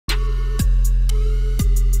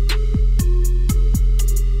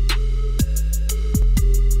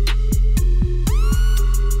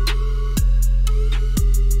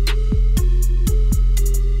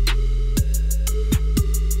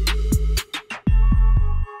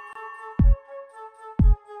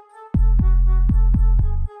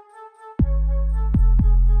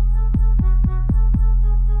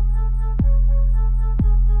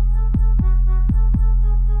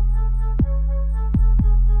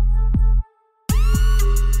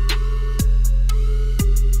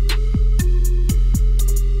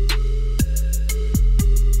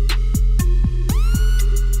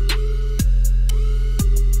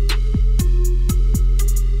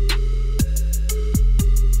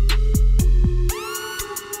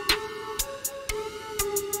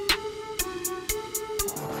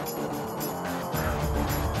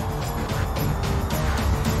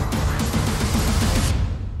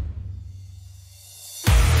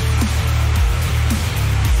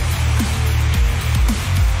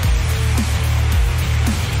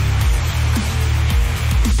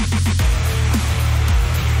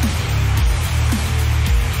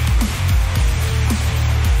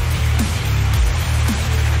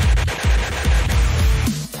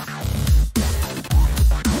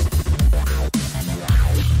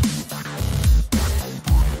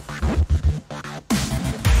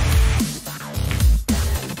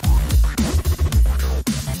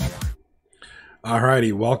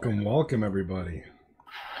Alrighty, welcome everybody.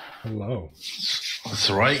 Hello. That's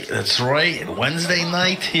right. That's right. Wednesday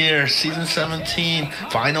night here, season 17,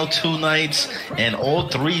 final 2 nights, and all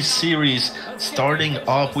three series starting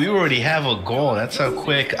up. We already have a goal. That's how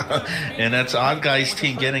quick. And that's Odd Guys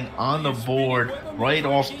team getting on the board right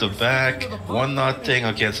off the back. 1-0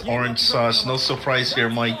 against Orange Sauce. No surprise here,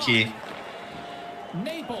 Mikey.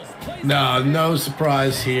 No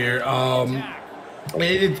surprise here.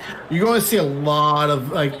 You're going to see a lot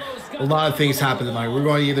of things happen tonight. We're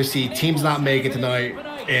going to either see teams not make it tonight,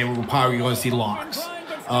 and we're probably going to see locks.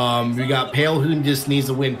 We got Pale, who just needs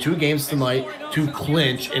to win 2 games tonight to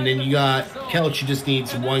clinch, and then you got Kelch, who just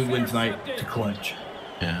needs 1 win tonight to clinch.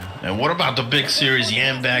 Yeah. And what about the big series,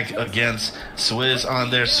 Yambag against Swizz on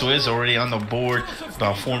there? Swizz already on the board.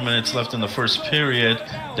 About 4 minutes left in the first period.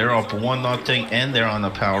 They're up 1-0, and they're on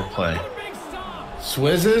the power play.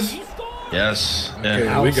 Swizzes? Yes.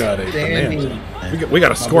 Okay, we got a bonanza. We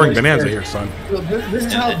got a scoring bonanza here, son. This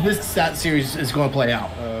is how that series is going to play out.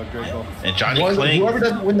 Great goal. And Johnny Kling. Whoever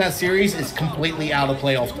doesn't win that series is completely out of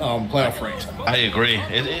playoff race. I agree.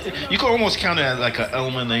 You could almost count it as like an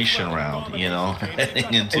elimination round,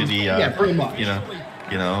 heading into the pretty much.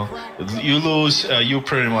 You lose, you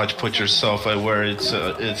pretty much put yourself at where it's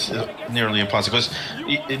nearly impossible,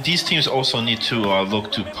 because these teams also need to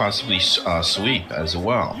look to possibly sweep as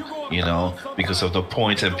well, because of the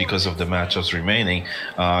points and because of the matchups remaining,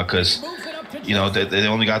 because they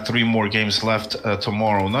only got 3 more games left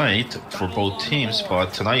tomorrow night for both teams.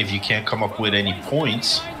 But tonight, if you can't come up with any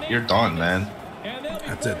points, you're done, man.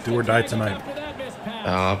 That's it. Do or die tonight.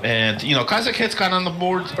 And Kaiser Kids got on the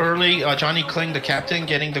board early. Johnny Kling, the captain,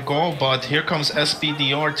 getting the goal. But here comes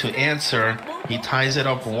SBDR to answer. He ties it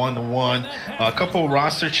up 1-1. A couple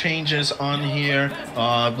roster changes on here.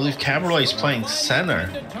 I believe Cabrera is playing center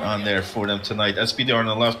on there for them tonight. SBDR on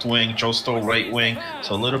the left wing, Joe Stoll right wing.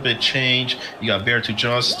 So a little bit change. You got Bear to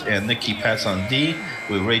Just and Nicky Pats on D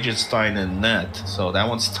with Ragenstein and net. So that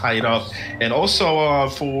one's tied up. And also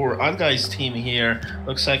for Odd Guys team here,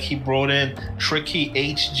 looks like he brought in Tricky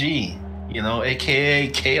HG, aka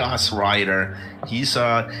Chaos Rider. He's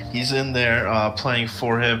in there playing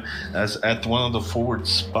for him as at one of the forward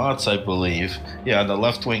spots, I believe. Yeah, the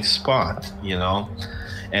left wing spot,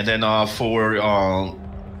 And then for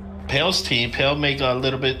Pale's team, Pale made a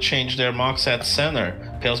little bit change there. Mox at center.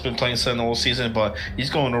 Pale's been playing center all season, but he's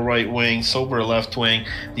going to right wing, Sober left wing.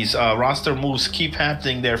 These roster moves keep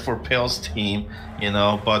happening there for Pale's team,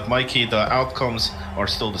 But Mikey, the outcomes are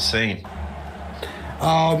still the same.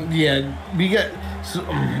 We got. So,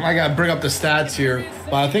 I got to bring up the stats here,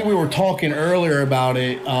 but I think we were talking earlier about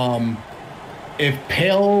it. If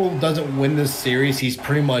Pale doesn't win this series, he's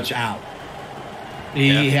pretty much out.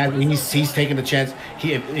 He's taking the chance.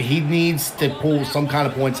 He needs to pull some kind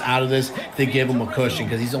of points out of this to give him a cushion,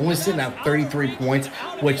 because he's only sitting at 33 points,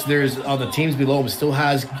 which there's other teams below him still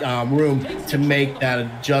has room to make that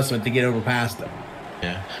adjustment to get over past them.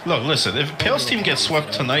 Yeah. Look, listen. If Pale's team gets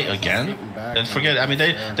swept tonight again, then forget it. I mean,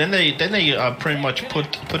 they pretty much put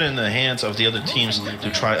it in the hands of the other teams to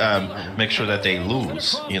try make sure that they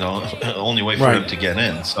lose. Only way for them to get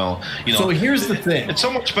in. So So here's the thing. It's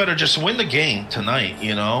so much better just win the game tonight,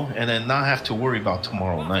 and then not have to worry about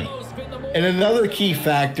tomorrow night. And another key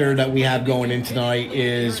factor that we have going in tonight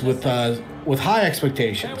is with high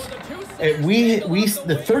expectations.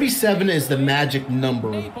 The 37 is the magic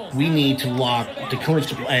number we need to lock to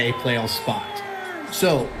clinch a playoff spot.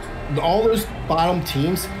 So all those bottom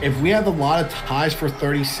teams, if we have a lot of ties for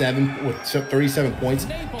 37 with 37 points,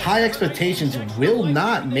 high expectations will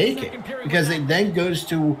not make it, because it then goes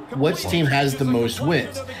to which team has the most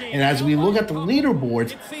wins. And as we look at the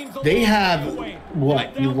leaderboards, they have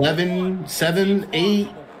 11, 7, 8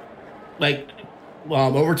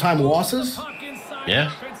 overtime losses.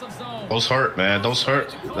 Yeah. Those hurt, man. Those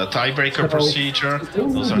hurt. The tiebreaker procedure,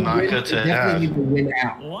 those are not good to have. Need to win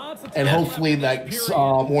out. And hopefully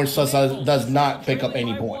Orange Sauce does not pick up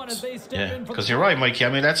any points. Yeah, because you're right, Mikey. I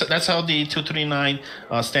mean, that's how the 239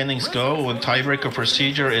 standings go. When tiebreaker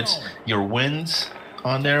procedure, it's your wins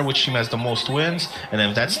on there, which team has the most wins, and then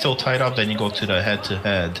if that's still tied up, then you go to the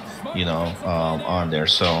head-to-head, on there.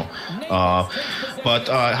 So, but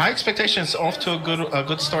high expectations off to a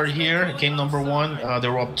good start here. Game number 1, they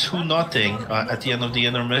were up 2-0 at the end of the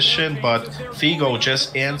intermission, but Figo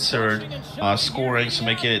just answered, scoring to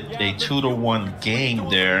make it a 2-1 game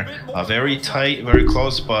there. Very tight, very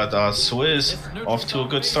close, but Swizz off to a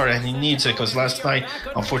good start, and he needs it, because last night,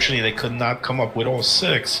 unfortunately, they could not come up with all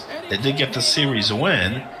 6. They did get the series win,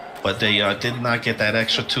 but they did not get that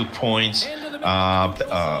extra 2 points.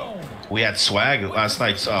 we had Swag last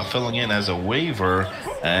night filling in as a waiver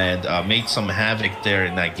and made some havoc there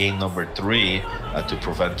in that game number 3 to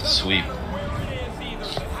prevent the sweep.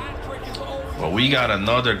 Well, we got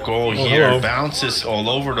another goal here. Hello. Bounces all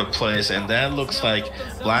over the place, and that looks like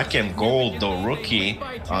Black and Gold, the rookie,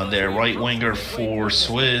 on their right winger for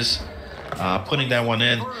Swizz, putting that one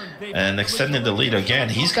in and extending the lead again.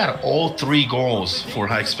 He's got all 3 goals for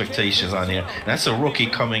High Expectations on here. And that's a rookie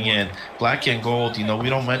coming in. Black and Gold, you know,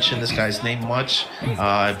 we don't mention this guy's name much.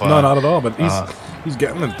 But, no, not at all, but he's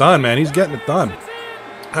getting it done, man. He's getting it done.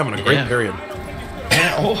 Having a great period.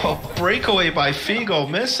 And, a breakaway by Figo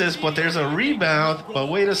misses, but there's a rebound. But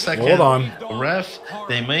wait a second. Hold on. Ref,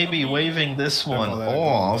 they may be waving this one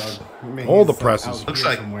off. Hold the presses. Looks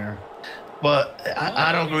like, but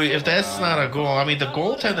I don't agree. If that's not a goal, I mean, the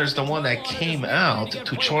goaltender's the one that came out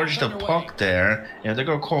to charge the puck there, and they're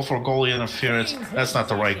going to call for goalie interference. That's not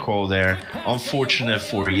the right call there. Unfortunate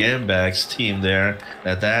for Yambag's team there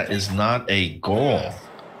that is not a goal.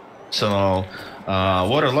 So,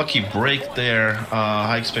 what a lucky break there.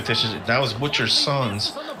 High Expectations. That was Butcher's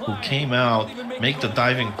Sons who came out, make the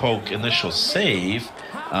diving poke initial save,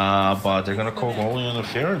 but they're going to call goalie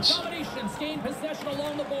interference.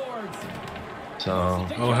 So,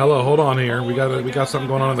 oh, hello, hold on here. We got something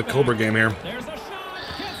going on in the Cobra game here.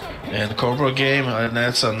 And the Cobra game, and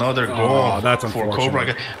that's another goal that's for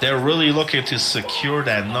Cobra. They're really looking to secure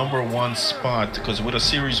that #1 spot, because with a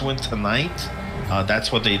series win tonight,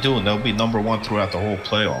 that's what they do, and they'll be #1 throughout the whole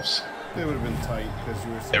playoffs. They would have been tight because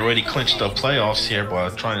you were. They already clinched the playoffs here,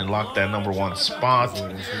 but trying to lock that #1 spot.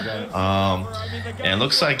 And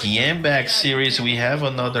looks like Yambag series, we have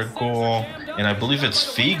another goal, and I believe it's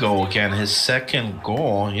Figo again, his second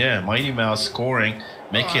goal. Yeah, Mighty Mouse scoring,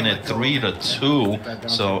 making it 3-2.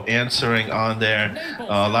 So answering on there,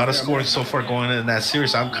 a lot of scoring so far going in that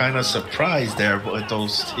series. I'm kind of surprised there with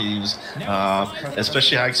those teams,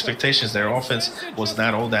 especially High Expectations. Their offense was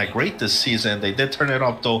not all that great this season. They did turn it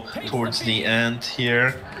up though towards the end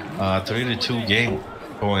here. 3-2 game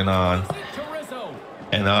going on.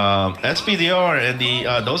 And SBDR and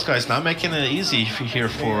those guys not making it easy here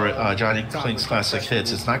for Johnny Klink's Classic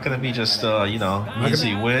Hits. It's not going to be just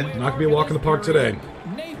easy win. Not going to be a walk in the park today.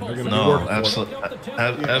 No,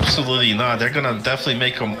 absolutely not. They're going to definitely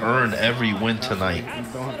make them earn every win tonight.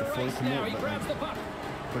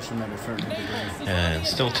 And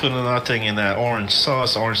still 2-0 in that Orange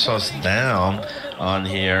Sauce. Orange Sauce down on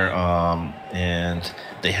here, and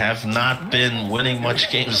they have not been winning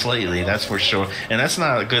much games lately. That's for sure, and that's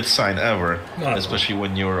not a good sign ever, especially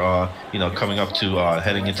when you're coming up to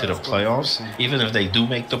heading into the playoffs. Even if they do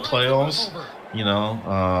make the playoffs,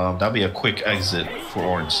 that'll be a quick exit for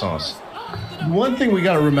Orange Sauce. One thing we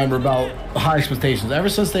got to remember about High Expectations, ever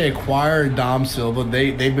since they acquired Dom Silva,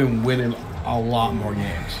 they've been winning a lot more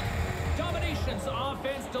games.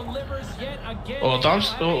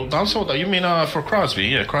 Dom Silva, you mean for Crosby?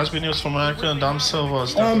 Yeah, Crosby News from America and Dom Silva.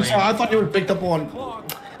 So I thought you would picked up on.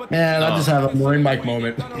 Man, I just have a Marine Mike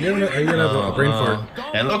moment. You're gonna have a brain fart.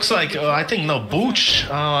 It looks like I think Booch.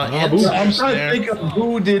 I'm trying to think of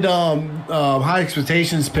who did High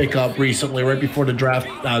Expectations pick up recently, right before the draft,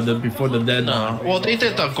 before the deadline. Well, they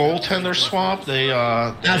did the goaltender swap.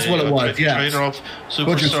 That's what it was. Yeah, traded off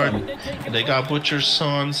Superstar. They got Butcher's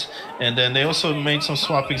Sons, and then they also made some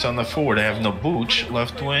swappings on the forward. They have Booch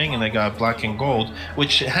left wing, and they got Black and Gold,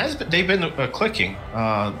 which they've been clicking.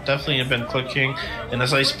 Definitely have been clicking, and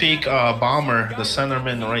as I speak, Bomber, the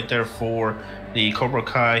centerman right there for the Cobra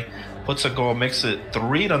Kai, puts a goal, makes it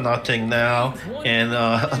 3-0 now, and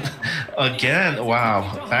again,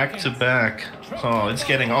 wow, back to back. Oh, it's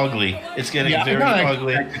getting ugly. It's getting very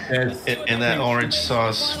ugly in that Orange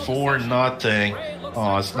Sauce. 4-0.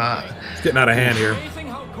 Oh, it's not. It's getting out of hand here.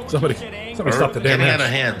 Somebody stop the damn getting out of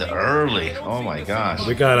hand early. Oh my gosh.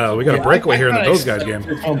 We got a breakaway here in the Those Guys game.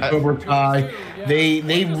 Cobra Kai.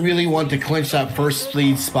 They really want to clinch that first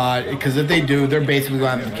lead spot, because if they do, they're basically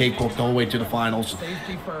going to have to cakewalk the whole way to the finals.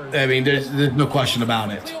 I mean, there's no question about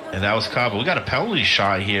it. And that was Cabo. We got a penalty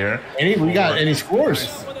shot here. We got any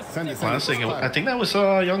scores? I think that was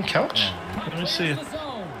Young Couch. Let me see.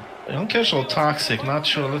 Young Couch or Toxic? Not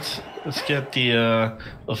sure. Let's get the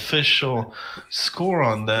official score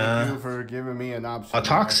on that. Thank you for giving me an option.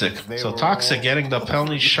 Toxic. So Toxic getting the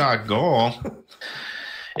penalty shot goal.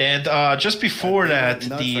 And just before that,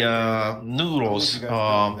 the Noodles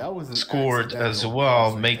scored as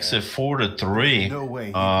well, makes it 4-3.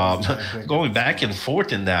 Going back and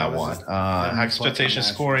forth in that one. High Expectation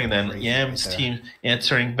scoring, then Yam's team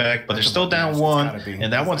answering back, but they're still down 1,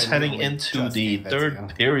 and that one's heading into the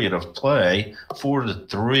third period of play,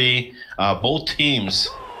 4-3. Both teams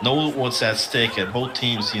know what's at stake, and both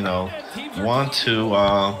teams, you know, want to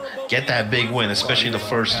get that big win, especially the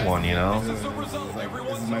first one, you know.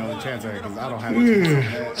 This is my only chance right because I don't have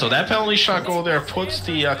it. So that penalty shot goal there puts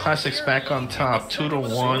the Classics back on top,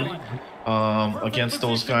 2-1 against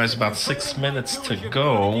those guys. About 6 minutes to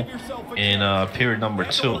go in period number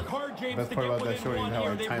 2. Best part about that shorty is how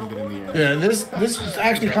I timed it in the air. Yeah, this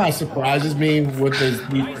actually kind of surprises me with this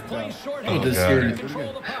series.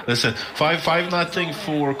 Listen, 5-0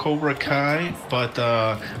 for Cobra Kai, but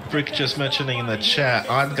Brick just mentioning in the chat,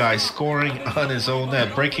 Odd Guy scoring on his own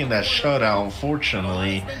net, breaking that shutout,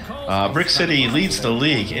 unfortunately. Brick City leads the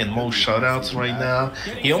league in most shutouts right now.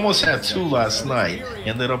 He almost had 2 last night,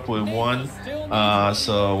 ended up with 1.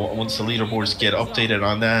 So once the leaderboards get updated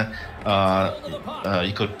on that,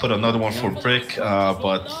 you could put another one for Brick,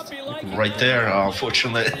 but right there,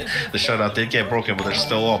 unfortunately, the shutout did get broken, but they're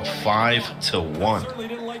still up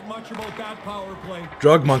 5-1.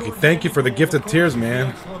 Drug Monkey, thank you for the gift of tears,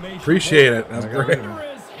 man. Appreciate it. That's great.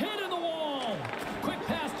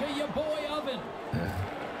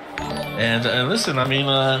 And listen, I mean,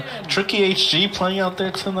 Tricky HG playing out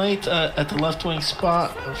there tonight at the left wing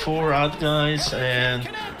spot for Odd Guys, and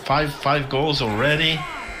five goals already.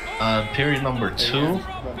 Period number 2.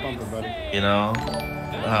 You know,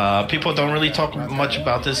 people don't really talk much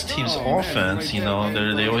about this team's offense. You know,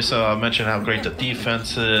 they always mention how great the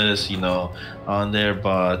defense is, you know, on there,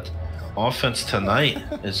 but offense tonight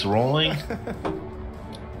is rolling.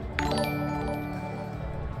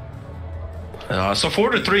 So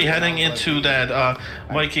 4-3 heading into that.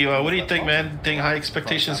 Mikey, what do you think, man? Think High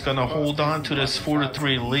Expectations gonna hold on to this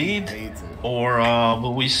 4-3 lead, or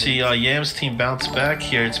will we see Yam's team bounce back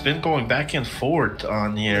here? It's been going back and forth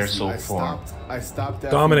on here so far. I stopped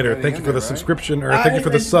Dominator, thank you for the subscription, or thank you for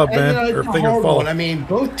the sub, man, or thank you for follow. I mean,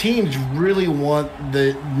 both teams really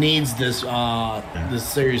needs this this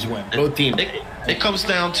series win. Both teams. It comes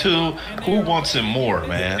down to who wants it more,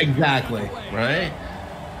 man. Exactly. Right.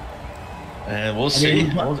 And we'll see.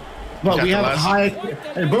 But we have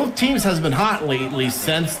and both teams has been hot lately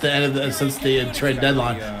since the end of since the trade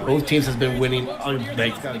deadline. Both teams has been winning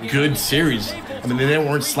like good series. I mean, they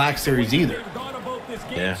weren't slack series either.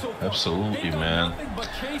 Yeah, absolutely, man.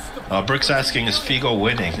 Brick's asking, is Figo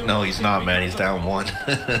winning? No, he's not, man. He's down 1.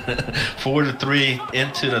 4-3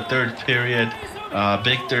 into the third period.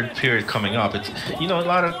 Big third period coming up. It's, you know, a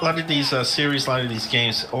lot of these series, a lot of these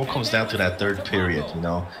games, all comes down to that third period. You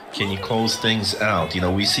know, can you close things out? You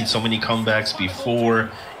know, we've seen so many comebacks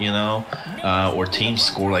before. You know, or teams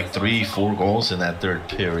score like 3-4 goals in that third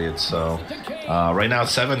period. So right now,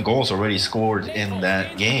 7 goals already scored in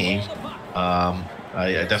that game.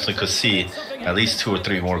 I definitely could see at least 2 or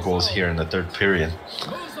 3 more goals here in the third period.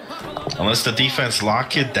 Unless the defense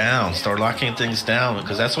lock it down, start locking things down,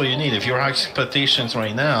 because that's what you need. If you're high expectations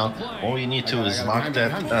right now, all you need to is lock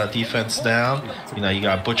that defense down. You know, you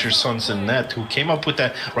got Butcher Sons in net, who came up with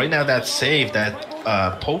that. Right now, that save, that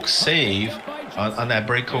poke save on that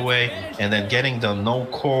breakaway, and then getting the no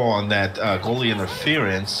call on that goalie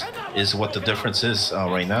interference is what the difference is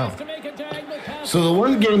right now. So the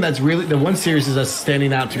one game that's really, the one series that's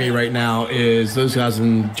standing out to me right now is those guys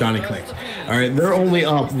and Johnny Clink. All right, they're only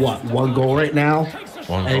up, what, 1 goal right now? 1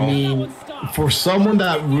 goal. I mean, for someone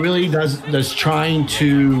that really that's trying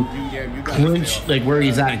to clinch like where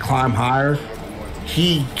he's at and climb higher,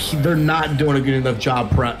 they're not doing a good enough job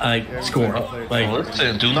scoring. Like,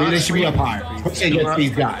 listen, they should be up higher against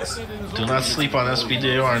these guys. Do not sleep on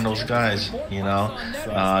SBDR and those guys. You know,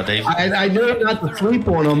 I know not to sleep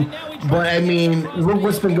on them, but I mean, look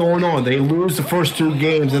what's been going on. They lose the first 2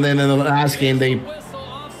 games, and then in the last game they win.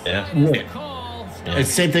 Yeah. It's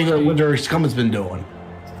the same thing that Winter Scum's been doing.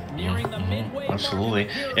 Absolutely.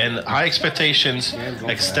 And High Expectations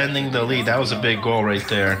extending the lead. That was a big goal right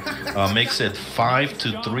there. Makes it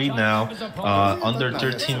 5-3 now. Under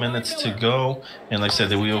 13 minutes to go. And like I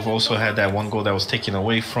said, we have also had that 1 goal that was taken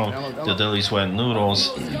away from the Dilly's Wet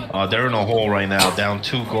Noodles. They're in a hole right now, down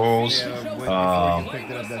 2 goals.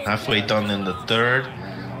 Halfway done in the third.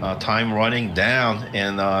 Time running down,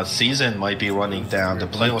 and season might be running down. The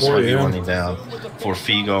playoffs might be running down for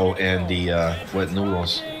Figo and the Wet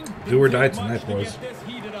Noodles. Do or die tonight, boys.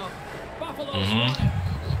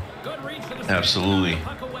 Absolutely.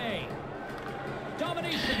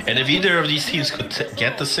 And if either of these teams could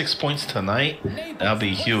get the 6 points tonight, that'll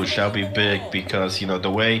be huge. That'll be big, because, you know,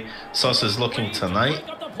 the way Sus is looking tonight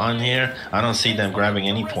on here, I don't see them grabbing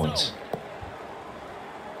any points.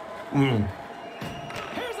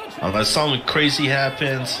 unless something crazy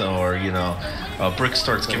happens or Brick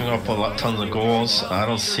starts giving up tons of goals. I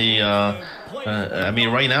don't see. I mean,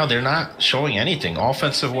 right now they're not showing anything,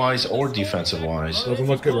 offensive wise or defensive wise. Doesn't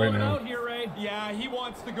look good right now. Yeah, he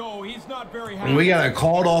wants to go. He's not very happy. And we got a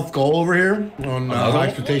called off goal over here on high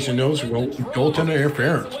expectation notes. Goaltender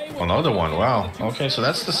interference. Another one. Wow. Okay, so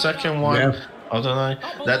that's the second one. Yeah. Other night.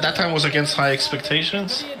 That time was against high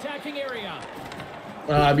expectations.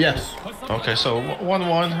 Yes. Okay, so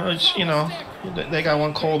 1-1. They got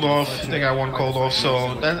one called off. They got one called off.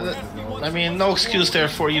 So I mean, no excuse there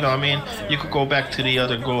for I mean, you could go back to the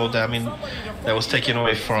other goal. That was taken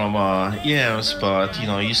away from Yams, but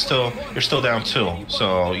you're still down 2.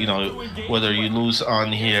 So whether you lose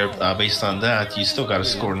on here based on that, you still got to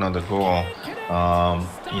score another goal.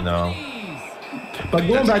 But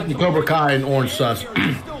going back to Cobra Kai and Orange Sus,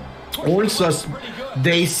 Orange Sus,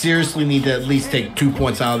 they seriously need to at least take 2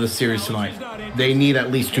 points out of this series tonight. They need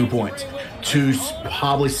at least 2 points to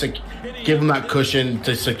probably give them that cushion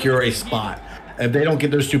to secure a spot. If they don't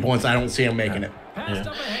get those 2 points, I don't see them making it.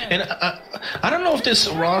 Yeah. And I don't know if this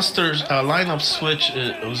roster lineup switch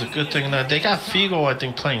was a good thing. That they got Figo, I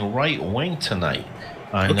think, playing right wing tonight.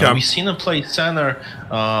 We've seen him play center,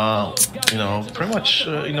 pretty much,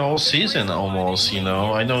 all season almost.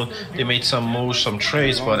 I know they made some moves, some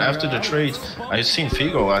trades, but after the trades, I've seen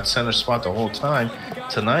Figo at center spot the whole time.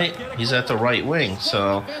 Tonight, he's at the right wing.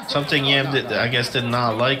 So something Yam I guess did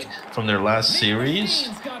not like from their last series,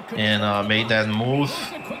 and made that move.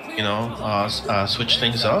 Switch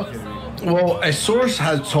things up. Well, a source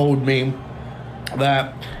has told me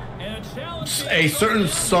that a certain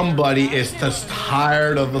somebody is just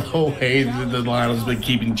tired of the way the lineup's been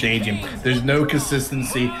keeping changing. There's no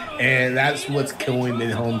consistency, and that's what's killing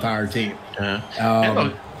the whole entire team. Yeah.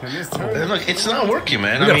 Look, it's not working,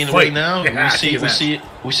 man. I mean, right now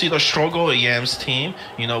we see the struggle of Yam's team.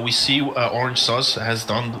 We see Orange Sus has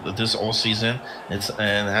done this all season.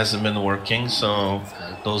 And hasn't been working. So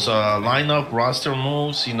those lineup roster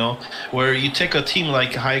moves, where you take a team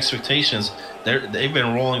like High Expectations, they've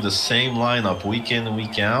been rolling the same lineup week in and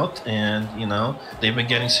week out, and they've been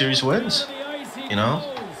getting series wins.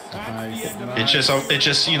 It's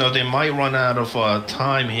just they might run out of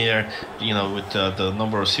time here, with the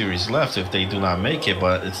number of series left if they do not make it.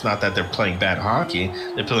 But it's not that they're playing bad hockey;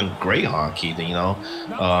 they're playing great hockey.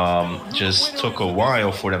 Just took a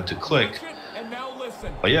while for them to click.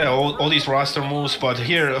 But yeah, all these roster moves. But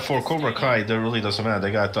here for Cobra Kai, there really doesn't matter.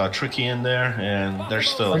 They got Tricky in there, and they're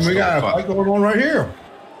still. And we got a fight going on right here.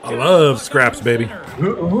 I love scraps, baby.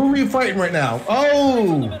 Who are you fighting right now?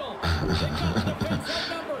 Oh.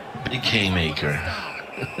 Big K-Maker.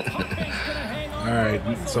 All right,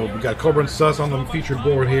 so we got Cobra and Sus on the featured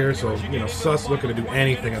board here. So, Sus looking to do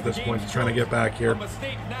anything at this point. He's trying to get back here.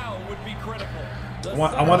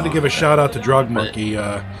 I wanted to give a shout out to Drug Monkey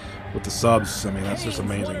with the subs. I mean, that's just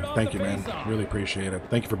amazing. Thank you, man. Really appreciate it.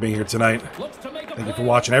 Thank you for being here tonight. Thank you for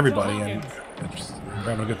watching, everybody, and just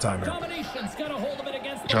having a good time here.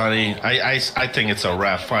 Johnny, I think it's a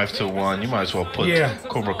wrap, 5-1. You might as well put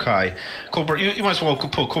Cobra Kai. You might as well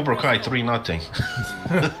put Cobra Kai 3-0.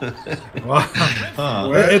 Well,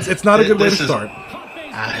 it's not a good way to start.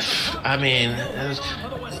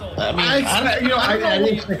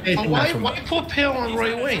 Why put Pale on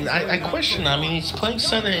right wing? I question. I mean, he's playing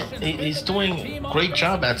center. He's doing a great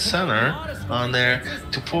job at center on there.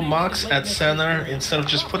 To put Mox at center instead of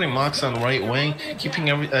just putting Mox on right wing, keeping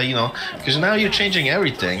because now you're changing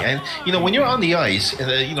everything. And when you're on the ice,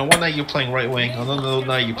 one night you're playing right wing, another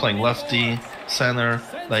night you're playing lefty, center.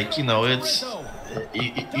 It's.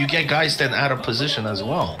 You get guys then out of position as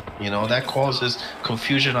well. That causes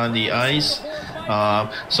confusion on the ice.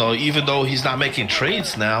 So even though he's not making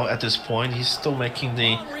trades now at this point, he's still making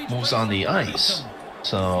the moves on the ice.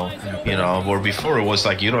 So where before it was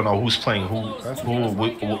like you don't know who's playing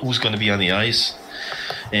who's going to be on the ice.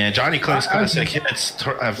 And Johnny Clink's classic hits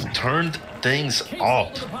have turned things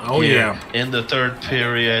up. Oh yeah! In the third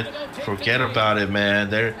period, forget about it, man.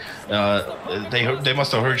 They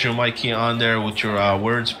must have heard you, Mikey, on there with your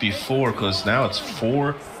words before, because now it's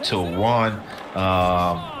 4-1.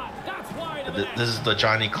 This is the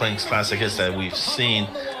Johnny Clink's classic hits that we've seen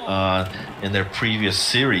in their previous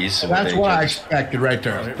series. That's what I expected right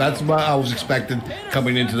there. That's what I was expecting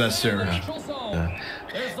coming into that series. Yeah.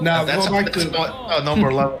 Now, that's what a number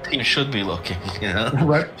 11 team should be looking.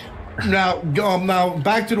 Right. Now,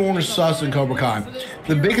 back to the Orange Sus and Cobra Kai.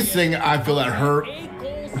 The biggest thing I feel that hurt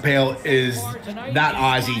Pale is that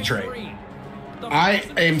Ozzy trade. I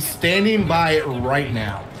am standing by it right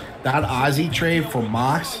now. That Ozzy trade for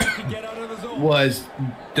Mox was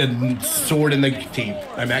the sword in the team.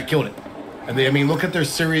 I mean, that killed it. And I mean, look at their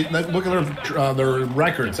series. Look at their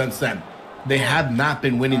record since then. They have not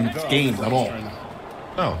been winning games at all.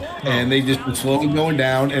 No. And they just been slowly going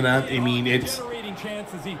down. And I mean,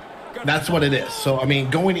 that's what it is. So I mean,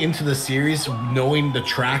 going into the series, knowing the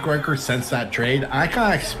track record since that trade, I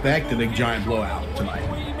kind of expect a big giant blowout tonight.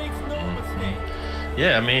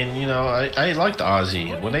 Yeah, I mean, you know, I liked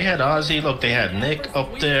Ozzy. When they had Ozzy, look, they had Nick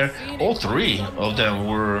up there. All three of them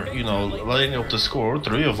were, you know, lighting up the score. All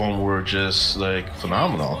three of them were just, like,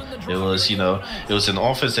 phenomenal. It was, you know, it was an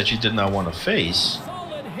offense that you did not want to face.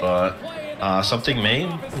 But something made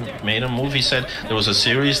him move. He said there was a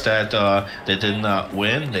series that they did not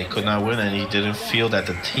win. They could not win, and he didn't feel that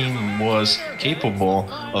the team was capable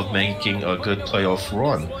of making a good playoff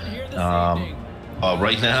run.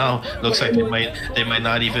 Right now, looks like they might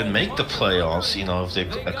not even make the playoffs. You know, if they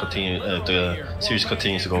continue, the series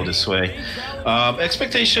continues to go this way.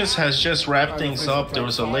 Expectations has just wrapped things up. There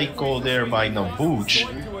was a late goal there by Nabuch,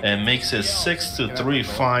 and makes it 6-3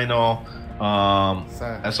 final.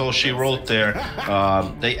 That's all she wrote there.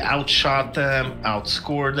 They outshot them,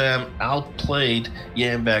 outscored them, outplayed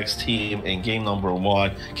Yambag's team in game number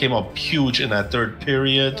 1. Came up huge in that third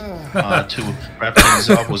period to wrap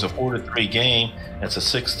things up. It was a 4-3 game. That's a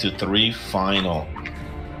 6-3 final.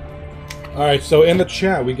 All right, so in the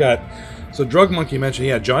chat we got. So Drug Monkey mentioned,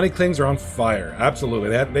 yeah, Johnny Klings are on fire. Absolutely,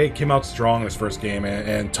 they came out strong this first game,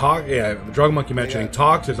 and Drug Monkey mentioning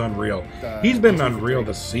Tox is unreal. He's been unreal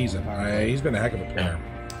this season. He's been a heck of a player.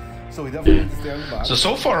 So we definitely need to stay on the box.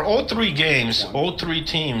 So far, all three games, all three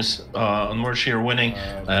teams on Merch here winning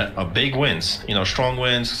big wins. You know, strong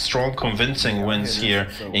wins, strong convincing wins here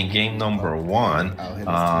in game number 1.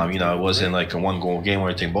 You know, it wasn't like a 1-goal game or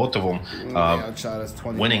anything. Both of them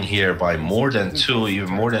winning here by more than 2, even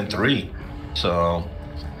more than 3. So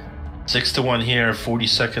 6-1 here, 40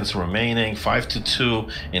 seconds remaining. 5-2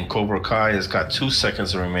 in Cobra Kai has got 2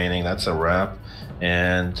 seconds remaining. That's a wrap.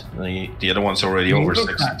 And the other one's already over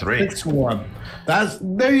 6-3.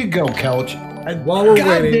 6-1. There you go, Couch. While we're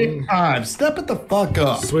waiting, step it the fuck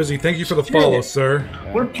up. Swizzy, thank you for the follow, sir.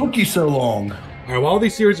 What took you so long? All right, while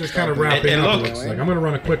these series are kind of wrapping up, look, it looks like I'm going to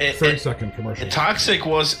run a quick 30-second commercial. Toxic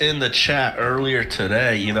was in the chat earlier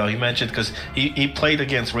today. You know, he mentioned because he played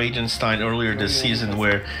against Ragenstein earlier this season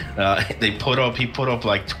where he put up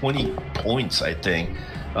like 20 points, I think.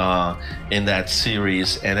 In that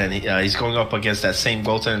series, and then he's going up against that same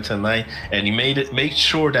goaltender tonight, and he made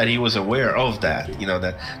sure that he was aware of that. You know,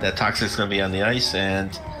 that Toxic's going to be on the ice,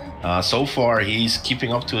 and so far he's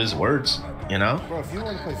keeping up to his words. You know, Bro, if you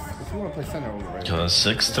want to play center over right now,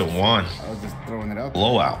 6-1 I was just throwing it out.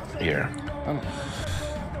 blowout here. I don't know.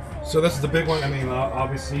 So this is the big one. I mean,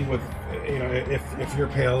 obviously, with if you're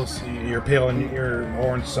pale and you're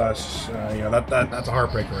orange sus, that's a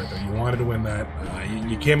heartbreaker right there. You wanted to win that.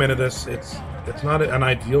 You came into this. It's not an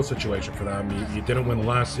ideal situation for them. You didn't win the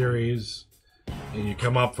last series, and you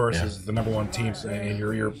come up versus the number 1 team, and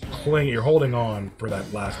you're holding on for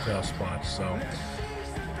that last playoff spot. So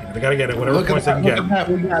they got to get it whatever points they can get. Look at that.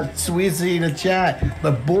 We got Swizzy in the chat.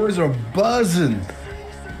 The boys are buzzing.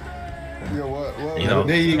 Yo, what? You know,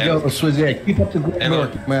 there you go, Swizzy. Keep up the good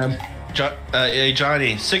work, man. Hey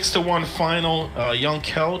Johnny, 6-1 final. Young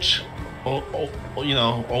Kelch, you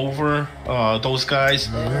know, over those guys,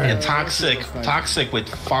 and Toxic with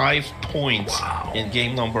 5 points in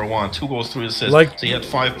game number 1, 2 goals, 3 assists. So he had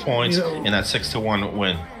 5 points in that 6-1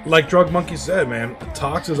 win. Like Drug Monkey said, man,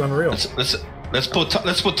 Tox is unreal. Let's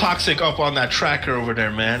put Toxic up on that tracker over there,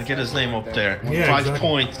 man. Get his name up there. Yeah, 5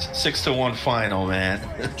 points, 6-1 final, man.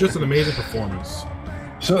 Just an amazing performance.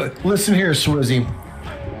 So listen here, Swizzy.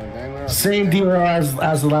 Same deal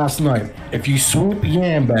as last night. If you swoop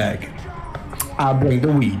Yambag, I'll bring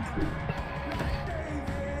the weed.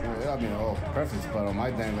 I mean, preference, but on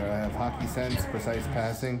my dangler, I have hockey sense, precise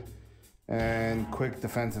passing, and quick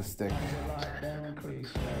defensive stick.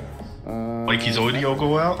 Mikey's audio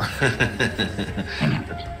go out?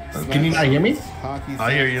 Can you not hear me?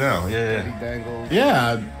 I hear you now. Yeah.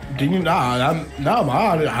 Yeah. Did you not? I don't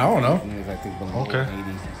know. Okay.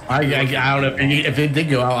 I don't know if it did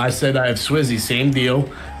go out. I said I have Swizzy. Same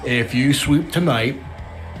deal. If you sweep tonight,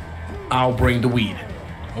 I'll bring the weed.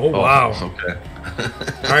 Oh wow. Okay.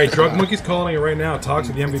 All right, Drug Monkey's calling it right now. Talks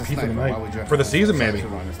to the MVP for the night, for the season, maybe.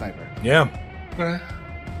 Yeah.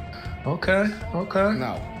 Okay.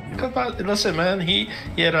 No. Listen, man.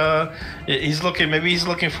 He's looking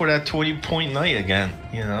for that 20-point night again.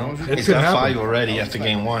 You know, he's got 5 already after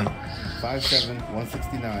game 1. 5'7",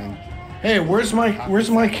 169. Hey, where's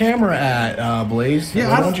my camera at, Blaze? Yeah,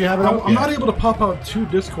 why don't you have it up I'm yet? not able to pop out 2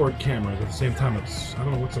 Discord cameras at the same time. I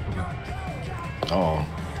don't know what's up with that. Oh.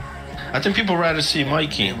 I think people rather see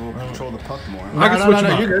Mikey. We'll control the puck more. I can switch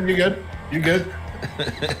them up. You're good. You're good.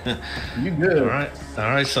 You good. All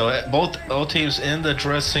right. So both teams in the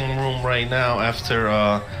dressing room right now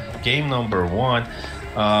after game number 1.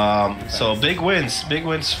 So big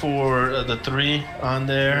wins for the 3 on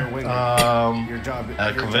there. Your job,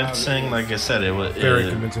 convincing, like I said, it was Very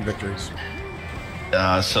convincing victories.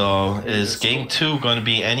 So is game 2 going to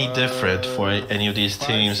be any different for any of these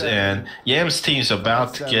teams? And Yam's team's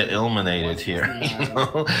about to get eliminated here.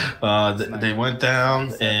 They went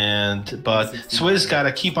down, but Swizz got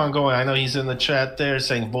to keep on going. I know he's in the chat there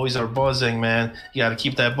saying boys are buzzing, man. You got to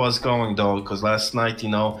keep that buzz going though, because last night,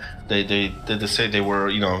 they did say they were,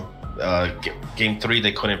 game 3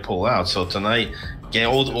 they couldn't pull out. So tonight, get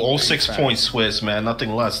all 6 points, Swizz, man.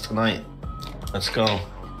 Nothing less tonight. Let's go.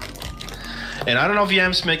 And I don't know if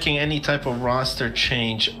Yam's making any type of roster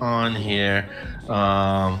change on here.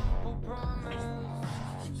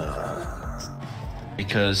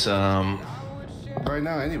 Because right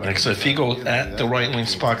now, anybody. so if he goes at the right wing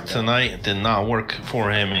spot tonight, it did not work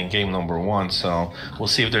for him in game number 1. So we'll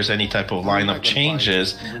see if there's any type of lineup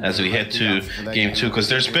changes as we head to game 2. Because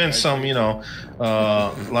there's been some,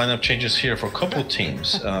 lineup changes here for a couple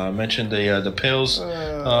teams. Mentioned the Pales.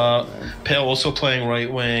 Pale also playing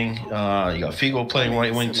right wing. You got Figo playing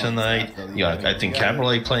right wing tonight. You got, I think,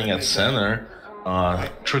 Cabaret playing at center.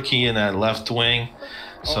 Tricky in that left wing.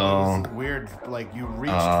 So weird, like you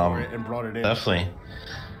reached for it and brought it in. Definitely.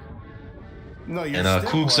 No, and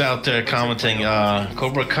Koog's out there commenting,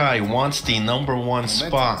 Cobra Kai wants the number 1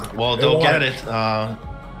 spot. Well, they'll get it.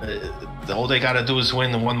 All they got to do is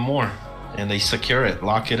win 1 more, and they secure it,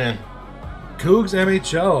 lock it in. Cougs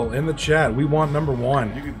MHL in the chat. We want number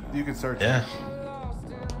 1. You can search. Yeah.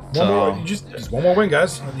 One more, just one more win,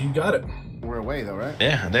 guys. You got it. We're away though, right?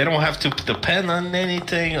 Yeah, they don't have to depend on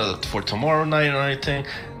anything for tomorrow night or anything.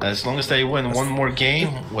 As long as they win 1 more game,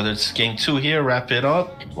 whether it's game 2 here, wrap it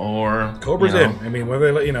up, or Cobra's in. I mean,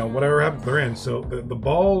 whether whatever happens, they're in. So the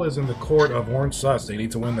ball is in the court of Orange Sus. They need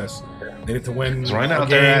to win this. They need to win. Right now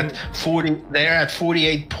they're at 40. They're at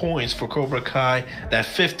 48 points for Cobra Kai. That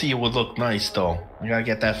 50 would look nice though. You gotta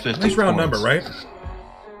get that 50. Nice round number, right?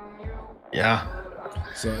 Yeah.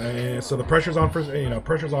 So the pressure's on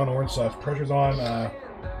pressure's on Orange Sus. Pressure's on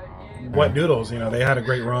Wet Noodles. They had a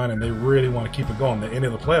great run and they really want to keep it going. The end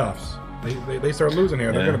of the playoffs, they start losing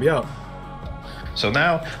here. They're going to be out. So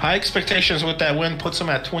now, high expectations with that win puts them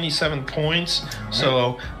at 27 points. Right.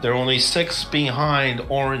 So they're only 6 behind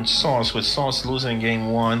Orange Sauce, with Sauce losing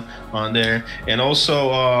game 1 on there. And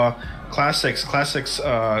also Classics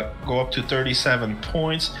go up to 37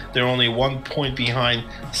 points. They're only 1 point behind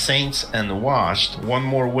Saints and Washed. 1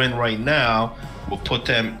 more win right now will put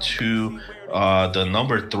them to the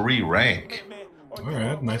number 3 rank. All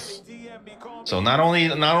right, nice. So not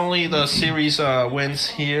only the series wins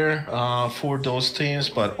here for those teams,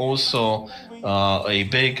 but also a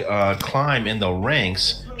big climb in the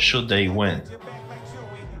ranks should they win.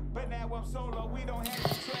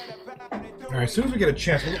 All right, as soon as we get a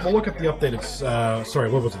chance, we'll look at the updated.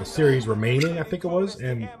 What was it? The series remaining, I think it was,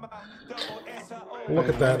 and we'll look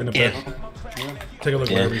at that in a bit. Take a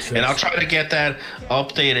look at what and I'll try to get that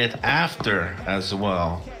updated after as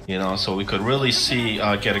well. So we could really see,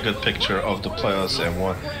 get a good picture of the playoffs and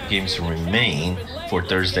what games remain for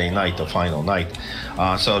Thursday night, the final night.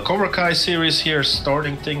 So the Cobra Kai series here,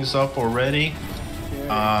 starting things up already.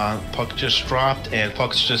 Puck just dropped, and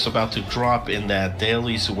Puck's just about to drop in that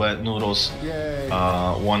Daily's Wet Noodles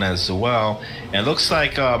one as well. And looks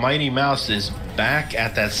like Mighty Mouse is back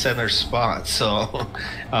at that center spot. So,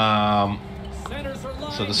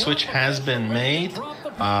 so the switch has been made.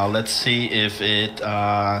 Let's see if it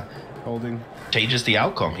changes the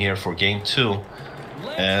outcome here for game 2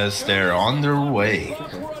 as they're on their way.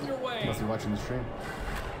 Must be watching the stream.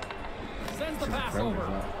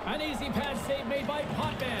 An easy pass save made by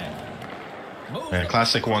Potman. And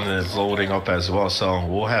Classic 1 is loading up as well, so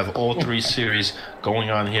we'll have all 3 series going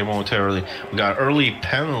on here momentarily. We got early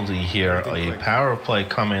penalty here, a power play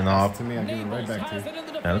coming up. And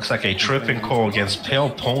it looks like a tripping call against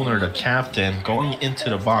Pale Poner, the captain, going into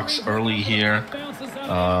the box early here.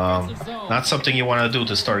 Not something you want to do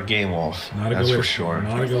to start game off, that's for sure.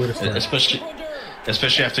 Not a good way to start.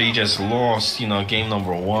 Especially after you just lost, game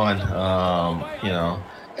number 1,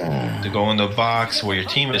 to go in the box where your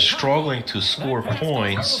team is struggling to score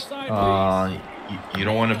points. You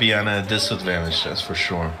don't want to be on a disadvantage, that's for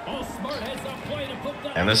sure.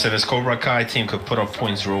 And listen, this Cobra Kai team could put up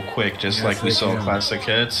points real quick, just like we saw Classic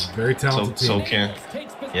Hits. Very talented team.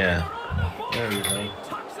 Yeah. There we go.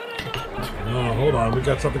 Oh, hold on. We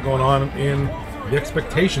got something going on in the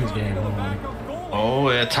expectations game. Hold on. Oh,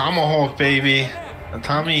 yeah, tomahawk, baby.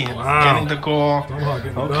 Tommy getting the goal. Tomahawk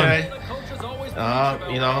getting it Okay.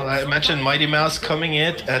 You know, I mentioned Mighty Mouse coming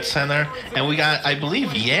in at center, and we got, I believe,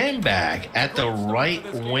 Yambag at the right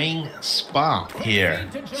wing spot here.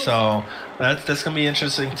 So that's gonna be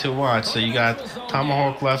interesting to watch. So you got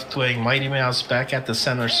Tomahawk left wing, Mighty Mouse back at the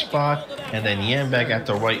center spot, and then Yambag at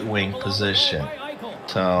the right wing position.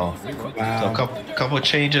 So, a couple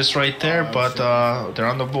changes right there, but they're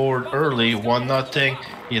on the board early, 1-0.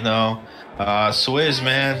 You know. Swizz,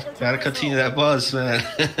 man, gotta continue that buzz, man.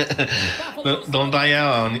 Don't die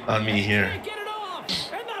out on me here.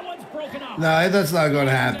 No, that's not going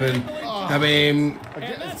to happen. I mean,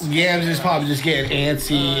 Yams is probably just getting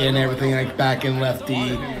antsy and everything, like back and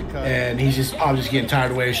lefty, and he's just probably just getting tired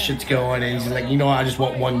of the way his shit's going, and he's like, you know, I just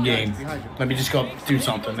want one game. Let me just go do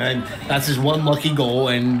something, and that's his one lucky goal,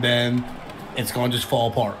 and then it's going to just fall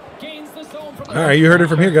apart. All right, you heard it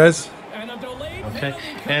from here, guys. Okay,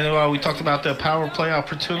 and we talked about the power play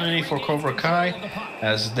opportunity for Cobra Kai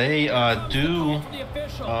as they do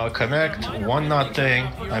connect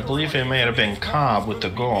 1-0. I believe it may have been Cobb with the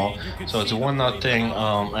goal, so it's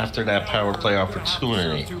 1-0 after that power play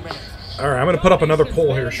opportunity. All right, I'm going to put up another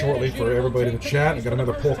poll here shortly for everybody in the chat. I got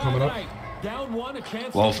another poll coming up.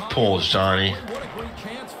 Love polls, Johnny. What a great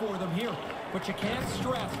chance for them here, but you can't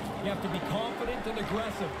stress. You have to be confident and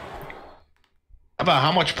aggressive. About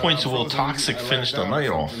how much points will Toxic finish the night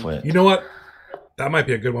off with? You know what? That might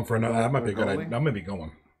be a good one for another. That might be a good idea. That might be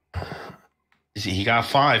going. He got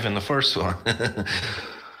 5 in the first one.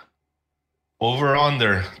 Over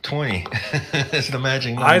under 20 is the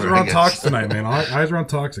magic number. Eyes are on Toxic tonight, man. Eyes are on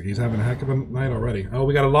Toxic. He's having a heck of a night already. Oh,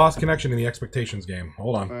 we got a lost connection in the expectations game.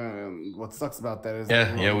 Hold on. What sucks about that is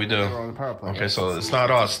yeah, we do. On the power play. Okay, so it's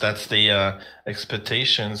not us. That's the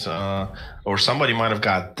expectations, or somebody might have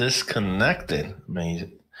got disconnected.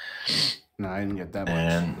 No, I didn't get that much.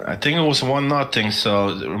 And I think it was 1-0. So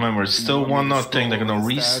remember, it's still 1-0. They're gonna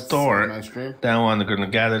restart that one. They're gonna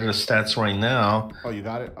gather the stats right now. Oh, you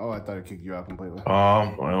got it? Oh, I thought it kicked you out completely.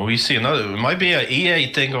 Well, we see another. It might be an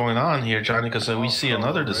EA thing going on here, Johnny, because we see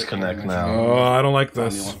another disconnect now. Oh, I don't like You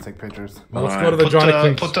this. want to take pictures? Well, let's go to the Johnny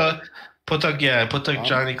Clinks. Put the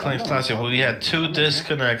Johnny Clinks Classic. We had 2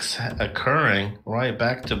 disconnects occurring right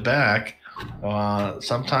back to back.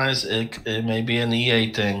 Sometimes it may be an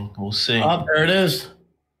EA thing. We'll see. Oh, there it is.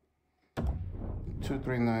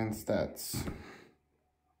 239 stats.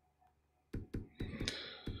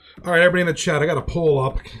 All right, everybody in the chat, I got a poll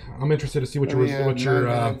up. I'm interested to see what your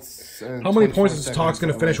how many points is Talk's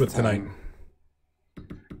going to finish with tonight?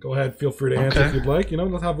 Go ahead, feel free to answer if you'd like. You know,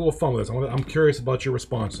 let's have a little fun with this. I'm curious about your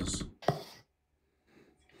responses.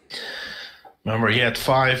 Remember, he had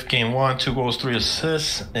 5 game 1, 2 goals, 3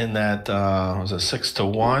 assists in that was a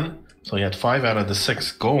 6-1. So he had 5 out of the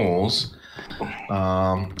 6 goals.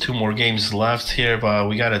 2 more games left here, but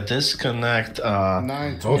we got a disconnect in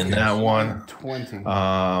that one. 20.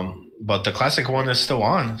 But the classic one is still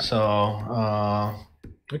on. So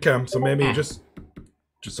okay, so maybe just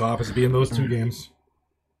so happens to be in those 2 games.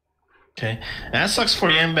 Okay, and that sucks for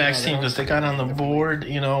Yambag's team because they got on the board,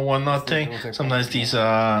 you know, 1-0. Sometimes these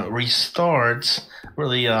restarts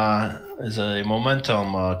really is a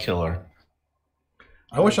momentum killer.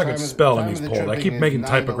 I wish I could spell in these polls. I keep making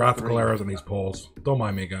typographical errors in these polls. Don't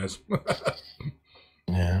mind me, guys.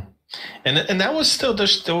 Yeah, and that was still there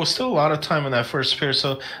was still a lot of time in that first period.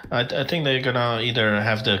 So I think they're gonna either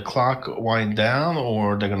have the clock wind down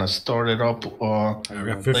or they're gonna start it up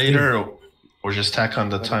later. Or just tack on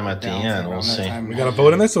the time at the end. We'll see. We got a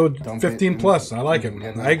vote in this, so 15 plus. I like it.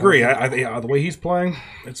 I agree. I the way he's playing,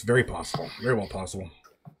 it's very possible. Very well possible.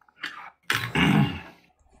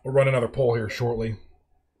 We'll run another poll here shortly.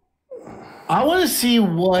 I want to see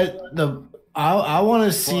what I want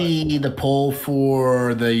to see the poll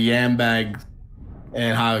for the Yambag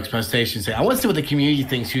and High Expectations say. I want to see what the community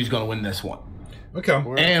thinks who's going to win this one. Okay.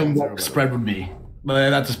 And what the spread would be.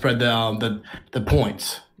 But not the spread, the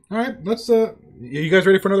points. All right, let's. You guys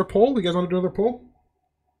ready for another poll? You guys want to do another poll?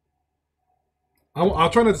 I'll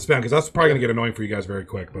try not to spam because that's probably going to get annoying for you guys very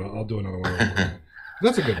quick. But I'll do another one.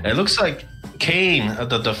 That's a good one. It looks like Kane,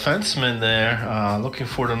 the defenseman there, looking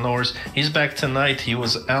for the Norse. He's back tonight. He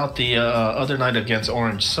was out the other night against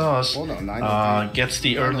Orange Sauce. Gets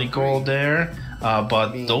the early goal there.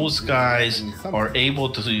 But those guys are able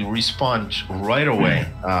to respond right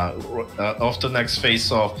away. Off the next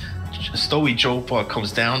face-off, Stoey Jopa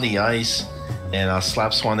comes down the ice and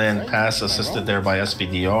slaps one in. Pass assisted there by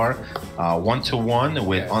SPDR. 1-1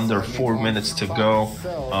 with under 4 minutes to go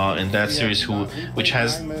in that series, which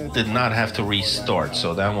did not have to restart.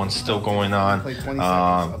 So that one's still going on.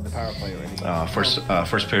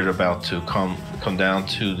 First period about to come down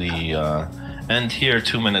to the end here.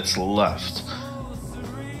 2 minutes left.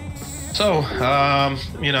 So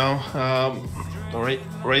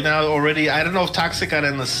right now already, I don't know if Toxic got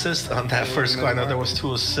an assist on that first goal. I know there was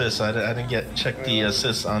 2 assists. I didn't check the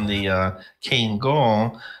assists on the Kane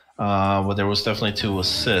goal, but there was definitely 2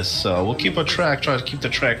 assists. So we'll keep a track, try to keep the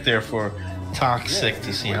track there for Toxic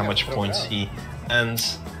to see how much points he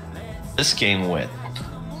ends this game with.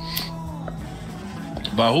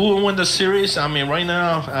 But who will win the series? I mean, right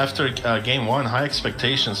now, after game 1, high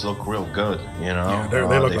expectations look real good. Yeah, they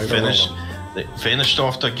look like they finished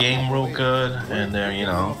off the game real good, and they're,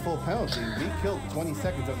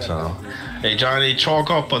 So, hey, Johnny, chalk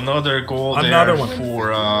up another goal there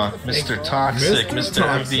for Mr. Toxic, Mr.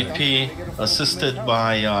 MVP, assisted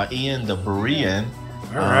by Ian the Berean.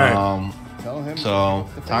 All right. So,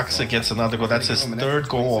 Toxic gets another goal. That's his 3rd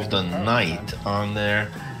goal of the night on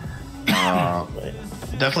there.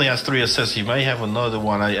 Definitely has 3 assists. He may have another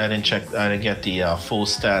one. I didn't check. I didn't get the full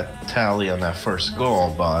stat tally on that first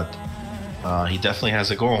goal, but he definitely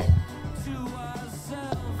has a goal.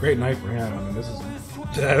 Great night for him. I mean,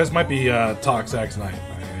 this might be Toxic's night.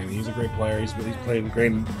 I mean, he's a great player. He's played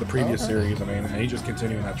great in the previous series. I mean, and he's just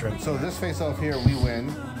continuing that trend. So this face-off here, we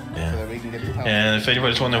win. Yeah. So that we can get the And if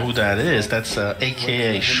anybody's wondering who that is, that's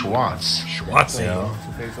AKA Schwartz. Schwartz.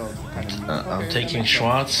 I'm taking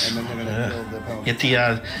Schwartz. Get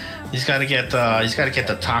the he's got to get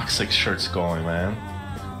the Toxic shirts going, man.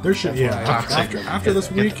 There should Toxic after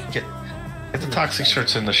this week. Get the Toxic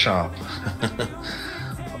shirts in the shop,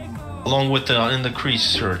 along with the in the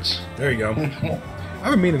Crease shirts. There you go.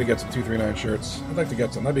 I've been meaning to get some 239 shirts. I'd like to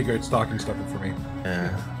get some. That'd be great stocking stuffing for me.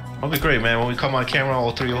 Yeah. That'll be great, man. When we come on camera,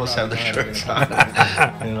 all 3 of us have the shirts on.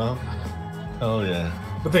 Oh, yeah.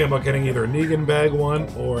 The thing about getting either a Negan bag one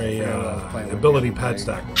or a ability pad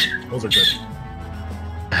stack one. Those are good.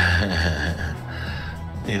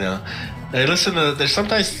 Hey, listen, there's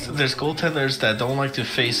goaltenders that don't like to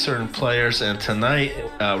face certain players, and tonight,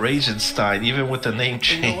 Ragenstein, even with the name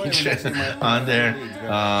change on there,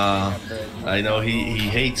 I know he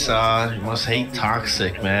hates, he must hate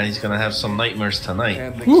Toxic, man. He's gonna have some nightmares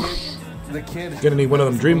tonight. Gonna need one of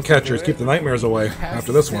them dream catchers. Keep the nightmares away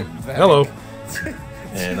after this one. Hello.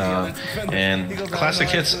 And Classic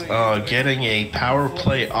Hits getting a power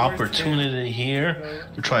play opportunity here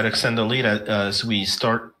to try to extend the lead as we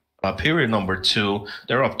start period number 2.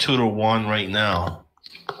 They're up 2-1 right now.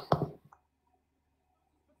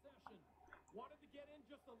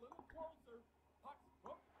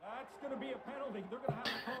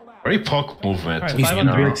 Very puck movement. He's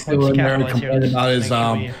still in there and complaining about his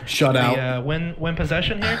shutout. Win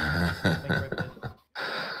possession here.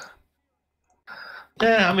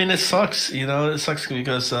 Yeah, I mean, it sucks. It sucks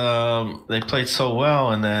because they played so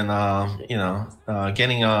well, and then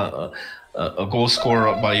getting a goal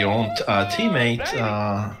scorer by your own teammate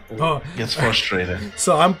gets frustrated.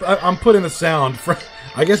 So I'm putting the sound for,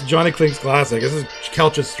 I guess, Johnny Kling's Classic. This is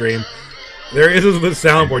Kelch's stream. There is the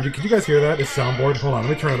soundboard. Can you guys hear that? It's soundboard. Hold on, let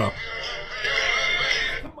me turn it up.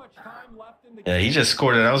 Yeah, he just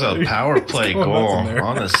scored it. That was a power play goal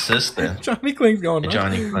on assistant. Johnny Kling's going nuts.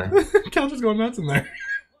 Johnny Kling. Kelch's going nuts in there.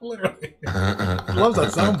 Literally. Loves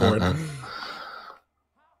that soundboard.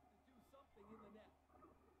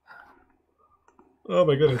 Oh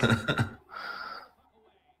my goodness.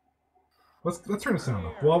 Let's turn the sound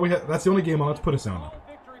up. Well, that's the only game on. Let's put a sound up.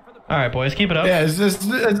 All right, boys, keep it up. Yeah, it's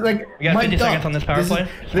like we got 50 seconds on this power play.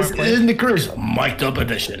 This isn't the Crease mic'd up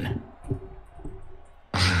edition.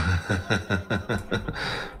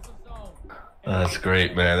 That's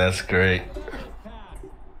great, man. That's great.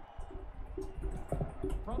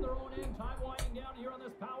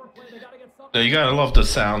 You gotta love the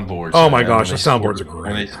soundboards. Oh my gosh, the soundboards are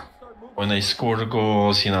great. When they score the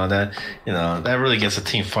goals, that really gets the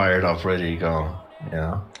team fired up, ready to go.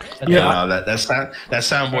 That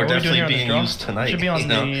soundboard definitely being used tonight. Should be on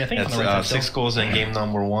the, I think it's on the right 6 goals in game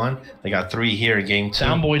number 1. They got 3 here in game 2.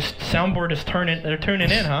 Soundboard is turning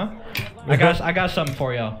in, huh? I got something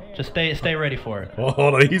for y'all. Just stay ready for it. Well,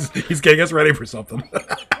 hold on, he's getting us ready for something.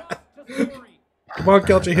 Come on,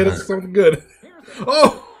 Kelchi, hit us something good.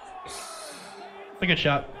 Oh, a good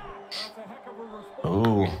shot.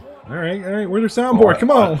 Ooh. All right. Where's their soundboard?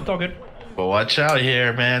 Come on. It's all good. But watch out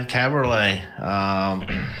here, man. Caberlet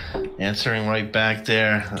answering right back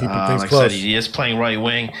there. Keeping things like close. I said, he is playing right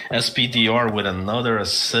wing. SPDR with another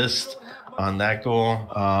assist on that goal.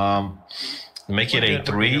 Make it a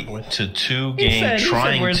 3-2 game, He said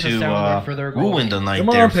trying where's the to soundboard for their goal? ruin the night Come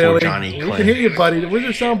there on, for Paley. Johnny We can hear Cling. you, buddy. Where's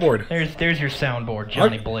your soundboard? There's your soundboard,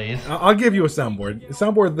 Johnny Blaze. I'll give you a soundboard.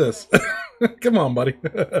 Soundboard this. Come on, buddy.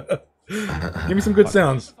 Give me some good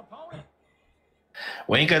sounds.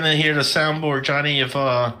 We ain't gonna hear the soundboard, Johnny, if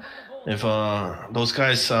those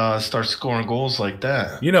guys start scoring goals like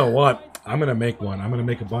that. You know what? I'm gonna make one. I'm gonna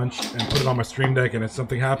make a bunch and put it on my stream deck, and if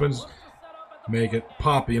something happens, make it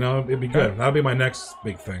pop. You know, it'd be good. That'll be my next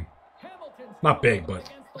big thing. Not big, but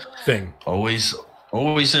thing. Always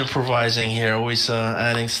improvising here, always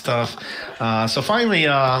adding stuff. So finally,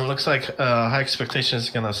 looks like High Expectations is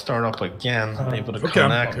gonna start up again. Able to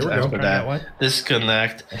connect Here we go. after that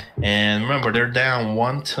disconnect. And remember, they're down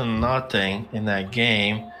 1-0 in that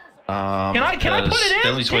game. Can I put it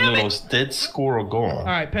in? Delis Noodles did score a goal. All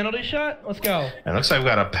right, penalty shot. Let's go. And looks like we've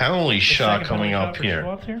got a penalty shot coming up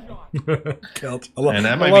here. Kelt. And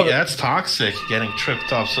that's Toxic getting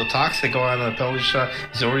tripped up. So Toxic going on a penalty shot.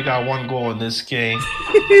 He's already got 1 goal in this game.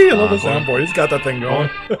 I love the soundboard. He's got that thing going.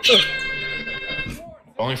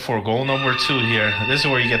 Going for goal number 2 here. This is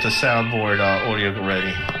where you get the soundboard audio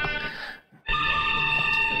ready.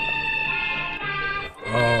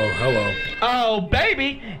 Oh, hello. Oh,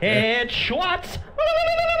 baby, it's Schwartz.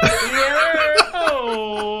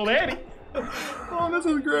 Oh, baby. Oh, this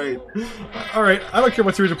is great. All right, I don't care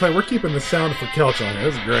what series we're playing. We're keeping the sound for Kelch on here.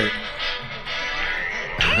 This is great.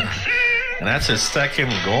 And that's his second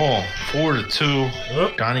goal. 4-2.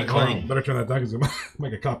 Oh, Johnny Cling. Better turn that down because it might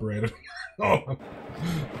get copyrighted. Oh. All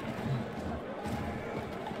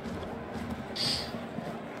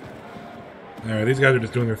right, these guys are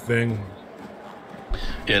just doing their thing.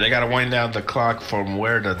 Yeah, they got to wind down the clock from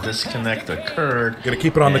where the disconnect occurred. Got to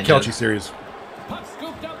keep it on the Kelchi series.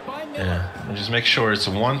 Yeah, and just make sure it's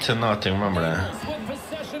 1-0. Remember that.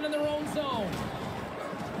 Possession in their own zone.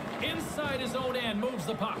 Inside his own end, moves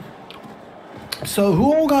the puck. So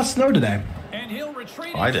who all got snow today? And he'll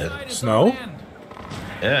retreat. I did. Snow?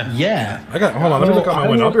 Yeah. Yeah. Hold on, let me look out my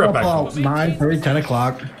window. I'll be right back. About 9:30, 10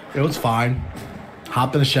 o'clock. It was fine.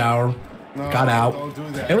 Hopped in the shower. Got out.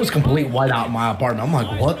 It was complete whiteout in my apartment. I'm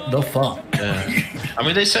like, what the fuck? Yeah. I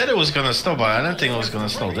mean, they said it was gonna snow, but I didn't think it was gonna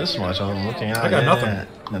snow this much. I'm looking at it. I got nothing.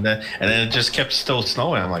 And then it just kept still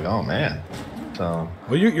snowing. I'm like, oh man. So.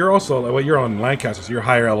 Well, you're also you're on Lancaster, so you're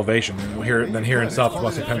higher elevation than here in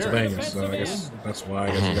southwestern Pennsylvania. So I guess that's why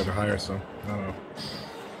you guys are higher. So I don't know.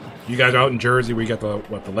 You guys are out in Jersey, where you got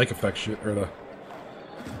the lake effect shit or the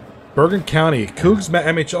Bergen County. Cougs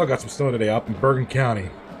MHL got some snow today up in Bergen County.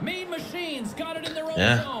 Mean Machines got it in their own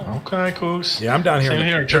Yeah. zone. Okay, Cougs. Yeah, I'm down here. Same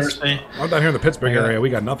here in Jersey. I'm down here in the Pittsburgh area. We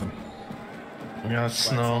got nothing. We got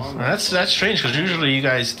snow. That's strange because usually you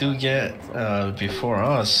guys do get before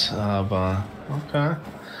us. But okay.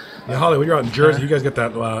 Yeah, Hollywood, you're out in Jersey. You guys get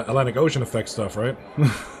that Atlantic Ocean effect stuff, right?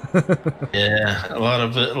 Yeah, a lot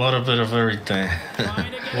of bit of everything.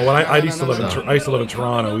 Well, when I used to live in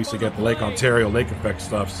Toronto, we used to get the Lake Ontario lake effect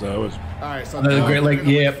stuff. So it was. All right, so The Great Lake,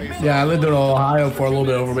 yeah. I lived in Ohio for a little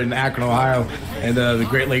bit, over in Akron, Ohio, and the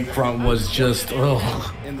Great Lake front was just,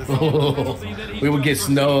 we would get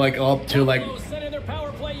snow like up to like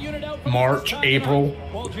March, April.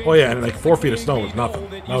 Oh yeah, and like 4 feet of snow was nothing.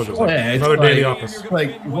 That was just like Yeah, it's another day in the like- office.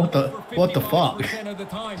 Like what the fuck?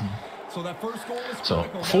 So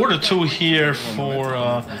 4-2 here for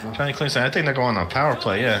Johnny Clinton. I think they're going on power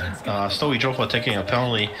play. Yeah, Stoey Jopa taking a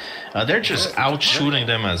penalty. They're just out shooting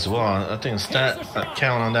them as well. I think stat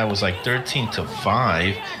count on that was like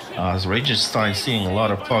 13-5. Regenstein seeing a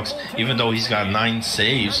lot of pucks, even though he's got 9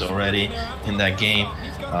 saves already in that game.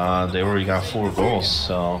 They already got 4 goals.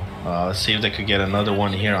 So let's see if they could get another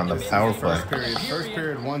one here on the power play. First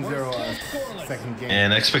period 1-0. Second game.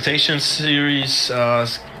 And expectation series.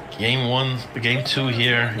 Game 2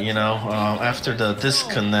 here, after the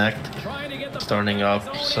disconnect starting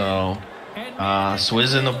up. So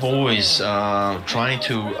Swizz and the boys trying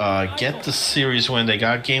to get the series win. They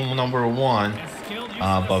got game number 1,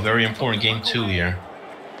 but very important game 2 here.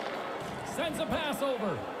 sends a pass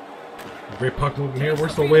over. Great puck movement here. We're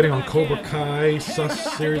still waiting on Cobra Kai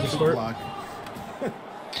Sus series to start.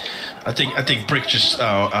 I think Brick just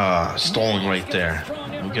stalling right there.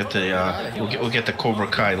 We'll get the Cobra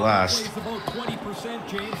Kai last. About 20%,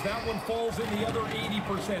 James. That one falls in the other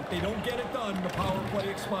 80%. They don't get it done. The power play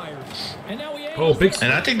expires. And now he Oh, big.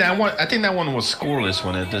 And I think that one was scoreless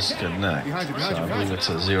when it disconnect. So I believe it's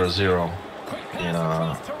a 0-0 in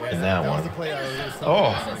that one.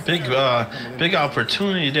 Oh, big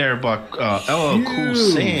opportunity there, but LL Cool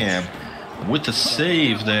Sam with the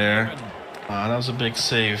save there. That was a big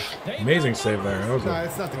save. Amazing save there. That was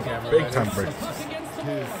It's not the camera. big time break.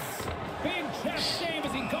 Big check save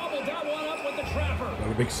as he gobbled that one up with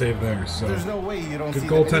a big save there. So There's no way you don't good see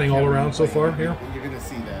goaltending all around so far here. You're going to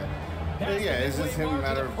see that. But yeah, it's just him a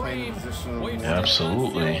matter of playing the position.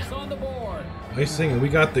 Absolutely. Nice thing. And we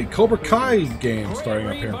got the Cobra Kai game starting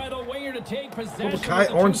up here. Cobra Kai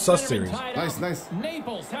Orange Sus series. Nice.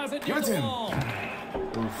 Give it to him.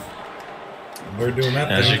 Oof. We're doing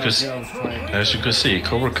that. As you can see,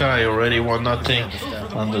 Cobra Kai already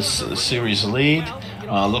 1-0 on the series lead.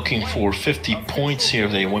 Looking for 50 points here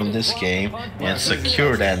if they win this game and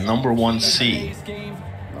secure that #1 seed.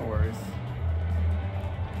 No worries.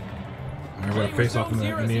 We're going to face off in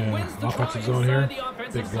the offensive zone here.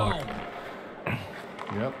 Big block.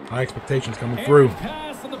 Yep. High expectations coming through.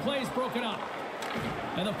 Pass and the play's broken up.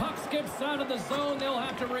 And the puck skips out of the zone. They'll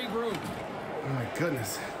have to regroup. Oh my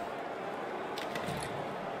goodness.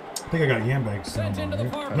 I think I got Yambag sound on here.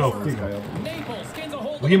 No, Figo.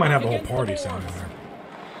 Well, Well, he might have the whole party sound in there.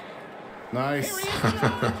 Nice.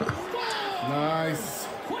 Nice.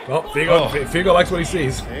 Well, Figo likes what he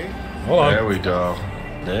sees. Okay. Hold on. There we go.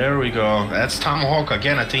 There we go. That's Tomahawk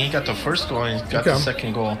again. I think he got the first goal and he got the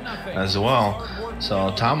second goal as well.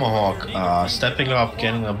 So Tomahawk stepping up,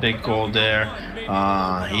 getting a big goal there.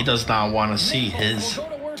 He does not want to see his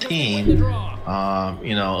team,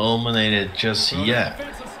 eliminated just yet.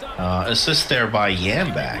 Assist there by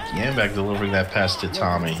Yambag. Yambag delivering that pass to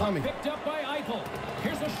Tommy.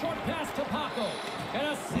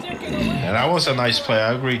 And that was a nice play.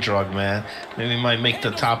 I agree, Drug, man. Maybe might make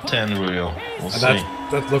the top 10 reel. We'll see.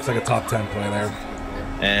 That looks like a top 10 play there.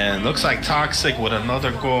 And looks like Toxic with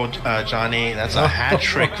another goal, Johnny. That's a hat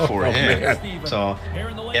trick for him. Man. So,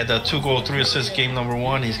 yeah, the 2 goal, 3 assist game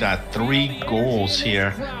 #1. He's got 3 goals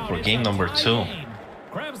here for game #2.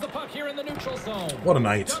 What a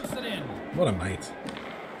night. What a night.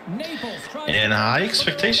 And high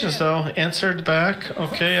expectations though answered back.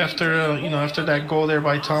 Okay, after that goal there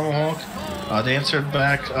by Tomahawk, they answered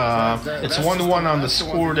back. It's 1-1 on the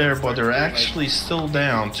score there, but they're actually still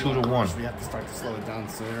down 2-1. We have to start to slow it down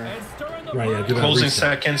sooner. Right, yeah. Do that Closing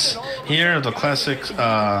reset. seconds here. The classic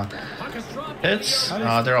hits.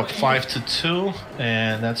 They're up 5-2,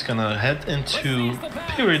 and that's gonna head into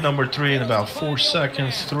period #3 in about 4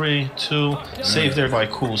 seconds. 3, 2. Save there by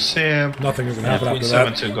Cool Sam. Nothing is gonna happen after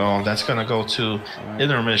 7 that. to go. That's gonna go to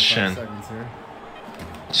intermission.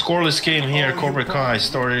 Scoreless game here. Cobra Kai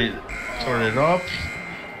started up.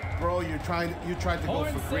 Bro, you tried to go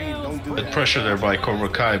for green. Don't do Good that. pressure there by Cobra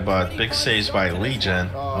Kai, but big saves by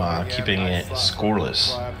Legion, keeping it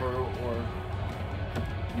scoreless.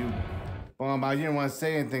 I didn't want to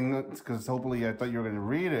say anything because hopefully I thought you were going to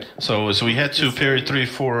read it. So we head to period 3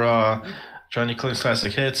 for Johnny Clink's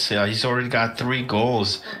classic hits. Yeah, he's already got 3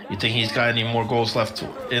 goals. You think he's got any more goals left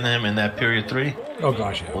in him in that period 3? Oh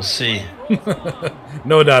gosh, yeah. We'll see.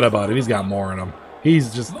 No doubt about it. He's got more in him.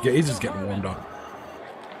 He's just getting warmed up.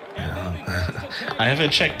 I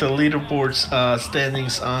haven't checked the leaderboards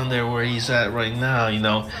standings on there where he's at right now.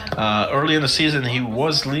 Early in the season he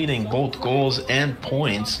was leading both goals and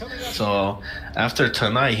points. So after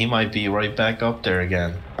tonight he might be right back up there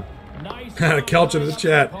again. Kelch in the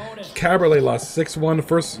chat. Caberlet lost 6-1.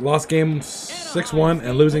 First lost game 6-1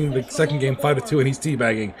 and losing the second game 5-2, and he's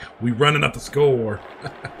teabagging. We running up the score.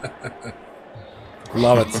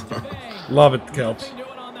 Love it. Love it, Kelch.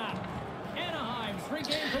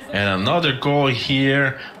 And another goal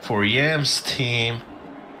here for Yam's team.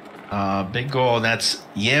 Big goal. And that's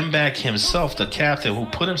Yambag himself, the captain, who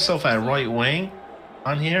put himself at right wing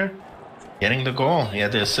on here, getting the goal. He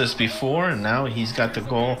had the assist before, and now he's got the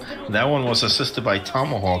goal. That one was assisted by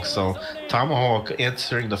Tomahawk. So Tomahawk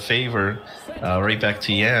answering the favor right back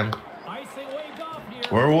to Yam.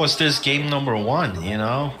 Where was this game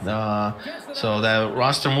 #1, So that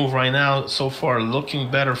roster move right now, so far,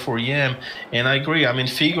 looking better for Yam. And I agree. I mean,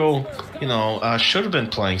 Figo, should have been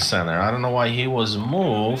playing center. I don't know why he was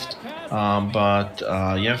moved. But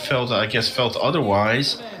Yam felt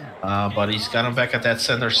otherwise. But he's got him back at that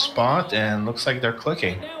center spot, and looks like they're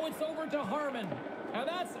clicking.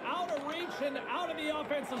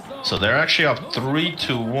 So they're actually up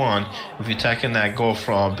 3-1 if you tack in that goal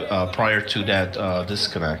from prior to that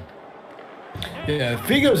disconnect. Yeah,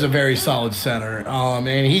 Figo's a very solid center,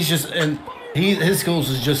 and his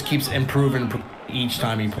skills just keeps improving each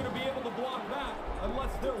time he plays.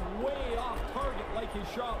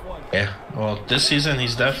 Yeah, well, this season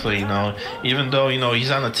he's definitely, even though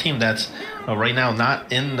he's on a team that's right now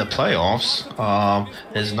not in the playoffs,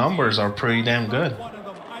 his numbers are pretty damn good.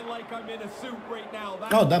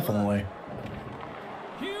 Oh, definitely.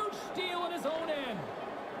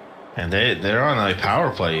 And they're on a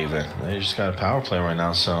power play even. They just got a power play right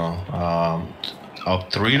now, so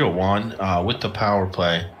up 3-1 with the power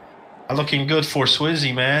play. looking good for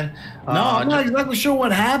Swizzy, man. No, I'm not exactly sure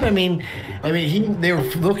what happened. They were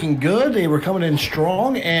looking good. They were coming in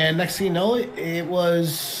strong, and next thing you know, it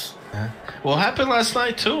was. Well, it happened last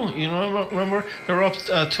night too. You know, remember they were up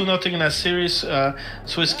 2-0 in that series.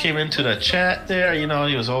 Swizz came into the chat there. You know,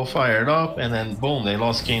 he was all fired up, and then boom, they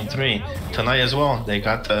lost game 3 tonight as well. They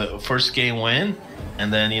got the first game win,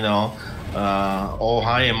 and then all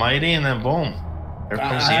high and mighty, and then boom.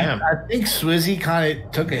 I think Swizzy kind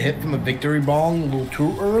of took a hit from the victory bong a little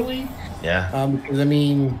too early. Yeah. Because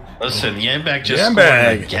listen, Yambak just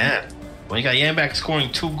scored again. When you got Yambak scoring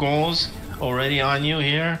 2 goals already on you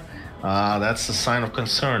here, that's a sign of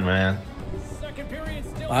concern, man.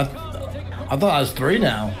 I thought I was 3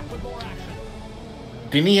 now.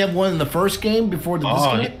 Didn't he have one in the first game before the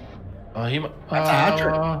disconnect? That's a hat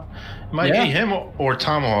trick. Might be him or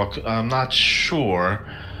Tomahawk. I'm not sure.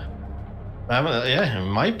 Yeah, it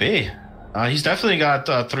might be. He's definitely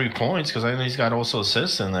got 3 points because I know he's got also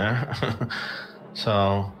assists in there.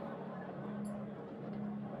 So,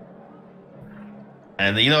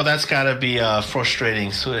 and that's got to be frustrating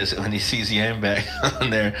Swizz when he sees Yambak on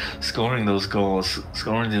there scoring those goals,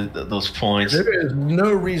 scoring those points. There is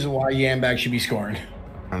no reason why Yambak should be scoring.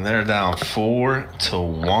 And they're down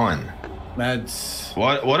 4-1. That's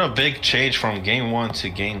what a big change from game 1 to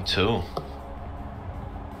game 2.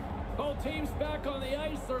 Teams back on the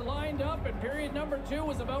ice are lined up, and period number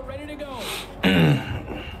 2 is about ready to go.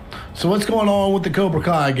 So what's going on with the Cobra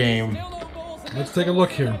Kai game? Let's take a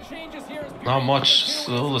look here. Not much,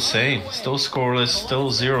 still the same, still scoreless,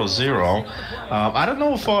 still 0-0. I don't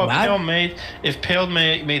know if Pale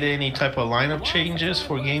made any type of lineup changes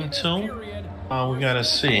for game 2. We gotta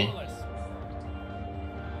see.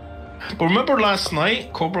 But remember last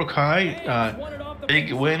night, Cobra Kai.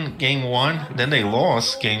 Big win game 1, then they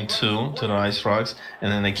lost game 2 to the Ice Frogs,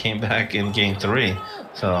 and then they came back in game 3.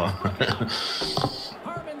 So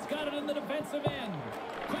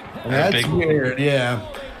that's weird. Yeah,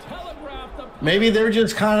 maybe they're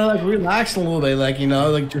just kind of like relaxing a little bit, like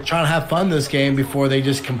just trying to have fun this game before they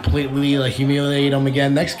just completely humiliate them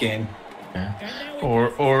again next game. Yeah.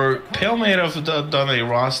 Or Pale may have done a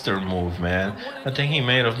roster move, man. I think he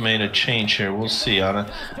may have made a change here. We'll see. I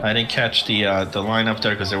didn't catch the lineup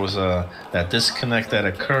there because there was that disconnect that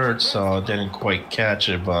occurred, so I didn't quite catch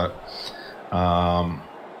it. But I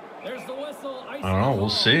don't know. We'll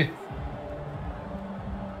see.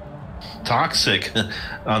 Toxic,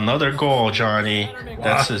 another goal, Johnny.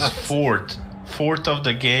 That's his fourth of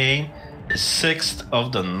the game, his 6th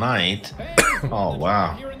of the night. Oh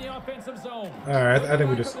wow. All right, I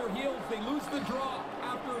think we just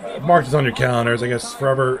mark this on your calendars. I guess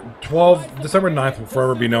forever, December 9th will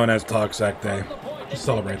forever be known as Toxic Day. Just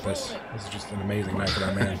celebrate this. This is just an amazing night for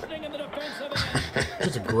that man.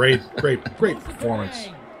 Just a great performance.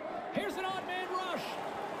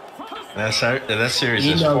 That series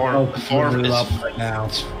is far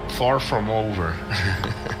from over.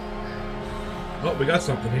 Oh, we got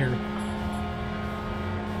something here.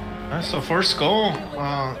 So first goal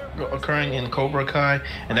occurring in Cobra Kai,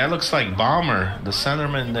 and that looks like Bomber, the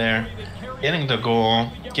centerman there, getting the goal,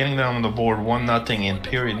 getting them on the board 1-0 in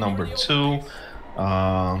period number 2.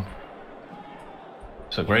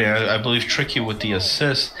 So great, I believe Tricky with the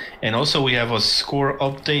assist, and also we have a score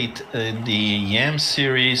update in the Yam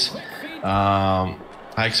series. High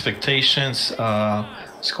Expectations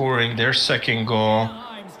scoring their second goal,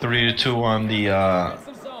 3-2 on the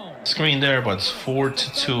screen there, but it's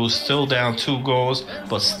 4-2, still down 2 goals,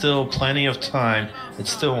 but still plenty of time.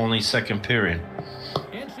 It's still only second period.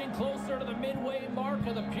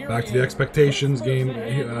 Back to the Expectations game,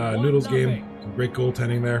 Noodles game. Some great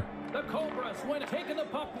goaltending there.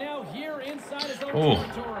 Oh,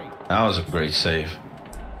 that was a great save.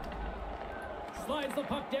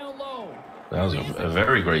 That was a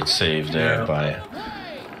very great save there by.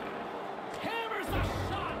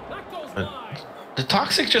 Did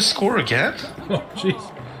Toxic just score again? Oh,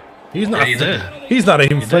 jeez. He's not. Yeah, he did. He's not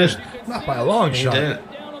even finished. Not by a long shot. Did.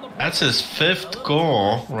 That's his 5th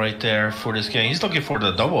goal right there for this game. He's looking for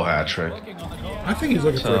the double hat trick. I think he's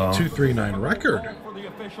looking for a 2-3-9 record.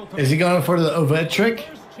 Is he going for the Ovett trick?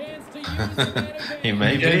 He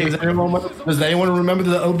may be. Does anyone remember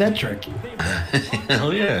the Ovett trick?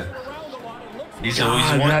 Hell yeah. He's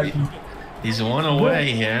one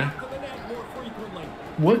away here.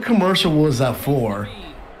 What commercial was that for?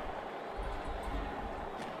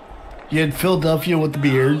 You had Philadelphia with the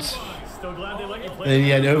beards. And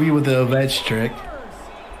you had Ovi with the Ovech trick.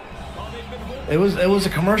 It was a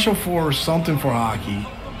commercial for something for hockey.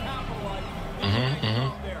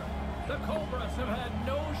 Cobras have had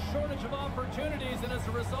no shortage of opportunities, and as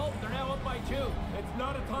a result, they're now up by 2. It's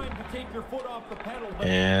not a time to take your foot off the pedal.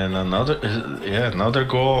 And another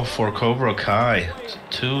goal for Cobra Kai,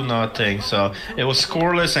 2-0. So it was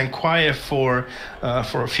scoreless and quiet for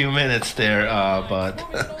a few minutes there, but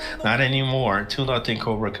not anymore. 2-0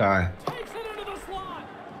 Cobra Kai. Takes it into the slot.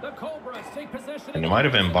 The Cobras take possession. And it might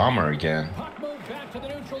have been Bomber again. Puck moved back to the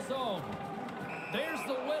neutral zone. There's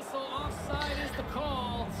the whistle. Offside is the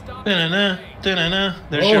call. Stop. Da-na-na.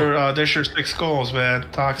 There's your 6 goals, man.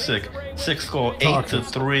 Toxic. 6 goal,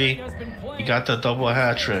 8-3. You got the double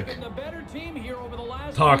hat trick. The better team here over the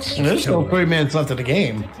last Toxic. There's still 3 minutes left of the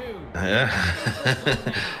game. Yeah.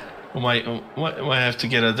 we might have to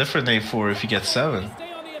get a different name for it if you get 7.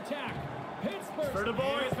 Stay on the attack. Pittsburgh.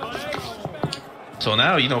 So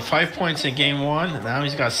now, 5 points in game 1. Now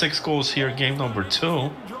he's got 6 goals here in game number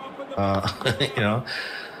 2.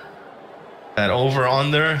 That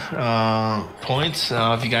over-under points.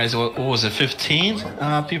 If you guys, what was it, 15?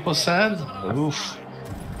 People said. Oof.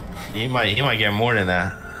 He might get more than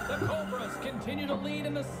that. The Cobras continue to lead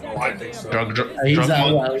in the second. I think so. He's Drug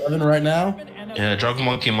at Monkey. 11 right now. Yeah, Drug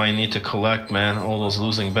Monkey might need to collect, man. All those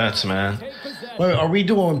losing bets, man. Wait, are we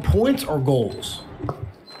doing points or goals?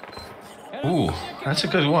 Ooh, that's a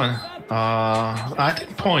good one. I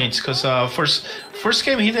think points, because first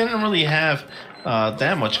game he didn't really have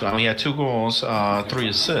that much. He had 2 goals, 3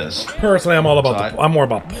 assists. Personally, I'm all about I'm more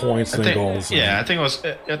about points than goals. Yeah, I think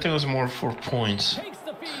it was more for points.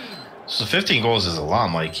 So 15 goals is a lot,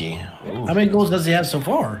 Mikey. Ooh. How many goals does he have so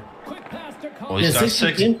far? Well, he's Yeah, got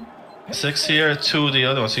 16? 6 here, 2 the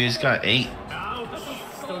other one, so he's got 8.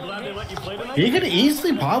 He could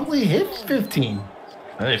easily probably hit 15.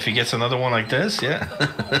 Hey, if he gets another one like this, yeah.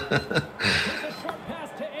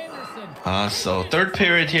 So third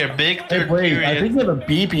period here, big third Wait, period. I think we have a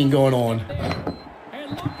beeping going on.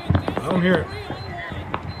 I don't hear it.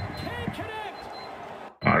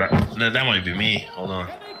 Oh, that might be me. Hold on.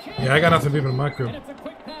 Yeah, I got nothing beeping in my crew. It's a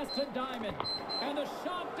quick pass to Diamond, and the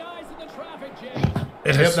shot dies in the traffic jam.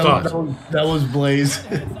 It has stopped. That was Blaze.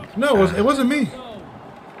 No, it wasn't me.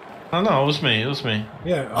 Oh, no, it was me. It was me.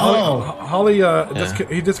 Yeah, Oh. Holly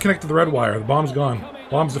he disconnected the red wire. The bomb's gone.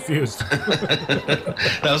 Bomb's defused.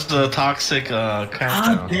 That was the toxic God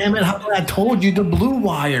countdown. damn it! I told you the blue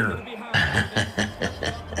wire.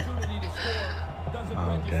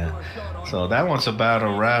 Okay. So that one's about a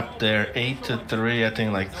wrap there. 8-3. I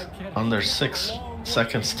think like under 6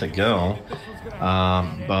 seconds to go.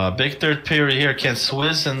 But big third period here. Can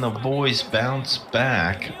Swizz and the boys bounce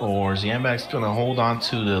back, or is Yambak's gonna hold on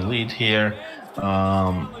to the lead here?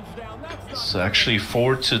 It's actually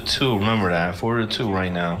 4-2. Remember that, 4-2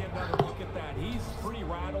 right now. Look at that. He's pretty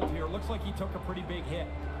rattled here. Looks like he took a pretty big hit.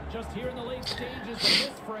 Just here in the late stages of this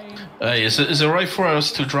frame. Hey, is it right for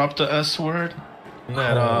us to drop the S word?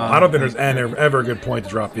 That, I don't think there's ever a good point to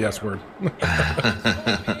drop the S word.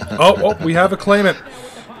 oh, we have a claimant.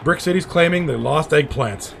 Brick City's claiming the lost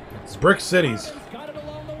eggplant. It's Brick City's. Got it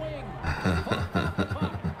along the wing.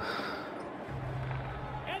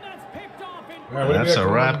 And that's picked off in That's a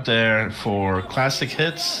wrap there for Classic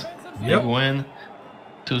Hits. Yep. Big win.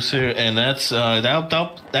 2-0, and that's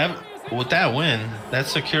that with that win, that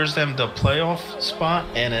secures them the playoff spot,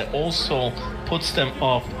 and it also puts them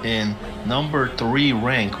up in number 3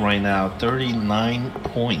 rank right now, 39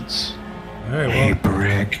 points. All right, well,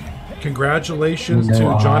 Brick. Congratulations You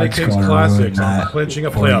know to Johnny odds King's gonna Classics ruin on that clinching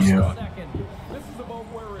a for playoff you. spot. This is about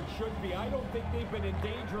where it should be. I don't think they've been in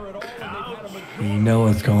danger at all. And they've had a majority. You know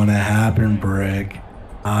what's going to happen, Brick.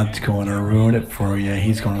 Odds going to ruin it for you.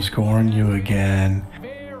 He's going to score on you again.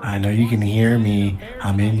 I know you can hear me.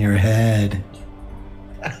 I'm in your head.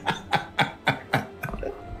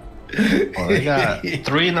 Well, they got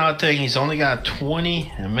 3-0. He's only got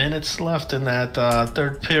 20 minutes left in that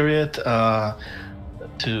third period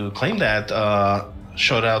to claim that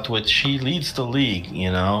shutout, which he leads the league.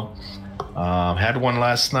 Had one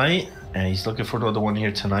last night, and he's looking for another one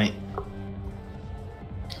here tonight.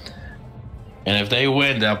 And if they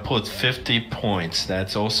win, they'll put 50 points.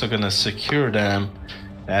 That's also going to secure them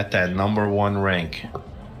at that number 1 rank.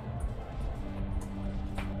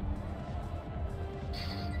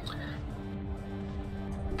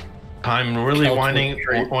 Time really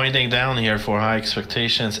winding down here for High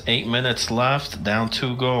Expectations. 8 minutes left, down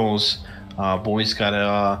 2 goals. Boys got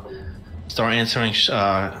to start answering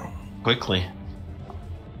quickly.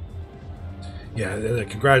 Yeah,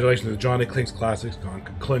 congratulations to Johnny King's Classics on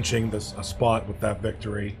clinching a spot with that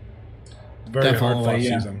victory. Very hard-fought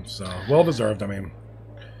season, so well deserved. I mean,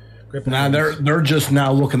 great Now they're just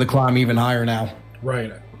now looking to climb even higher now.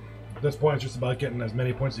 right. At this point, it's just about getting as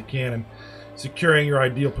many points as you can and securing your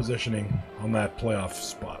ideal positioning on that playoff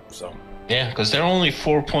spot. So Yeah, because they're only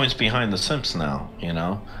 4 points behind the Simps now,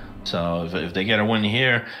 So if they get a win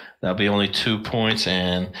here, that'll be only 2 points,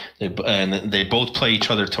 and they both play each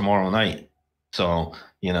other tomorrow night. So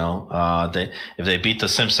if they beat the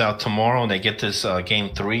Simps out tomorrow and they get this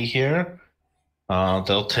game 3 here,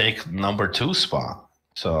 they'll take number 2 spot.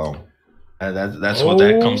 So that's what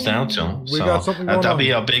that comes down to. That'll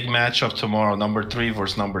be a big matchup tomorrow. Number 3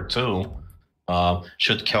 versus number 2.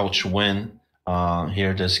 Should Kelch win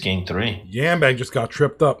here this game 3? Yambag just got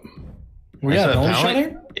tripped up. We got no shot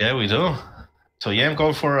here? Yeah, we do. So Yam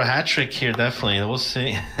going for a hat trick here, definitely. We'll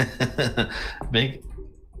see. Big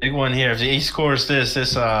one here. If he scores this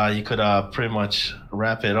you could pretty much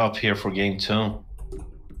wrap it up here for game 2.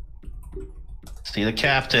 See the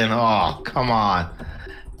captain. Oh, come on.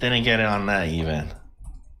 Didn't get it on that even.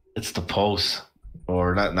 It's the post.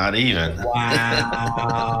 Or not even.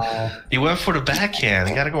 Wow. He went for the backhand.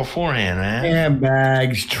 You got to go forehand, man.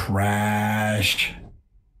 Handbags trash.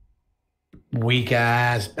 Weak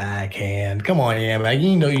ass backhand. Come on, Handbag.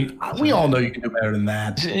 We all know you can do better than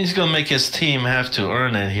that. He's gonna make his team have to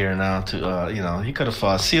earn it here now. To he could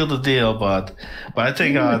have sealed the deal, but I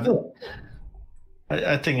think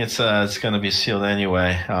I think it's gonna be sealed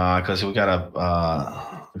anyway because we got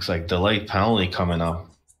a looks like delayed penalty coming up.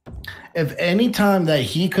 If any time that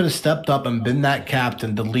he could have stepped up and been that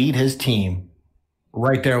captain to lead his team,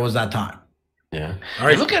 right there was that time. Yeah. All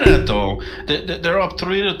right. Look at that though. They're up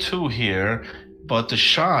 3-2 here, but the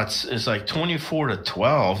shots is like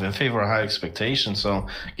 24-12 in favor of High Expectations. So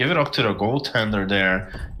give it up to the goaltender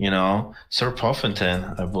there. Sir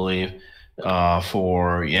Puffington, I believe,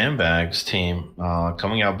 for Yambag's team,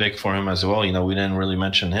 coming out big for him as well. We didn't really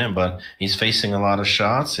mention him, but he's facing a lot of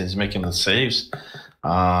shots. He's making the saves.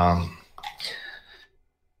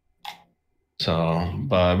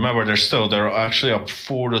 But remember, they're actually up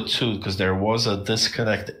 4-2 because there was a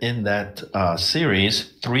disconnect in that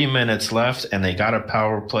series. 3 minutes left, and they got a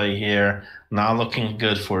power play here. Not looking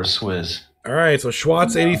good for a Swizz. All right, so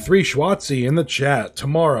Schwartz83, Schwartzy in the chat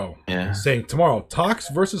tomorrow. Yeah. Saying tomorrow, Tox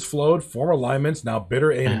versus Flowed, former linemen, now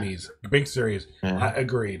bitter enemies. Big series. Yeah. I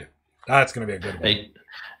agreed. That's going to be a good one.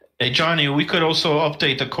 Hey, Johnny, we could also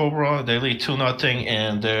update the Cobra. They lead 2-0,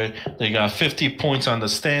 and they got 50 points on the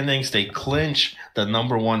standings. They clinch the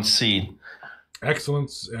number 1 seed.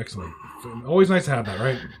 Excellent. Always nice to have that,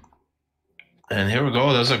 right? And here we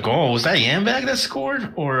go. There's a goal. Was that Yambag that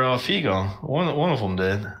scored or Figo? One of them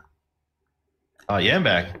did.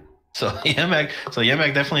 Yambag. So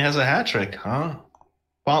Yambag definitely has a hat trick, huh?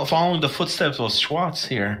 Following the footsteps of Schwartz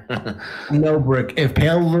here. No, Brick. If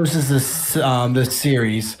Pale loses this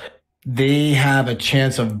series, they have a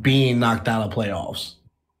chance of being knocked out of playoffs.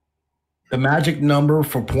 The magic number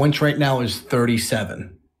for points right now is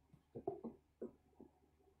 37.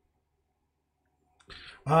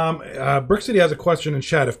 Brick City has a question in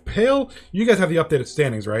chat. If Pale, you guys have the updated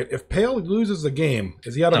standings, right? If Pale loses the game,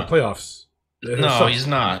 is he out of the playoffs? No, he's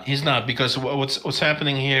not. He's not because what's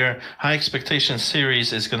happening here? High Expectation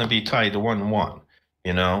series is going to be tied 1-1.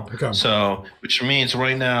 Okay. So which means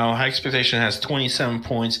right now High Expectation has 27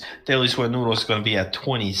 points. Daily Sweat Noodles is going to be at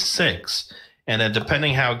 26. And then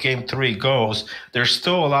depending how game 3 goes, there's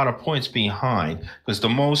still a lot of points behind because the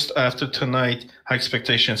most after tonight, High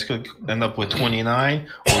Expectations could end up with 29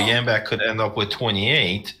 or Yambak could end up with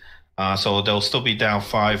 28. So they'll still be down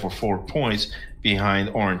 5 or 4 points behind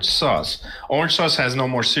Orange Sauce. Orange Sauce has no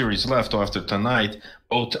more series left after tonight.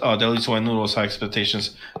 Both Deli's White Noodles High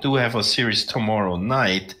Expectations do have a series tomorrow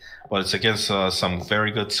night, but it's against some very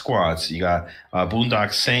good squads. You got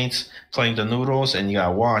Boondock Saints playing the Noodles, and you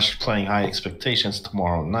got Wash playing High Expectations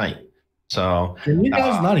tomorrow night. So can you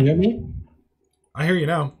guys not hear me? I hear you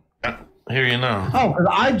now. I hear you now. Oh, because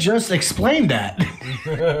I just explained that.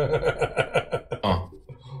 Oh.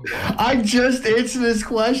 I just answered this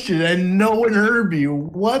question and no one heard me.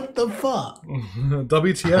 What the fuck?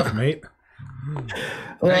 WTF, mate?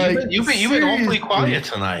 You've been awfully quiet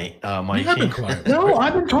tonight, Mikey. I've been quiet. No,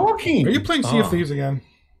 I've been talking. Are you playing Sea of Thieves again?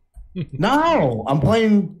 No, I'm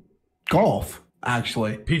playing golf,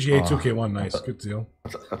 actually. PGA 2K1, nice. Good deal.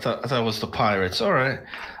 I thought it was the Pirates. All right.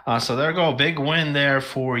 So there you go. Big win there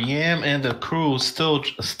for Yam and the crew, still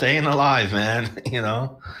staying alive, man.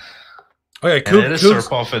 Oh, yeah,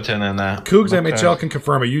 Cougs in that. Cougs MHL can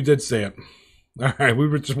confirm it. You did say it. All right, we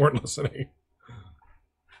just weren't listening.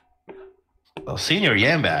 Well, Senior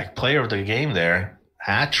Yambak, player of the game there,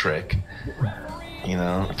 hat trick.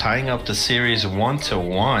 Tying up the series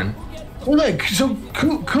 1-1. Well, so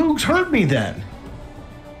Cougs heard me then.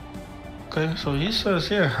 Okay, so he says,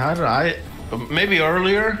 yeah. How did maybe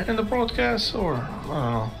earlier in the broadcast, or I don't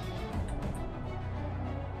know.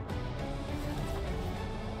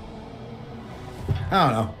 I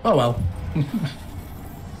don't know. Oh well.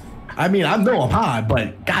 I mean, I know I'm high,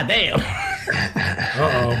 but goddamn.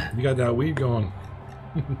 You got that weed going.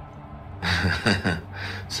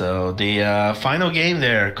 So the final game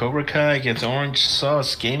there, Cobra Kai against Orange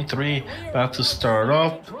Sauce, Game 3 about to start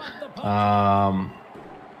up.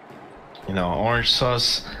 Orange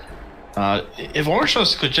Sauce. If Orange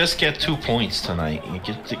Sauce could just get 2 points tonight, you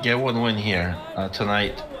get one win here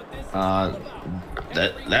tonight.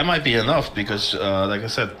 That might be enough because, like I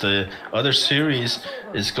said, the other series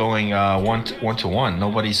is going 1-1.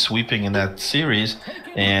 Nobody's sweeping in that series,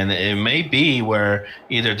 and it may be where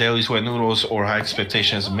either Daily Sweat Noodles or High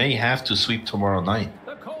Expectations may have to sweep tomorrow night.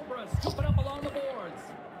 The Cobras open up along the boards.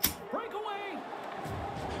 Breakaway.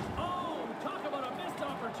 Oh, talk about a missed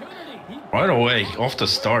opportunity. Right away, off the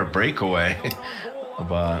start, breakaway.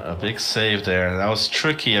 But a big save there. That was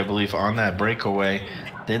tricky, I believe, on that breakaway.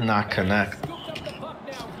 Did not connect.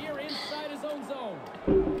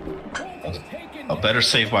 A better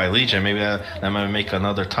save by Legion. Maybe that might make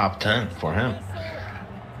another top 10 for him.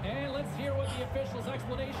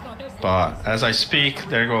 But as I speak,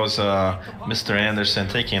 there goes Mr. Anderson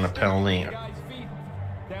taking a penalty.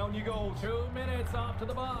 Down you go. 2 minutes off to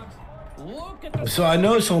the box. Look at the So I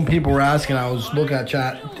know some people were asking. I was looking at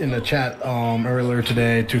the chat earlier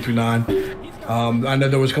today, 239. I know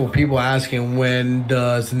there was a couple people asking when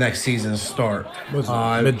does the next season start.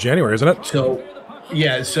 Mid-January, isn't it? So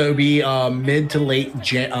yeah, so it'll be mid to late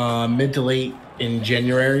in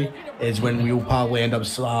January is when we will probably end up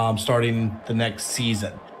starting the next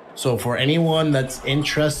season. So for anyone that's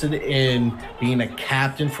interested in being a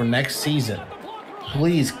captain for next season,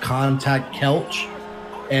 please contact Kelch,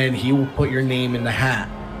 and he will put your name in the hat.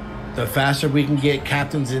 The faster we can get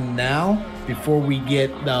captains in now, before we get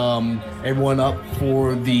everyone up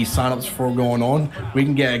for the signups for going on, we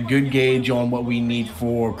can get a good gauge on what we need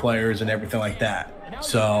for players and everything like that.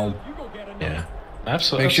 So, yeah,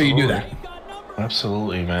 absolutely. Make sure you do that.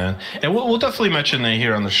 Absolutely, man. And we'll definitely mention it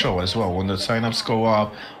here on the show as well. When the signups go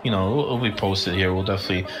up, it'll be posted here. We'll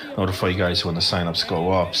definitely notify you guys when the signups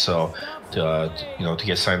go up. So, to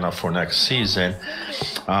get signed up for next season.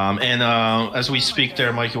 And as we speak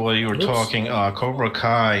there, Mikey, while you were talking, Cobra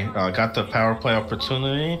Kai got the power play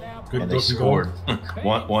opportunity, and they scored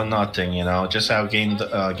 1-0. Just how game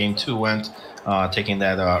 2 went, taking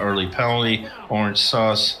that early penalty. Orange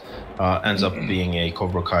Sauce ends up being a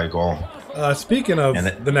Cobra Kai goal. Speaking of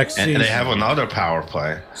the next season, and they have another power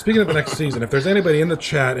play. Speaking of the next season, if there's anybody in the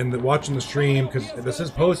chat and watching the stream, because this is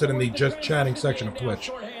posted in the just chatting section of Twitch,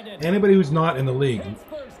 anybody who's not in the league,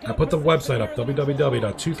 I put the website up,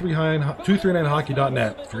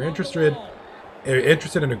 www.239hockey.net. If you're interested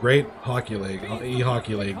in a great hockey league,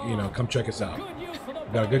 e-hockey league, come check us out.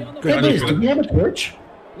 We've got a good. Hey, Liz, do we have a Twitch?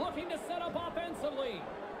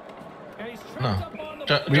 No.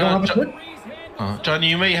 We don't have a Twitch? Johnny,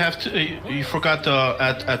 you may have to. You forgot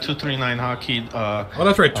at 239 hockey. Oh,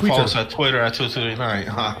 that's right. Twitter. Follow us at Twitter at 239.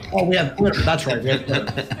 Oh, we have Twitter. That's right. We have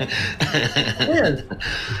Twitter. Weird.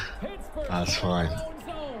 That's fine.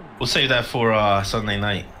 We'll save that for Sunday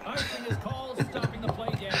night.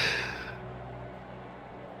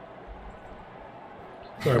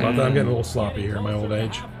 Sorry about that. I'm getting a little sloppy here in my old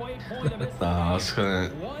age. I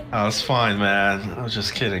was fine, man. I was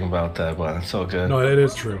just kidding about that, but it's all good. No, it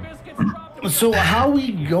is true. So how are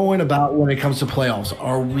we going about when it comes to playoffs?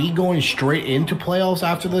 Are we going straight into playoffs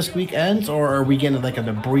after this week ends, or are we getting like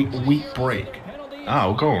a week break?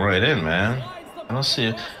 We're going right in, man. I don't see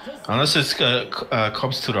it. Unless it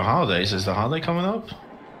comes to the holidays. Is the holiday coming up?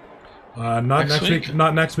 Not next week.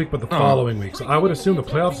 Not next week, but the following week. So I would assume the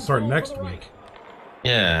playoffs start next week.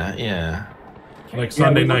 Yeah. Like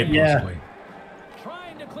Sunday night, possibly.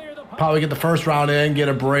 Probably get the first round in, get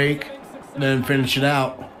a break, and then finish it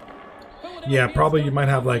out. Yeah, probably you might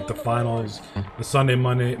have like the finals, the Sunday and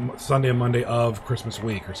Monday of Christmas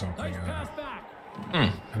week or something.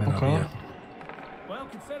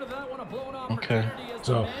 Okay.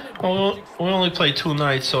 So, well, we only play 2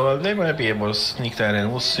 nights, so they might be able to sneak that in.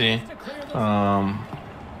 We'll see.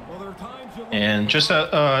 And just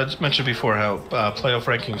mentioned before how playoff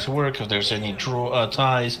rankings work. If there's any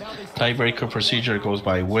ties, tiebreaker procedure goes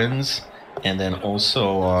by wins. And then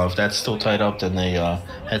also, if that's still tied up, then they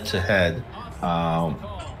head-to-head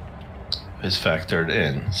is factored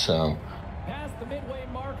in. So,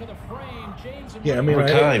 yeah, I mean,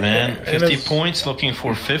 Kai, man, 50 points, looking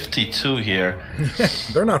for 52 here.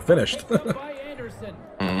 They're not finished. Not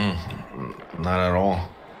at all.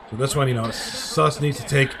 So this one, Sus needs to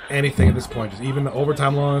take anything at this point. Just even the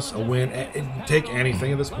overtime loss, a win, take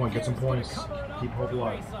anything at this point. Get some points. Keep hope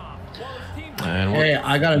alive. Hey,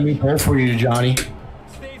 I got a new poll for you, Johnny.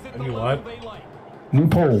 A new what? New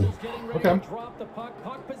poll. Okay.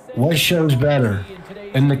 What show's better,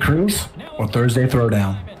 In the Crease or Thursday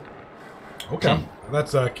Throwdown? Okay.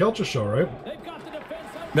 That's Kelch's show, right?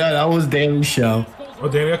 No, that was Daly's show. Oh,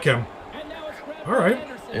 Danny, okay. All right.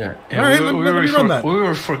 Yeah. All right, let me run that.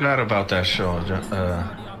 We forgot about that show,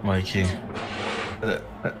 Mikey.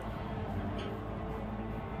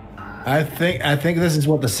 I think this is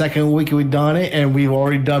what the second week we've done it, and we've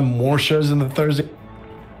already done more shows than the Thursday.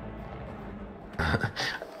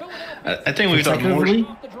 I think we've done more.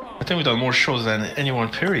 I think we've done more shows than anyone.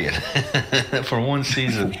 Period. For one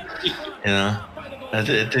season, you know. I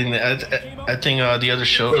think the other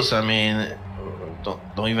shows. I mean,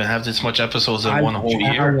 don't even have this much episodes in one whole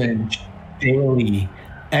year. Daily,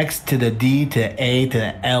 X to the D to A to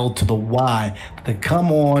the L to the Y to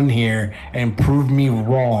come on here and prove me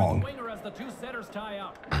wrong.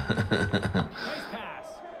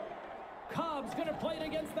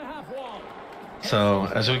 So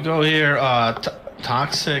as we go here,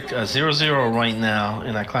 Toxic 0-0 right now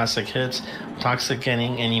in that classic hits. Toxic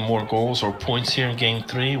getting any more goals or points here in game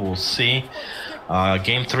 3? We'll see.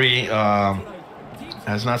 Game 3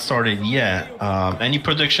 has not started yet. Any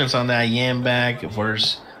predictions on that Yam Bag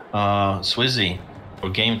versus Swizzy for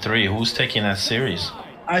game 3? Who's taking that series?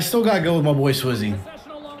 I still gotta go with my boy Swizzy.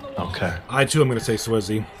 Okay. I too am going to say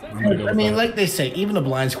Swizzy. I mean, like they say, even a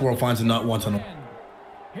blind squirrel finds a nut once in a.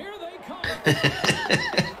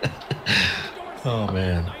 Oh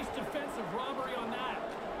man.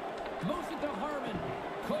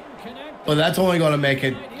 But that's only going to make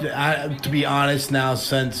it. To be honest, now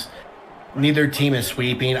since neither team is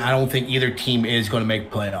sweeping, I don't think either team is going to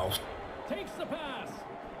make playoffs.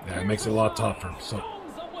 Yeah, it makes it a lot tougher. So.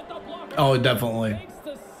 Oh, definitely.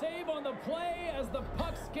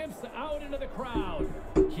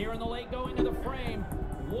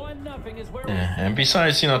 Yeah, and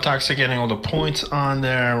besides, you know, Toxic getting all the points on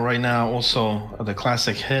there right now, also the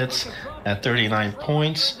classic hits at 39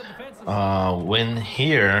 points. Win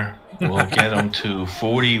here will get them to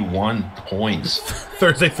 41 points.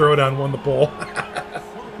 Thursday Throwdown won the poll.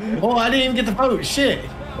 Oh, I didn't even get the vote. Shit.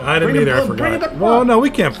 I didn't either. I forgot. Well, no, we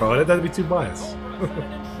can't vote it. That'd be too biased.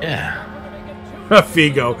 Yeah.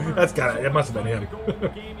 Figo. That's got it. It must have been him.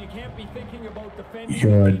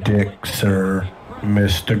 You're a dick, sir,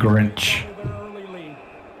 Mr. Grinch.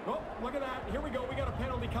 Look at that. Here we go. We got a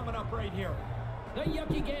penalty coming up right here. The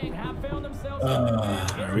Yucky Gang have found themselves.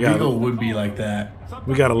 Figo would be like that.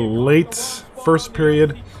 We got a late first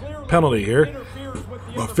period penalty here.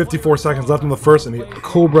 About 54 seconds left in the first in the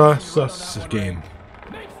Cobra Sus game.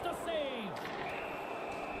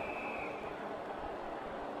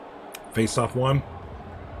 Face off one.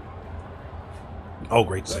 Oh,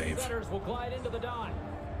 great save.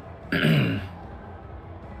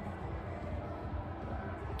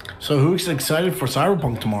 So who's excited for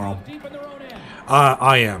Cyberpunk tomorrow?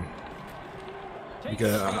 I am.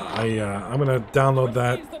 Because I'm gonna download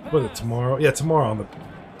that. What is it, tomorrow? Yeah, tomorrow. I'm gonna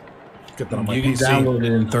get that on my PC. You can download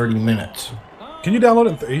it in 30 minutes. Can you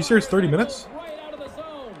download it? Are you serious? 30 minutes?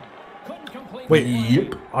 Wait.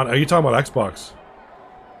 Yep. Are you talking about Xbox?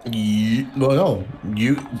 Well, no.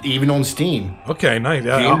 You even on Steam. Okay, nice.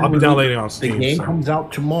 Yeah, I'll be downloading on Steam. The game comes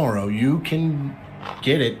out tomorrow. You can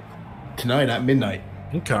get it tonight at midnight.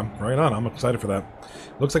 Okay, right on. I'm excited for that.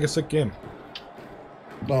 Looks like a sick game.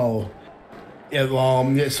 Oh, yeah.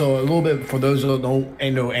 So a little bit for those who don't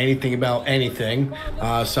know anything about anything,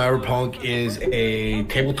 Cyberpunk is a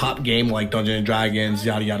tabletop game like Dungeons and Dragons,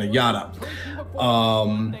 yada yada yada.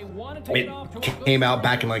 It came out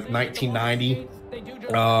back in like 1990.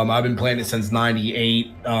 I've been playing it since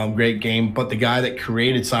 '98. Great game, but the guy that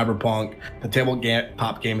created Cyberpunk, the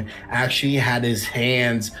tabletop game, actually had his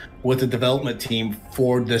hands with the development team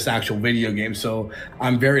for this actual video game. So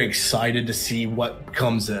I'm very excited to see what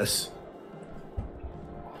comes this.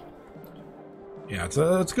 Yeah, it's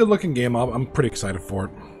a good looking game. I'm pretty excited for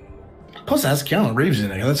it. Plus, that's Keanu Reeves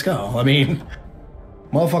in it. Let's go. I mean,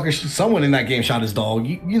 motherfucker, someone in that game shot his dog.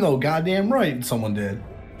 You know, goddamn right, someone did.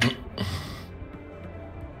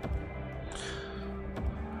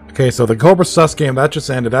 Okay, so the Cobra Sus game, that just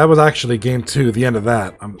ended. That was actually game 2, the end of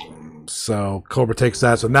that. So Cobra takes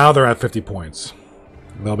that. So now they're at 50 points.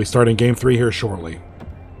 They'll be starting game 3 here shortly.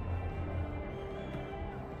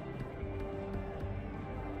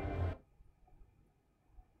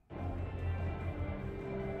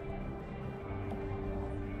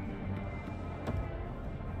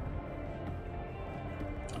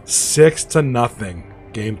 Six to nothing.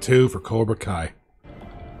 Game 2 for Cobra Kai.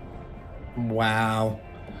 Wow.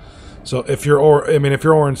 So if you're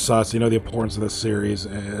Orange Sus, you know the importance of this series.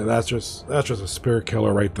 That's just a spirit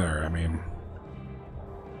killer right there. I mean,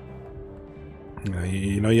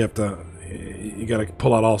 You know, you have to. You got to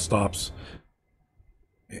pull out all stops.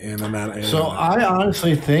 And then that. So I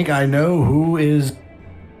honestly think I know who is.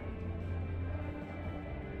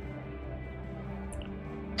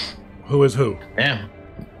 Who is who? Yam.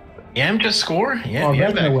 Yam just scored? Yeah, Oh,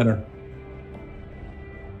 Yam that's the back. winner.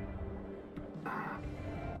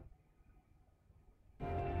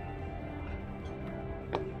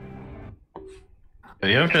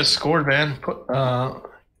 Yam just scored, man.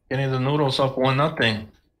 Getting the Noodles up 1-0.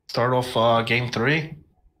 Start off game 3.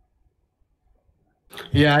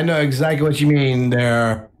 Yeah, I know exactly what you mean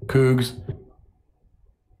there, Cougs.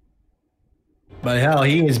 But hell,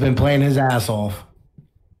 he has been playing his ass off.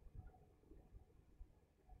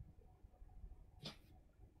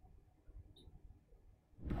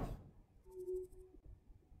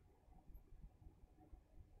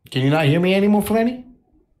 Can you not hear me anymore, Flanny?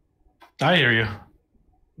 I hear you.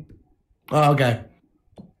 Oh, okay.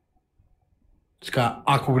 It's got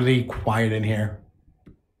awkwardly quiet in here.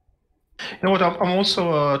 You know what? I'm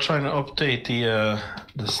also trying to update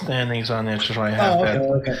the standings on there. So I have that.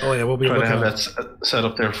 Okay. Oh yeah, we'll be Try able to have to. that set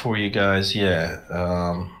up there for you guys. Yeah.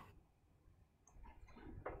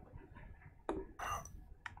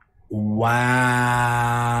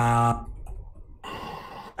 Wow.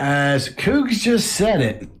 As Cougs just said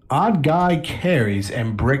it, odd guy carries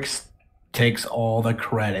and Bricks takes all the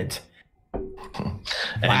credit.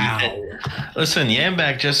 Wow. Listen,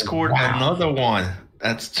 Yambak just scored another one.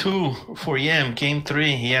 That's 2 for Yam. Game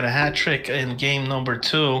 3, he had a hat trick in game number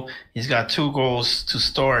 2. He's got 2 goals to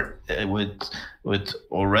start with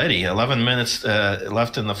already 11 minutes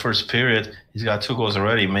left in the first period. He's got 2 goals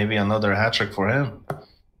already. Maybe another hat trick for him.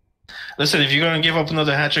 Listen, if you're going to give up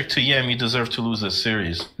another hat trick to Yam, you deserve to lose this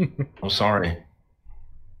series. I'm sorry.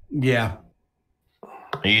 Yeah.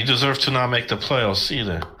 You deserve to not make the playoffs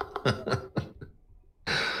either.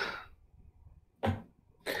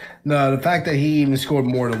 No, the fact that he even scored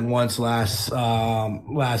more than once last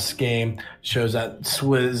game shows that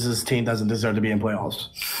Swizz's team doesn't deserve to be in playoffs.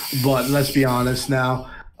 But let's be honest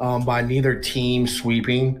now, by neither team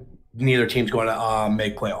sweeping, neither team's going to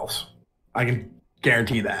make playoffs. I can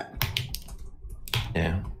guarantee that.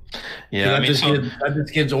 Yeah. That just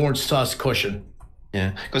gives Orange Sus cushion.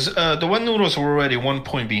 Yeah, because the One Noodles were already 1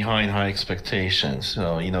 point behind high expectations.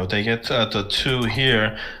 So, they get the 2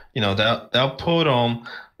 here, that'll put them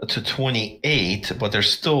to 28, but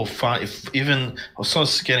there's still 5. Even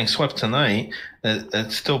Sus getting swept tonight,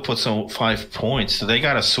 it still puts them 5 points. So they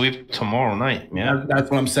got to sweep tomorrow night. Yeah, that's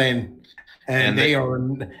what I'm saying. And they are.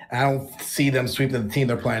 I don't see them sweeping the team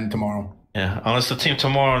they're playing tomorrow. Yeah, unless the team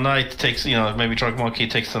tomorrow night takes, maybe Drug Monkey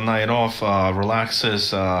takes the night off,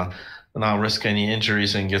 relaxes, not risk any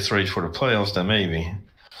injuries and gets ready for the playoffs, then maybe.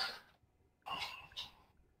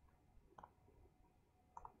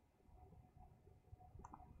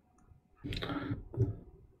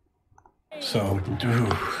 So, dude,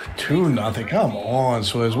 2-0. Come on,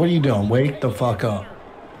 Swizz. What are you doing? Wake the fuck up.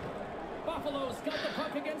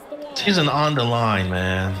 Season on the line,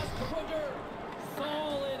 man.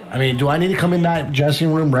 I mean, do I need to come in that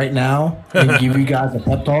dressing room right now and give you guys a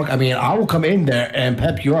pep talk? I mean, I will come in there and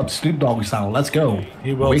pep you up, Snoop Dogg style. Let's go.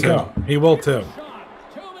 He will Wake too. up. He will too.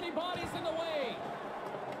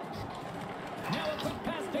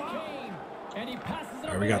 All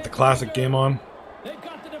right, we got the classic game on. They've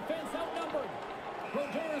got the defense outnumbered.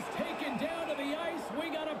 Brodeurs taken down to the ice. We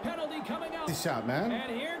got a penalty coming out. Nice shot, man.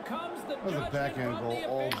 And here comes the That was a judgment backhand from goal the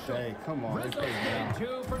all official. day. Come on, they played down.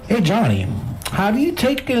 Hey, Johnny, have you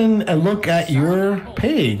taken a look at your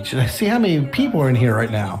page? See how many people are in here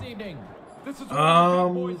right now? I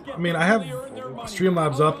mean, I have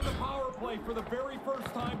Streamlabs up.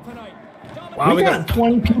 Wow, We got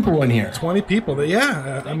 20 people in here. 20 people.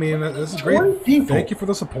 Yeah, I mean, this is great. 20 people. Thank you for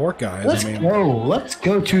the support, guys. Let's I mean, go. Let's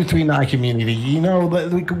go 239 community.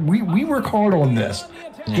 We work hard on this.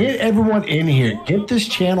 Get everyone in here. Get this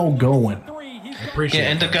channel going. I appreciate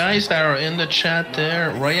And the that. guys that are in the chat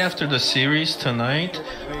there, right after the series tonight,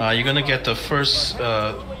 you're gonna get the first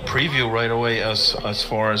preview right away as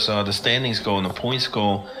far as the standings go and the points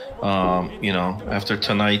go. After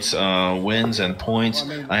tonight's wins and points,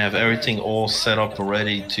 I have everything all set up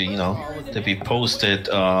ready to be posted.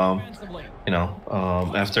 After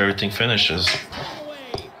everything finishes.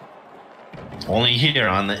 Only here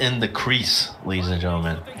in the Crease, ladies and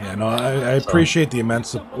gentlemen. Yeah, no, I appreciate the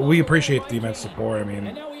immense. We appreciate the immense support. I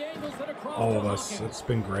mean, all of us. It's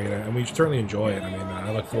been great, and we certainly enjoy it. I mean,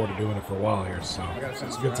 I look forward to doing it for a while here, so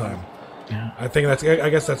it's a good time. Yeah. I think I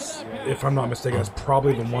guess that's, if I'm not mistaken, that's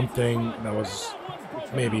probably the one thing that was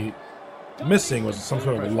maybe missing was some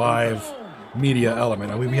sort of live media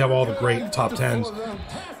element. I mean, we have all the great top 10s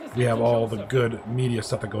we have all the good media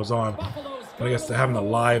stuff that goes on. But I guess having the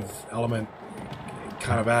live element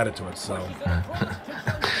kind of added to it. So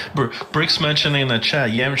Brick's mentioning in the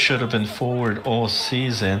chat, Yam should have been forward all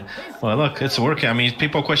season. Well, look, it's working. I mean,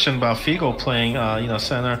 people question about Figo playing,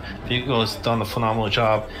 center. Figo's done a phenomenal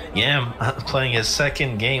job. Yam playing his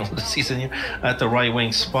second game of the season here at the right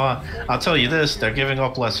wing spot. I'll tell you this, they're giving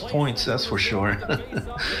up less points, that's for sure.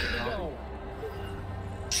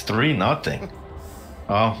 It's 3-0.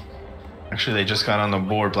 Oh. Actually, they just got on the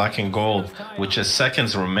board, black and gold, with just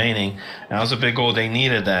seconds remaining. That was a big goal. They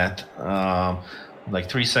needed that. Like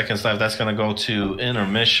 3 seconds left. That's going to go to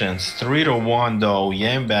intermissions. 3-1, though.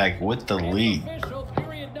 Yambag with the lead.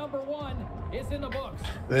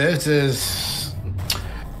 This is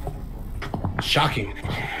shocking.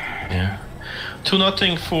 Yeah.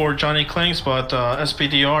 2-0 for Johnny Klings, but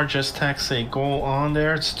SPDR just tacks a goal on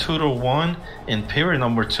there. It's 2-1 in period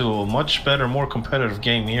number 2. A much better, more competitive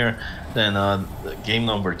game here than game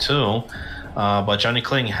number 2. But Johnny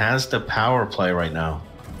Kling has the power play right now.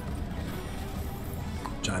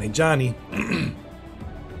 Johnny.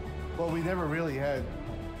 Well, we never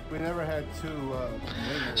had two.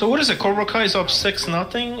 So what is it? Cobra Kai's up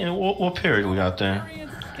 6-0. And what period we got there?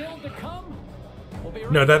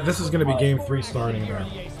 No, this is going to be game 3 starting there.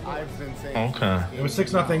 I've been saying. Okay. It was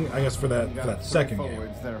 6-0, I guess, for that second game.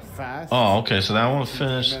 They're fast. Oh, okay. So that one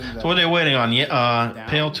finished. So what are they waiting on?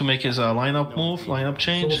 Pale to make his lineup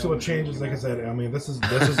change. So we'll see what changes. Like I said, I mean, this is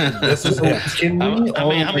it. How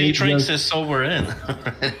many drinks is sober in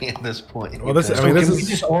at this point? Well, Can we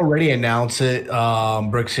just already announce it?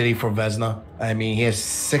 Brick City for Vesna. I mean, he has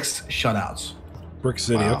 6 shutouts. Brick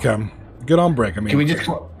City. Wow. Okay. Good on Brick. I mean, can we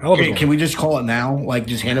just call it now? Like,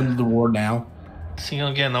 just hand him the award now. Is he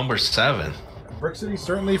gonna get number 7? Brick City's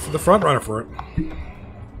certainly for the front runner for it.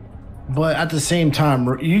 But at the same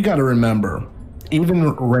time, you got to remember,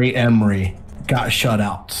 even Ray Emery got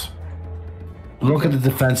shutouts. Look at the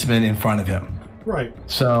defenseman in front of him. Right.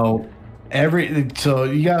 So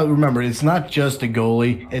you got to remember, it's not just the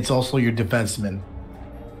goalie; it's also your defenseman.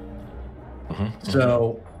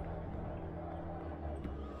 So.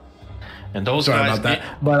 And those Sorry guys, about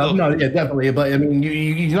that, but no, yeah, definitely. But I mean,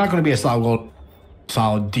 you're not going to be a solid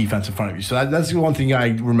defense in front of you. So that's the one thing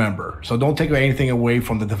I remember. So don't take anything away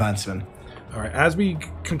from the defenseman. All right. As we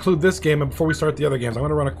conclude this game and before we start the other games, I'm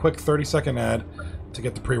going to run a quick 30-second ad to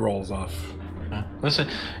get the pre-rolls off. Listen,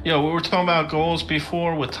 we were talking about goals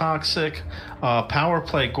before with Toxic. Power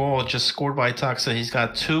play goal just scored by Toxic. He's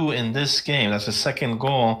got 2 in this game. That's his second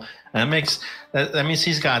goal, and that means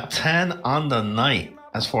he's got 10 on the night.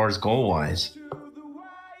 As far as goal-wise.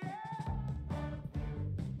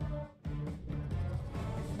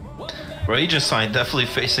 Rage Sign definitely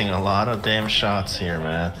facing a lot of damn shots here,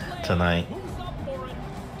 man, tonight.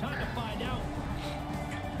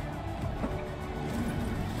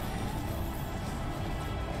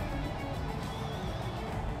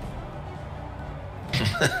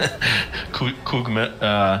 Coog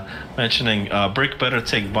mentioning Brick better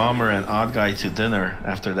take Bomber and Odd Guy to dinner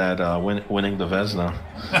after that winning the Vesna.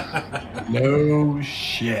 No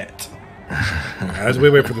shit. As we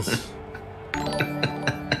wait for this.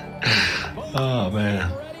 Oh man.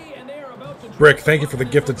 Brick, thank you for the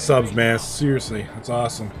gifted subs, man. Seriously, that's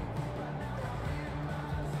awesome.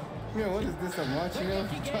 What is this I'm watching?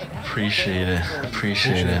 Appreciate it.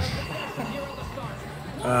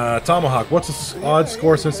 Tomahawk, what's the odd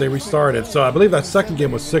score since they restarted? So I believe that second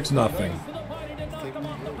game was 6-0.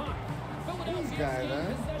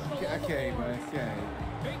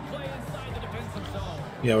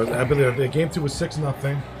 Yeah, I believe the game 2 was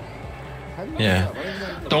 6-0. Yeah.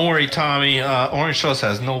 Don't worry, Tommy. Orange Sauce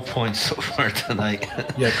has no points so far tonight.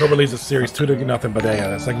 Yeah, Cobra leads the series 2-0, but yeah,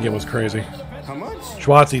 that second game was crazy. How much?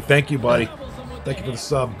 Schwartzy, thank you, buddy. Thank you for the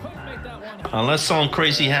sub. Unless something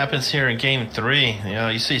crazy happens here in game 3.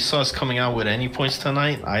 You see Sauce coming out with any points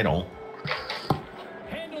tonight? I don't.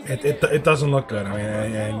 It doesn't look good. I mean,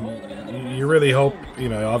 and you really hope,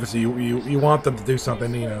 obviously you want them to do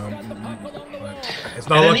something, but it's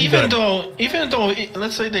not looking good. Even though,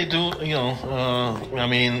 let's say they do, I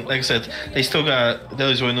mean, like I said, they still got,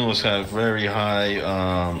 those Renewals have very high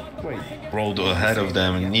road ahead of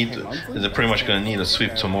them and they're pretty much going to need a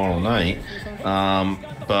sweep tomorrow night.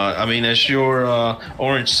 But I mean, as your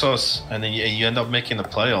Orange Sauce, and then you end up making the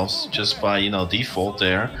playoffs just by default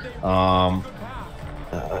there. I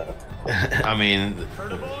mean,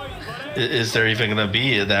 is there even going to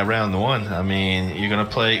be that round 1? I mean, you're going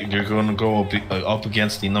to go up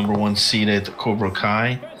against the number 1 seeded Cobra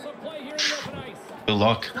Kai. Good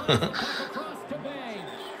luck.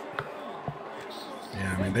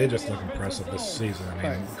 Yeah, I mean, man. They just look impressive this season.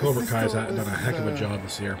 I mean, Cobra Kai's done a heck of a job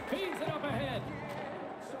this year.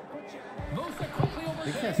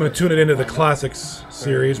 I'm going to tune it into the Classics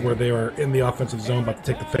series where they are in the offensive zone, about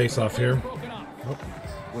to take the face off here.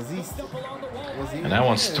 And that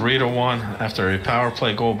one's 3-1 after a power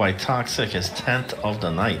play goal by Toxic, his 10th of the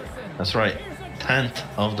night. That's right, 10th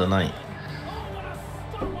of the night.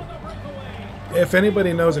 If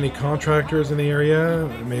anybody knows any contractors in the area,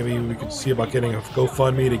 maybe we could see about getting a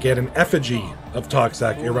GoFundMe to get an effigy of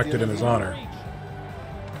Toxic erected in his honor.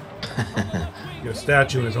 Get a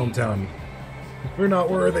statue in his hometown. We're not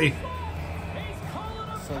worthy.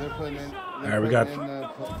 So they're putting in. All right, we got.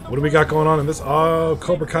 What do we got going on in this? Oh,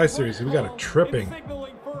 Cobra Kai series. We got a tripping.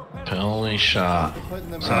 Penalty shot.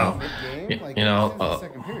 So, you know,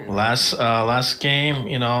 last game,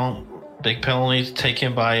 you know, big penalty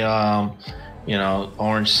taken by, you know,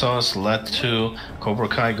 Orange Sauce led to Cobra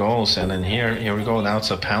Kai goals, and then here we go. Now it's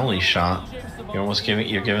a penalty shot.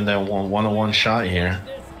 You're giving that one-on-one shot here.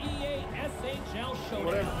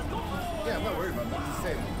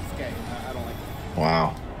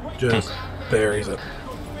 Wow. Just buries it.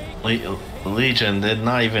 Legion did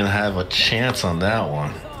not even have a chance on that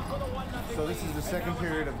one. So this is the second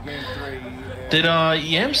period of game 3. Did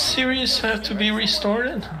Yam's series have to be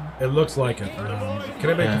restarted? It looks like it. Can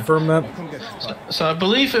anybody confirm that? So I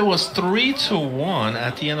believe it was 3-1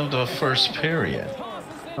 at the end of the first period.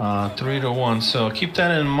 3-1. So keep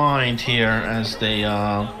that in mind here as they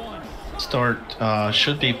start.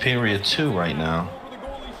 Should be period 2 right now.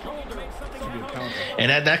 And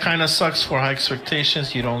that kind of sucks for High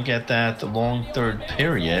Expectations. You don't get that long third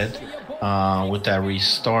period with that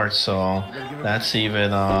restart. So that's even,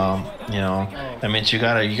 you know, that means you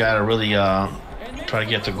gotta really try to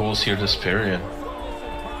get the goals here this period.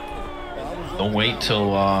 Don't wait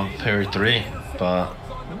till period 3, but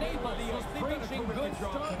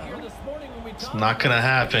it's not gonna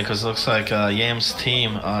happen because it looks like Yam's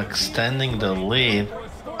team extending the lead.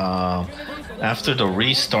 After the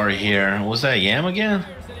restart here, was that Yam again?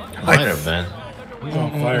 Might have been. He's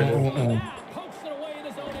on fire, dude.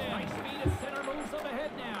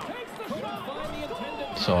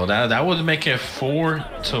 So that would make it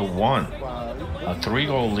 4-1. A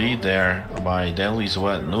 3-goal lead there by Deli's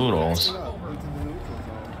Wet Noodles.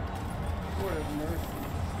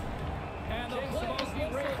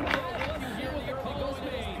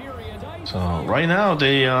 So right now,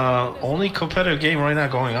 the only competitive game right now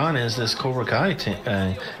going on is this Cobra Kai team.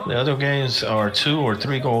 The other games are 2 or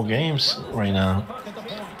 3 goal games right now.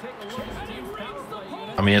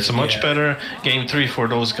 I mean, it's a much better game 3 for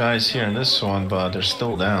those guys here in this one, but they're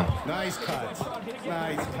still down. Nice cut.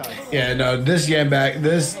 Nice cut. Yeah, no, this game back,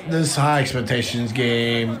 this High Expectations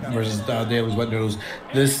game versus Daly's Wet Noodles,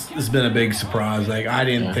 this has been a big surprise. Like, I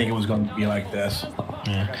didn't think it was going to be like this.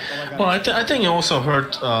 Yeah. Well, I think it also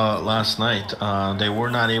hurt last night. They were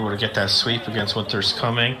not able to get that sweep against Winter's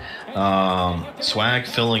Coming. Swag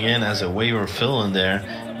filling in as a waiver fill-in there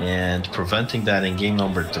and preventing that in game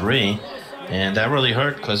number 3. And that really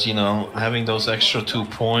hurt because, you know, having those extra 2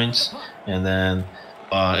 points and then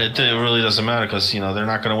it really doesn't matter because, you know, they're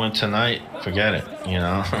not going to win tonight. Forget it, you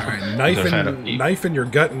know. All right, knife in your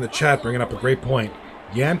gut in the chat, bringing up a great point.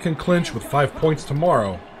 Yam can clinch with 5 points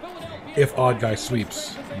tomorrow if Odd Guy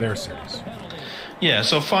sweeps their series. Yeah,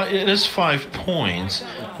 so it is 5 points,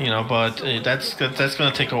 you know, but that's going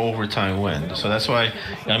to take an overtime win. So that's why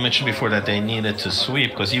I mentioned before that they needed to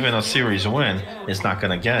sweep because even a series win is not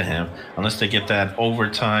going to get him unless they get that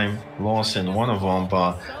overtime loss in one of them.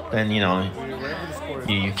 But then, you know,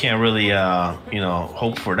 you can't really, you know,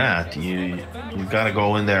 hope for that. You got to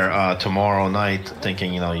go in there tomorrow night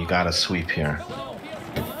thinking, you know, you got to sweep here.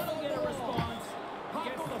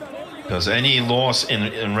 Because any loss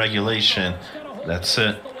in regulation, that's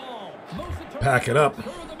it. Pack it up.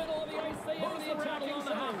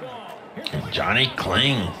 Johnny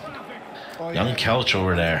Kling. Young Kelch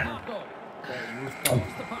over there.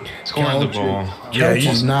 Scoring the ball. Yeah,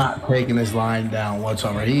 he's not taking his line down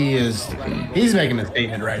whatsoever. He's making a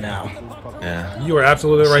statement right now. Yeah. You are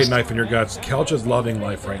absolutely right, knife in your guts. Kelch is loving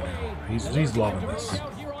life right now. He's loving this.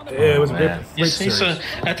 It was a great series.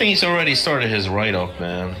 I think he's already started his write-up,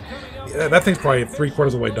 man. Yeah, that thing's probably 3/4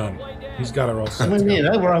 of the way done. He's got it all set. I mean,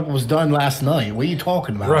 that work was done last night. What are you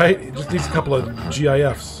talking about? Right? It just needs a couple of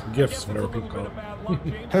GIFs, GIFs, whatever people call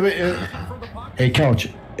it. Hey, Coach,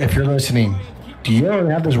 if you're listening, do you already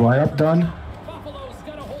have this write-up done?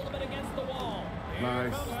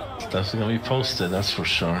 Nice. Stuff's going to be posted, that's for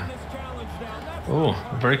sure. Oh,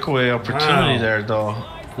 breakaway opportunity there, though.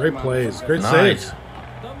 Great plays. Great saves.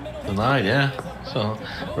 Denied, yeah. So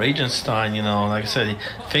Ragenstein, you know, like I said,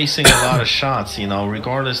 facing a lot of shots, you know,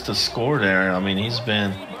 regardless the score there. I mean, he's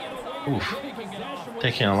been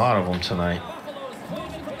taking a lot of them tonight.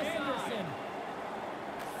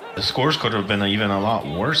 The scores could have been even a lot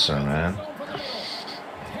worse, man.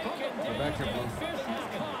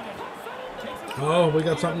 Oh, we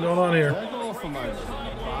got something going on here.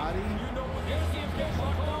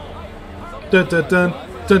 Dun, dun, dun,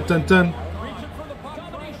 dun, dun, dun.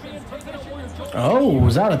 Oh,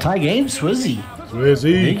 was that a tie game? Swizzy.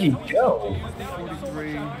 There you go.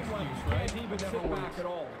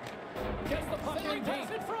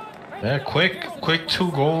 Yeah, quick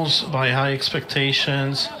 2 goals by High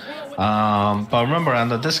Expectations. But remember, on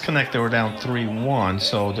the disconnect, they were down 3-1,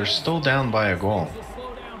 so they're still down by a goal.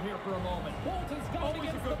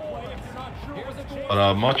 But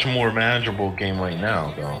a much more manageable game right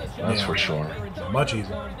now, though. That's for sure. Much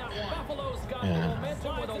easier. Yeah.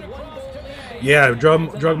 Yeah,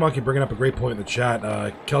 Drug Monkey bringing up a great point in the chat.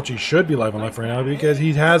 Kelchi should be live on Left right now because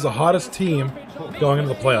he has the hottest team going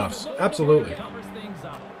into the playoffs. Absolutely.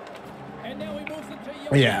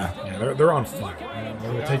 Yeah. They're on fire.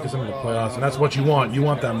 They're going to take us into the playoffs, and that's what you want. You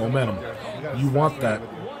want that momentum. You want that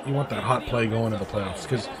hot play going into the playoffs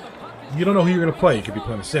because you don't know who you're going to play. You could be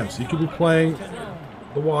playing the Sims. You could be playing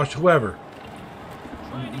the Wash, whoever.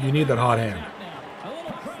 You need that hot hand.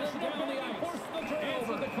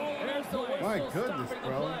 My goodness,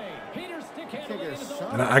 bro.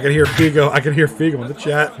 And I can hear Figo. I can hear Figo in the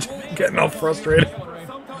chat getting all frustrated.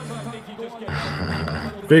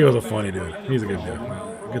 Figo's a funny dude. He's a good dude.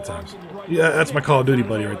 Good times. Yeah, that's my Call of Duty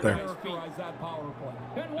buddy right there.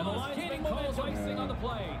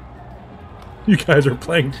 You guys are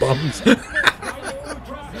playing bums.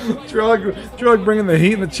 Drug bringing the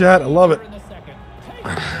heat in the chat. I love it.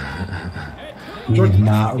 He's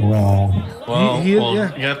not wrong. Well,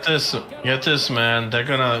 yeah. get this, man. They're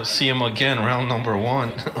gonna see him again, round number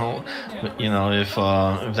 1. You know, if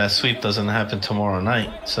that sweep doesn't happen tomorrow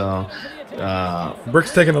night. So,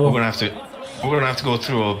 Brick's taking a little. We're gonna have to go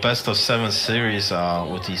through a best of 7 series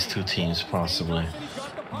with these 2 teams, possibly.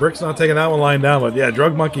 Brick's not taking that one lying down, but yeah,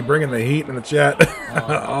 Drug Monkey bringing the heat in the chat.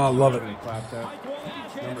 Oh, I love it.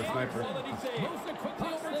 Number sniper.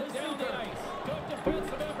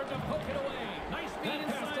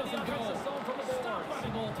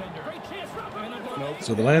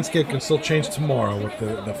 So the landscape can still change tomorrow with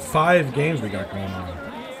the 5 games we got going on.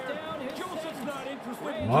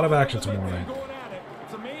 A lot of action tomorrow night.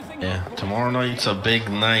 Yeah, tomorrow night's a big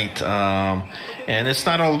night, and it's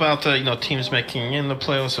not all about the teams making in the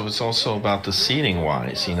playoffs. So it's also about the seeding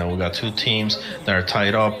wise. You know, we got 2 teams that are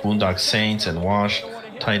tied up: Boondock Saints and Wash,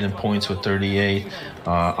 tied in points with 38.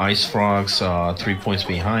 Ice Frogs 3 points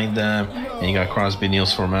behind them, and you got Crosby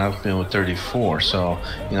Niels for Malvin with 34. So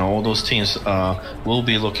all those teams will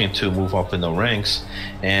be looking to move up in the ranks,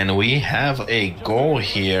 and we have a goal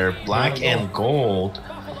here, black and gold.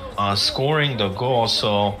 Scoring the goal,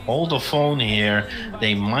 so hold the phone here.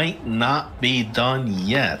 They might not be done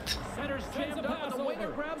yet.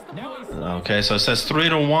 Okay, so it says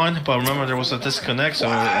 3-1, but remember there was a disconnect, so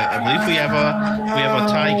I believe we have a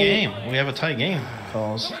tie game. We have a tie game,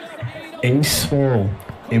 fellas. Ace full.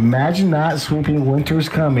 Imagine not sweeping Winter's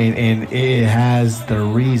coming, and it has the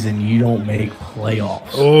reason you don't make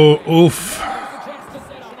playoffs. Oh, oof.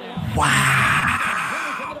 Wow.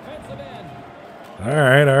 All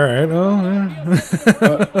right. Oh,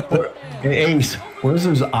 yeah. Ace, where's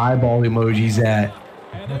those eyeball emojis at?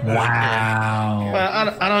 Wow.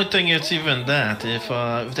 Well, I don't think it's even that.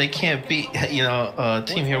 If they can't beat a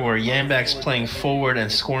team here where Yambak's playing forward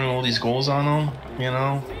and scoring all these goals on them,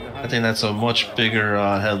 I think that's a much bigger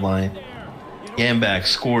headline. Yambak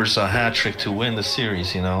scores a hat trick to win the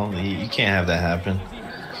series. You can't have that happen.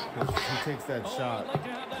 He takes that shot.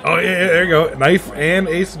 Oh, yeah, there you go. Knife and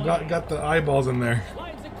Ace got the eyeballs in there.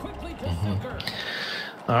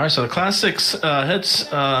 All right, so the Classics hits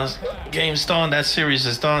game's done. That series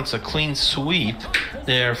is done. It's a clean sweep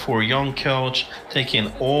there for Young Kelch,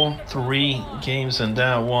 taking all 3 games in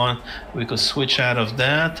that one. We could switch out of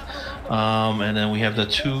that. And then we have the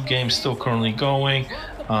 2 games still currently going.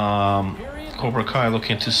 Cobra Kai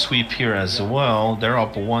looking to sweep here as well. They're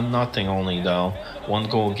up 1-0 only, though.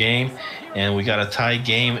 1-goal game. And we got a tie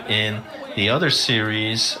game in the other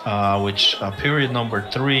series, which period number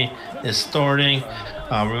 3 is starting.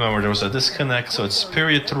 Remember, there was a disconnect, so it's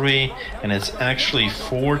period 3, and it's actually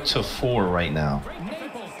 4-4 right now.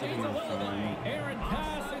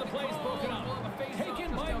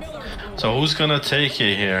 So who's gonna take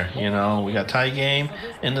it here? We got tie game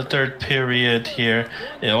in the 3rd period here.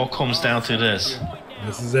 It all comes down to this.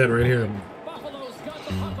 This is it right here.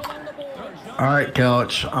 All right,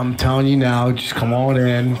 Couch. I'm telling you now. Just come on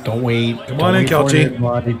in. Don't wait. Come on in,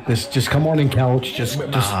 Couchy. Just come on in, Couch.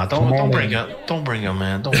 Don't bring him,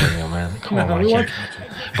 man. Don't bring him, man. Come on, Mike.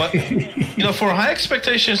 But for high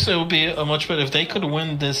expectations, it would be much better if they could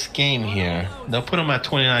win this game here. They'll put them at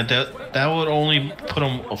 29. That would only put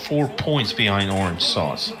them 4 points behind Orange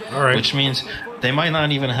Sauce. All right. Which means they might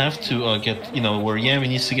not even have to get where Yami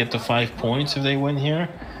needs to get to 5 points if they win here.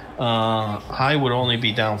 High would only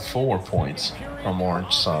be down 4 points from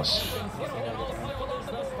Orange Sauce.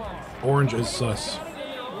 Orange is sus.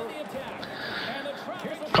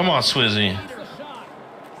 Come on, Swizzy.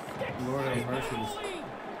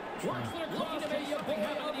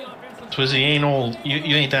 Swizzy ain't old.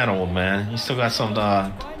 You ain't that old, man. You still got some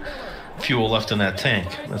fuel left in that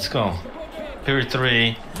tank. Let's go. Period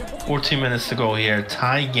 3. 14 minutes to go here.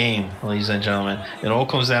 Tie game, ladies and gentlemen. It all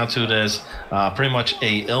comes down to this pretty much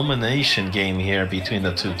a elimination game here between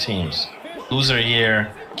the two teams. Loser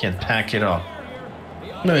here can pack it up.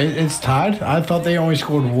 No, it's tied. I thought they only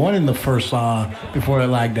scored 1 in the first before it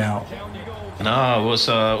lagged out. No, it was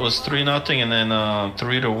 3-0 and then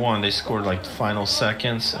 3-1. They scored like the final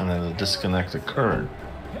seconds and then the disconnect occurred.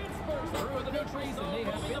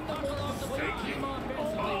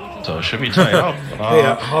 So it should be tied up.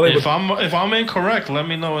 If I'm incorrect, let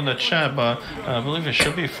me know in the chat. But I believe it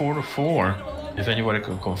should be 4-4. If anybody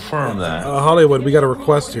could confirm that. Hollywood, we got a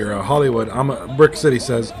request here. Hollywood, Brick City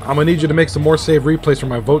says, I'm gonna need you to make some more save replays for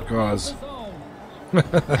my vote cause.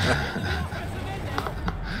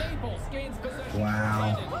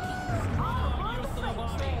 Wow.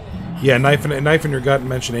 Yeah, knife in your gut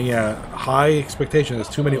mentioning high expectation. There's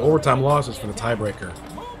too many overtime losses for the tiebreaker.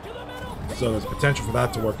 So there's potential for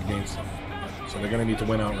that to work against them. So they're going to need to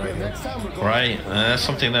win outright here. Right. And that's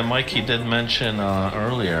something that Mikey did mention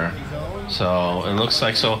earlier. So it looks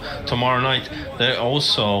like tomorrow night they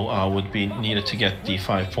also would be needed to get the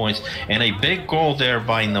 5 points. And a big goal there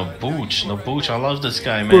by Nabuch. Nabuch, I love this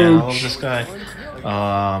guy, man. I love this guy.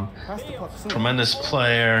 Tremendous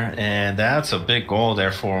player. And that's a big goal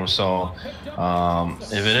there for him. So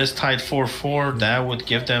if it is tied 4-4, that would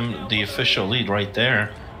give them the official lead right there.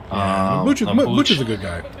 Butch is a good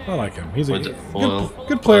guy. I like him. He's a good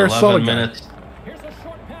player, solid guy.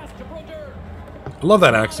 I love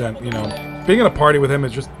that accent. Being in a party with him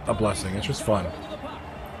is just a blessing. It's just fun.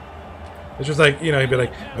 It's just like, he'd be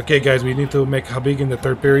like, okay, guys, we need to make Habib in the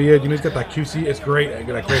third period. He's got that QC. It's great. I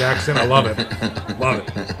got a great accent. I love it. Love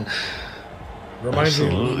it. Reminds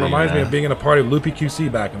me of being in a party with Loopy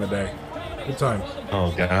QC back in the day. Good times.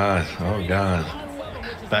 Oh, God. Oh, God.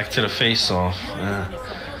 Back to the face-off. Yeah.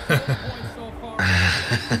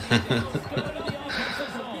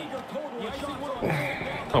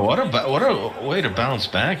 Oh, what a way to bounce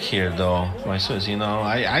back here, though.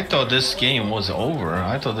 I thought this game was over.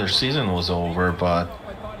 I thought their season was over, but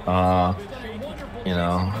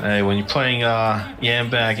hey, when you're playing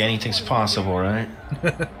Yambag, anything's possible, right?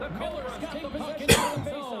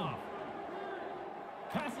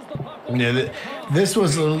 Yeah, this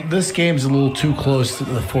game's a little too close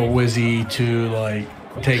for Wizzy to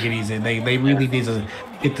take it easy. They really need to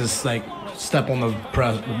get this step on the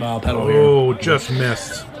pedal here. Oh, just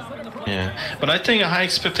missed. Yeah, but I think a high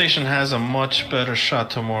expectation has a much better shot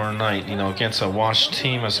tomorrow night, against a washed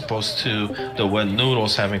team as opposed to the Wet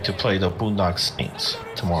Noodles having to play the Boondock Saints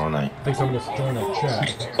tomorrow night. I think someone's joining the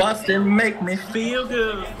chat. Bustin' make me feel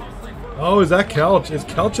good. Oh, is that Kelch? Is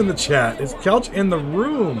Kelch in the chat? Is Kelch in the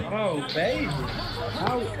room? Oh, baby.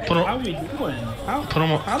 How we doing? Put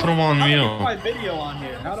him on mute. How do I get my video on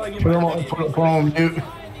here? How do I get put my him on mute?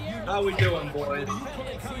 How we doing, boys?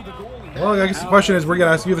 Well, I guess the question is, we're going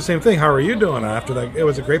to ask you the same thing. How are you doing after that? It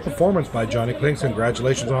was a great performance by Johnny Clinks.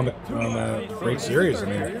 Congratulations on the great series.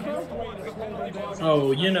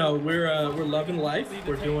 Oh, we're loving life.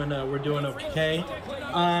 We're doing okay.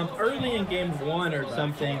 Early in game 1 or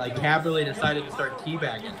something, Caberlet decided to start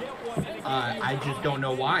teabagging. I just don't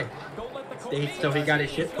know why. So he got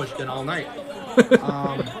his shit pushed in all night.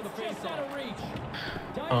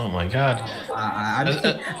 Oh my God! I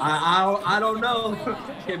don't know.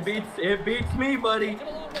 It beats me, buddy.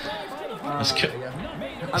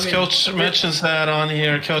 Coach mentions that on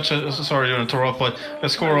here. Coach, sorry to interrupt, but the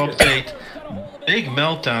score update. Big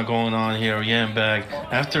meltdown going on here, Yambag.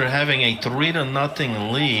 After having a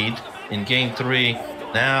 3-0 lead in Game 3,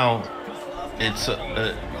 now it's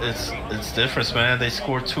different, man. They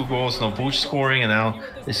scored 2 goals, no Booch scoring, and now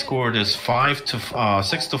they scored this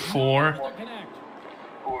 6-4.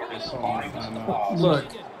 Look,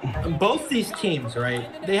 both these teams, right?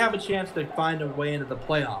 They have a chance to find a way into the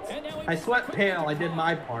playoffs. I sweat pale. I did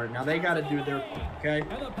my part. Now they got to do their part, okay?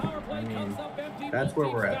 I mean, that's where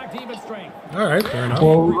we're at. All right, fair enough.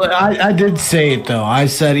 Well, I did say it though. I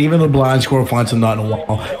said even the blind score finds a nut in a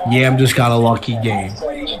wall. Yam just got a lucky game.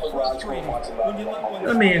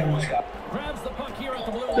 I mean,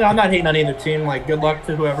 I'm not hating on either team. Like, good luck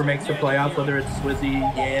to whoever makes the playoffs, whether it's Swizzy,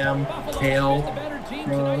 Yam, Hale.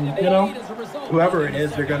 You know, whoever it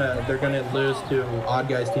is, they're gonna lose to Odd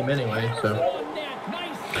Guy's team anyway. So.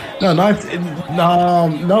 No, Knife.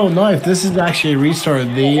 No, Knife. This is actually a restart.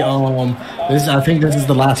 I think this is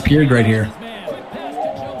the last period right here.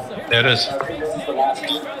 There it is.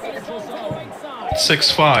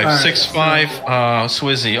 6-5. 6-5.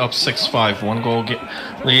 Swizzy up 6-5. 1 goal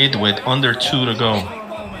lead with under 2 to go.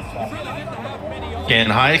 Again,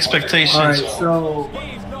 high expectations. All right, so.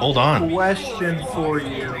 Hold on. Question for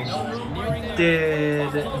you: did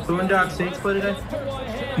Boondock Saints play today?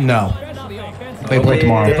 No. They play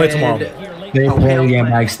tomorrow. They play tomorrow. They play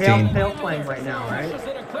Yambag's team. Pale playing right now, right?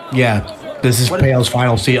 Yeah. This is Pale's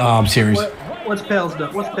final series. What's Pale's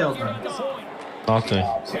done? What's Pale's done? Nothing.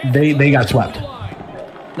 They got swept.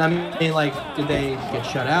 I mean, like, did they get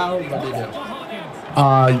shut out? What did they do?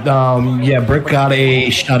 Yeah, Brick got a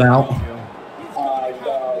shutout.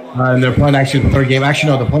 And they're playing actually the third game.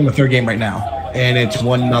 Actually, no, they're playing the third game right now, and it's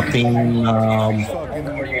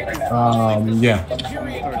 1-0. Yeah,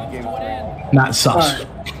 not sus.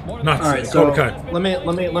 Not All right, sus. so Okay. let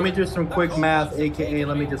me do some quick math, aka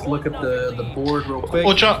let me just look at the board real quick.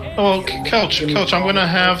 Well, Coach, I'm gonna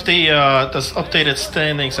have the updated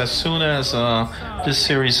standings as soon as this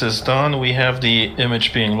series is done. We have the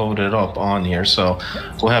image being loaded up on here, so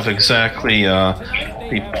we'll have exactly the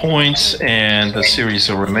points and the series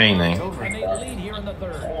are remaining.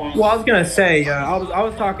 Well, I was gonna say, I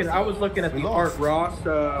was looking at the Art Ross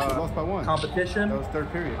competition. That was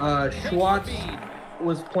third period. Schwartz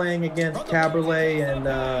was playing against Caberlet and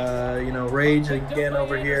Rage again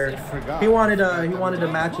over here. He wanted to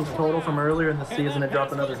match his total from earlier in the season and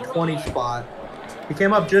drop another 20 spot. He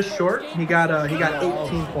came up just short. He got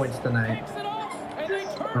 18 points tonight.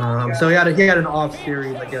 So he had an off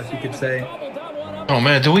series, I guess you could say. Oh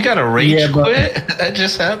man, do we got a rage quit? That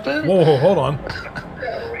just happened? Whoa, hold on.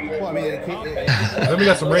 Well, I mean, Then we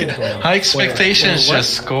got some rage going on. High Expectations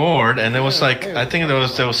just scored, and there was like I think there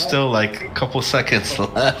was still like a couple seconds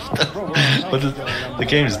left. But the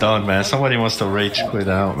game's done, man. Somebody wants to rage quit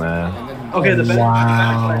out, man. Okay, the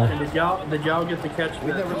Wow. question, did y'all get to catch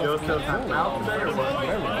the Josto timeout today or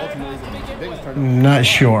what? Not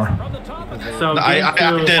sure. So I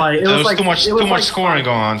game two, did. like, There was like- too much it was like scoring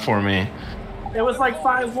going on for me. It was like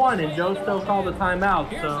 5-1, and Josto called the timeout.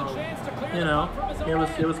 So,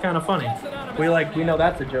 it was kind of funny. We know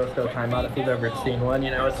that's a Josto timeout if you've ever seen one.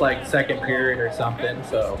 It's like second period or something.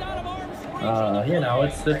 So,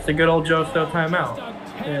 it's a good old Josto timeout.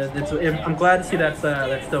 I'm glad to see that's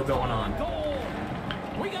still going on.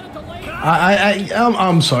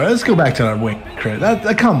 I'm sorry. Let's go back to that wing crit.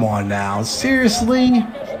 Come on now, seriously.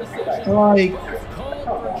 Like,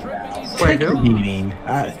 take the beating.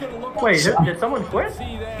 Wait, did someone quit?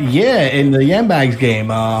 Yeah, in the Yambags game,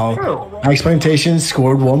 High Expectations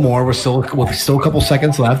scored one more with still a couple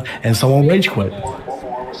seconds left, and someone rage quit.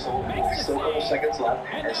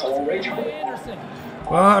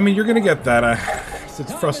 Well, I mean, you're gonna get that.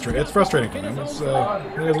 It's frustrating. It's frustrating for them. It is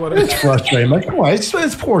what it is. It's frustrating. Like, come on, it's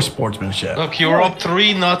poor sportsmanship. Look, you were up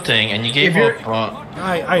 3-0, and you gave up.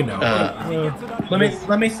 I know.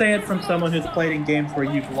 Let me say it from someone who's played in games where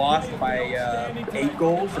you've lost by 8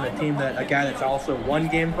 goals, and a guy that's also won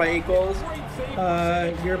games by 8 goals.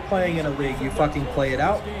 You're playing in a league. You fucking play it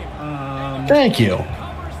out. Thank you.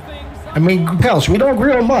 I mean, pals, we don't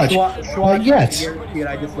agree on much. Yes.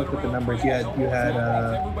 I just looked at the numbers. You had.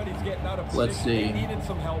 Let's see.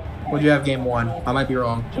 What do you have game 1? I might be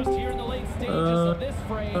wrong.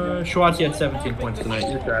 Schwartz, you had 17 points tonight.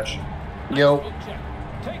 You're trash. Yo.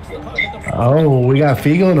 Oh, we got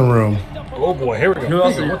Figo in the room. Oh boy, here we go. Who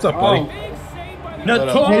else? What's up, buddy? Hey,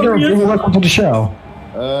 welcome to the show.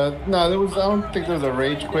 No, I don't think there was a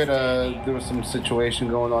rage quit. There was some situation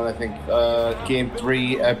going on. I think game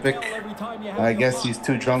 3, Epic. I guess he's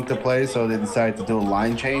too drunk to play, so they decided to do a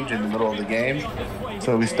line change in the middle of the game.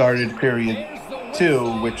 So we started period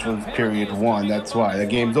 2, which was period 1. That's why the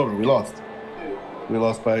game's over. We lost. We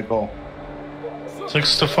lost by a goal.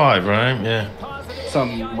 6-5, right? Yeah.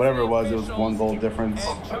 Whatever it was 1 goal difference.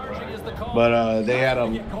 But they had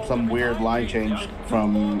some weird line change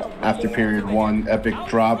from after period 1. Epic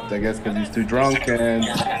dropped, I guess, because he's too drunk, and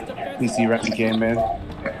PC Reckon came in.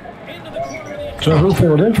 So who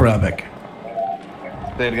filled in for Epic?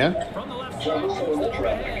 Say it again?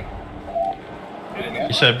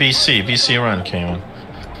 You said BC Run came in.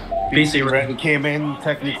 PC Renton came in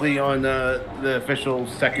technically on the official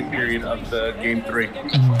second period of the game 3.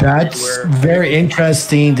 That's very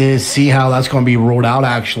interesting to see how that's going to be rolled out,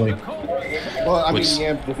 actually. Well, I mean,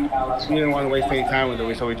 yeah, we didn't want to waste any time with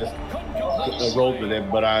it, so we just rolled with it.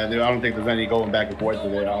 But I don't think there's any going back and forth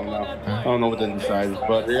with it. I don't know what they decided.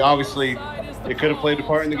 But obviously, it could have played a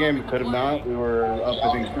part in the game. It could have not. We were up,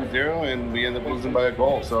 I think, 2-0, and we ended up losing by a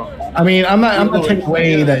goal. So, I mean, I'm not taking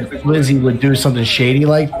away that Lizzie would do something shady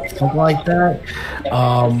like something like that.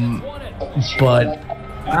 But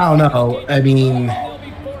I don't know. I mean,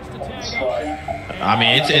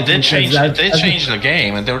 it did change. It did change the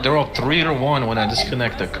game, and they're up 3-1 when a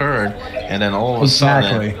disconnect occurred, and then all of a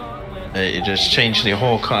sudden, it just changed the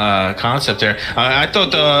whole concept there. I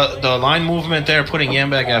thought the line movement there, putting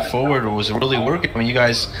Yambag at forward, was really working. I mean, you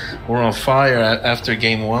guys were on fire after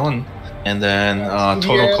game 1, and then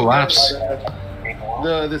total collapse.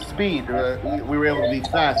 The speed, we were able to be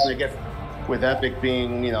fast. And I guess with Epic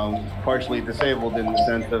being, partially disabled in the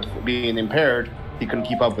sense of being impaired, he couldn't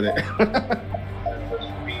keep up with it.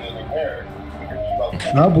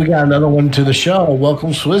 Oh, we got another one to the show.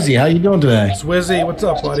 Welcome, Swizzy. How you doing today? Swizzy, what's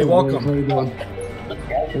up, buddy? Welcome. How you doing?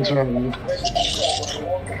 Thanks for having me.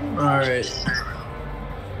 All right.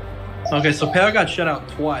 Okay, so Pale got shut out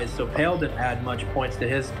twice, so Pale didn't add much points to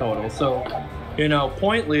his total. So,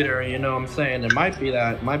 point leader, I'm saying it might be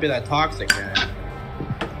that toxic guy.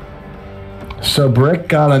 So Brick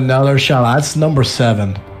got another shot. That's number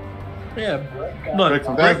 7. Yeah. Look,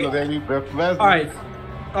 All right.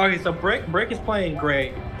 Okay, so Brick is playing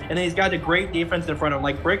great, and he's got a great defense in front of him.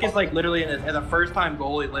 Like, Brick is like literally in a first-time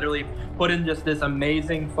goal. He literally put in just this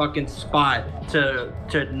amazing fucking spot to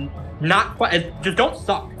not just don't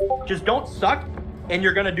suck, and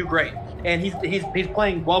you're gonna do great. And he's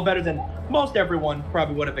playing well better than most everyone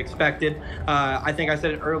probably would have expected. I think I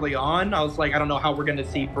said it early on. I was like, I don't know how we're gonna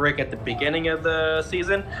see Brick at the beginning of the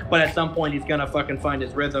season, but at some point he's gonna fucking find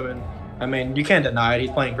his rhythm. And I mean, you can't deny it.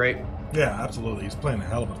 He's playing great. Yeah, absolutely. He's playing a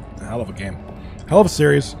hell of a game. Hell of a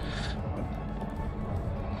series.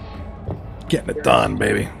 Getting it done,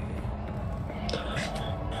 baby.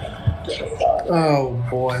 Oh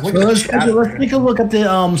boy. So let's take a look at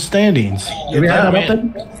the standings.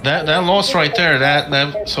 That loss right there,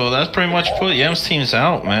 so that's pretty much put Yam's teams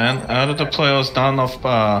out, man. Out of the playoffs, down off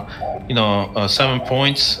 7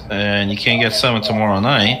 points, and you can't get 7 tomorrow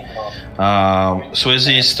night.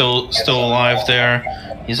 Swizzy is still alive there.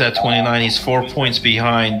 He's at 29. He's 4 points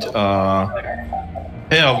behind Pale,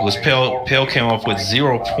 because Pale came up with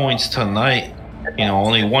 0 points tonight.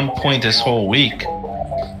 Only 1 point this whole week. All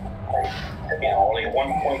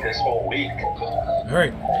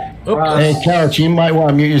right. Hey, Couch, you might want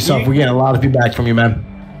to mute yourself. We're getting a lot of feedback from you, man.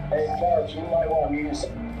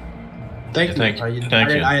 Thank you.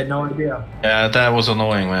 I had no idea. Yeah, that was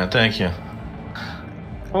annoying, man. Thank you.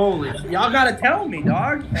 Holy, y'all gotta tell me,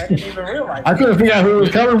 dog. I didn't even realize. I couldn't figure out who it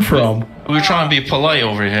was coming from. We were trying to be polite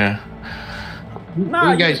over here.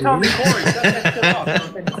 Nah, you guys tell me, Corey. Shut that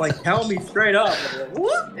shit off. Like, tell me straight up.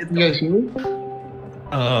 What? You guys hear me?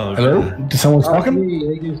 Oh, hello? Did someone talking?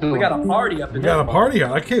 We got a party up in there. We got a party.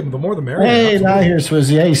 I came. The more the merrier. Hey, now here's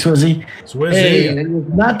Swizzy. Hey, Swizzy. Swizzy. Hey,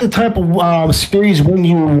 not the type of series win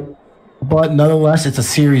you, but nonetheless, it's a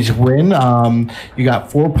series win. You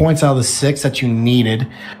got 4 points out of the 6 that you needed.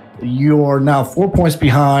 You're now 4 points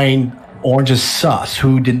behind Orange's Sus,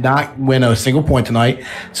 who did not win a single point tonight.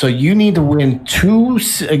 So you need to win 2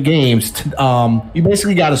 games. You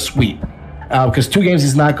basically got to sweep. Because 2 games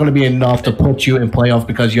is not going to be enough to put you in playoff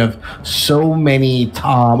because you have so many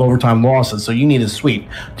overtime losses. So you need a sweep.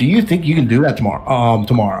 Do you think you can do that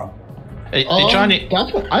tomorrow? Hey, Johnny.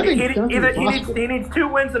 I think he needs 2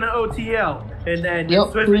 wins and an OTL. And then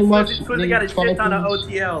Swizzy got a shit ton of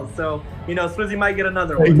OTLs. So, Swizzy might get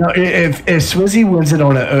another one. If Swizzy wins it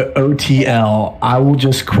on an OTL, I will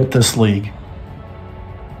just quit this league.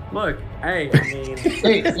 Look, hey, I mean,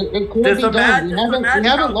 it could be done. We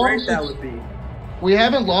haven't lost. That would be. We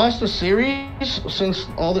haven't lost a series since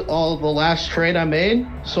all the last trade I made.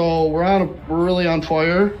 So we're really on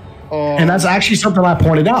fire. And that's actually something I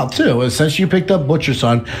pointed out too. Since you picked up Butcher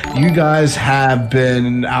Son, you guys have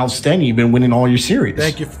been outstanding. You've been winning all your series.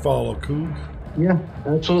 Thank you for follow, Coog. Yeah,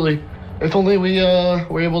 absolutely. If only we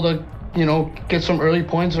were able to, get some early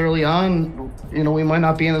points early on. We might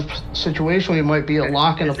not be in this situation. We might be a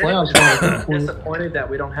lock in the playoffs. I'm disappointed that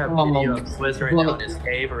we don't have video of Swizz right now in his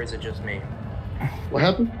cave, or is it just me? What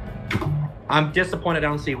happened? I'm disappointed I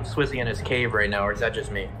don't see Swizzy in his cave right now, or is that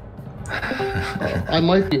just me? I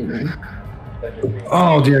might be, man.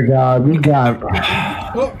 Oh dear God, we got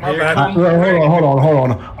Oh, my Here bad. comes Hold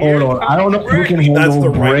on. I don't know who can That's handle the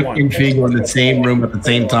right Brick one. and Figo in the same room at the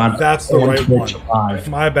same time. That's the on right Twitch one. Live.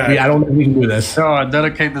 My bad. I don't know if we can do this. So I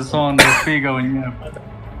dedicate the song to Figo and you.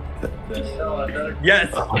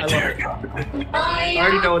 Yes. I love it. I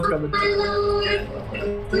already know what's coming.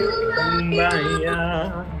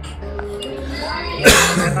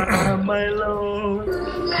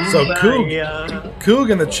 So Coog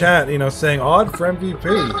in the chat, saying odd for MVP.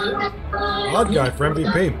 Odd guy for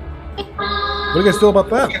MVP. What do you guys feel about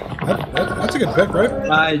that? That's a good pick, right?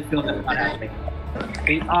 I feel that's not happening.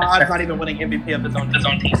 He's not even winning MVP of his own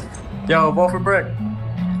team. Yo, vote for Brick.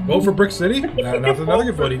 Vote for Brick City? That's another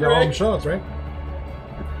good vote. He got all them shots, right?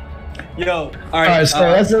 Yo, All right, so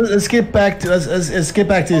let's get back to let's get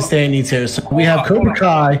back to the standings here. So we have Cobra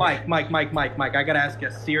Kai. Mike. I gotta ask you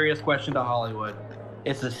a serious question to Hollywood.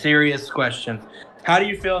 It's a serious question. How do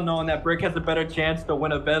you feel knowing that Brick has a better chance to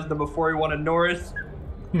win a Vesna before he won a Norris?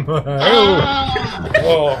 Oh.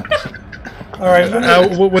 All right.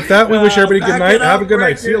 With that, we wish everybody good night. Have a good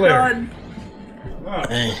night. See you later.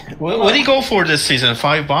 What did he go for this season?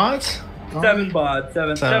 5 bots? 7 bots.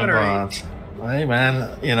 Seven or 8. bots. Hey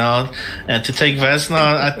man, and to take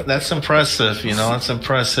Vesna, that's impressive. It's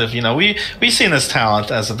impressive. We've seen his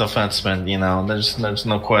talent as a defenseman. There's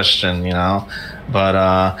no question.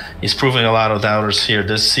 But he's proving a lot of doubters here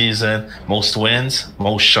this season. Most wins,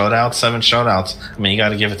 most shutouts, 7 shutouts. I mean, you got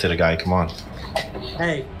to give it to the guy. Come on.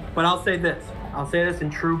 Hey, but I'll say this. I'll say this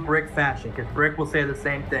in true Brick fashion, because Brick will say the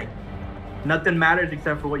same thing. Nothing matters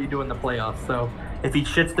except for what you do in the playoffs. So if he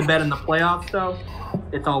shits the bed in the playoffs, though,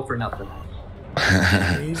 it's all for nothing.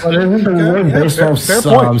 But isn't the award based off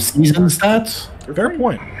season stats? Fair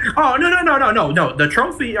point. Oh, no. The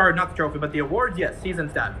trophy, or not the trophy, but the awards, yes, season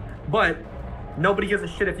stats. But nobody gives a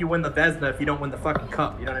shit if you win the Vesna if you don't win the fucking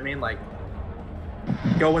cup. You know what I mean? Like,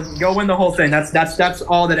 go win the whole thing. That's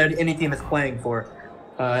all that any team is playing for.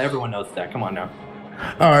 Everyone knows that. Come on now.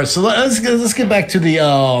 All right, so let's get back to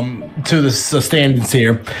the standings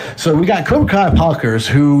here. So we got Cobra Kai Puckers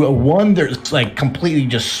who won their completely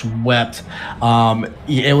just swept.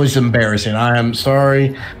 It was embarrassing. I am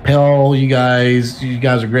sorry, Pell. You guys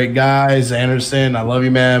are great guys. Anderson, I love you,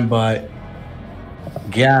 man, but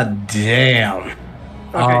god damn.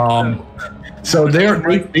 Okay, so they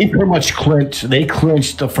pretty much clinched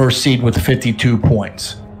the first seed with 52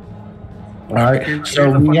 points. All right,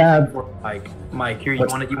 so we have. Mike, here you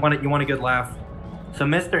want a good laugh. So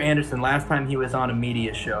Mr. Anderson, last time he was on a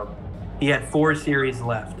media show, he had 4 series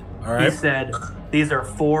left. All right. He said these are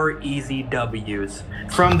 4 easy W's.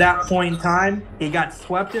 From that point in time, he got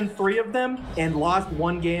swept in 3 of them and lost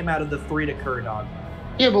 1 game out of the 3 to Kurdog.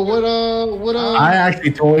 Yeah, but what I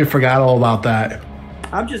actually totally forgot all about that.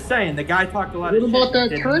 I'm just saying, the guy talked a lot What of about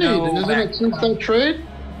shit. that trade? Isn't it since that trade?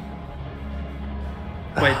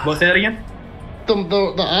 Wait, what's that again? The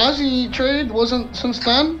Aussie trade wasn't since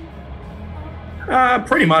then?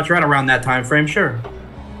 Pretty much right around that time frame, sure.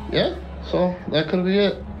 Yeah, so that could be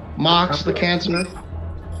it. Mox the cancer.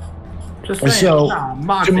 Just saying. So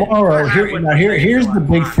tomorrow, here's the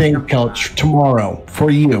big thing, Coach. Tomorrow for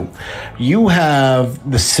you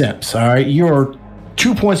have the Sips. All right, you're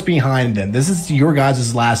 2 points behind them. This is your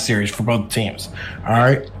guys' last series for both teams. All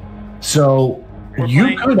right, so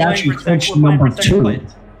you could actually clinch number 2.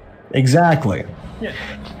 Exactly. Yeah.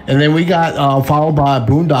 And then we got followed by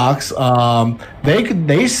Boondocks.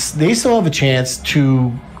 They still have a chance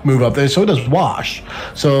to move up there. So does Wash.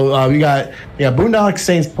 So we got Boondocks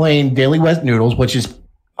Saints playing Daily West Noodles, which is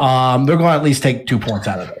they're going to at least take 2 points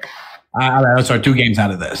out of it. 2 games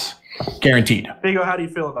out of this, guaranteed. Bigo, how do you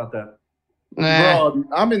feel about that? Bro,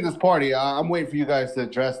 I'm in this party. I'm waiting for you guys to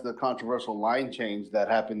address the controversial line change that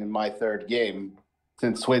happened in my 3rd game.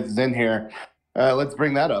 Since Swizz is in here, let's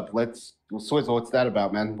bring that up. Swizz, what's that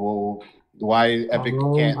about, man? Well, why Epic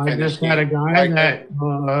can't I finish? just had a guy that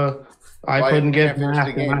I couldn't get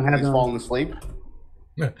back, and I had He's falling asleep.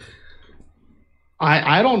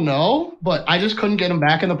 I don't know, but I just couldn't get him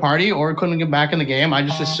back in the party or couldn't get back in the game. I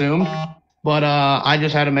just assumed, but I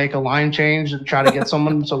just had to make a line change and try to get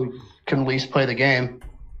someone so we can at least play the game.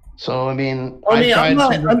 So I'm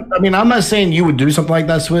not saying you would do something like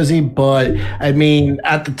that, Swizzy, but I mean,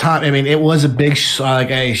 at the time, it was a big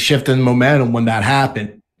a shift in momentum when that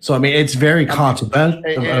happened. So it's very consequential.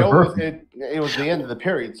 It was the end of the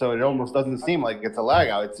period, so it almost doesn't seem like it's a lag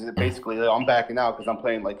out. It's basically I'm backing out because I'm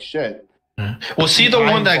playing like shit. Was he the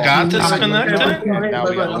one that got disconnected?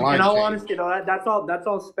 In all honesty, that's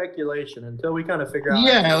all speculation until we kind of figure out.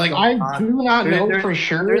 Yeah, I do not know for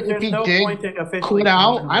sure if he did quit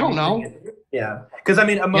out. I don't know. Yeah, because I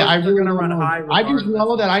mean, emotions I are really going to don't run know. high. I just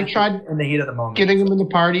know that I tried in the heat of the moment. getting him in the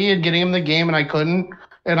party and getting him the game, and I couldn't.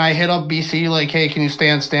 And I hit up BC like, "Hey, can you stay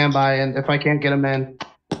on standby?" And if I can't get him in,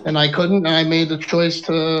 and I couldn't, and I made the choice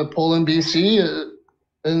to pull in BC,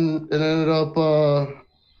 and it ended up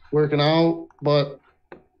working out. But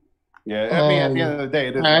Yeah, I mean, at the end of the day,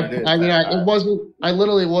 it is what it is. it wasn't. I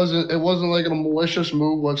literally wasn't. It wasn't like a malicious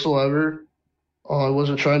move whatsoever. I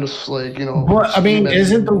wasn't trying to But I mean,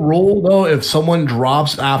 isn't the rule though if someone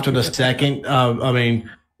drops after the second? I mean,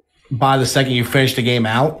 by the second you finish the game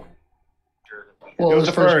out. Well, it was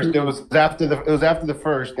the first. It was after the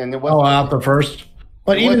first, and it wasn't. Oh, after first.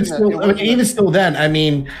 But even still, then I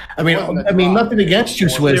mean, nothing against you,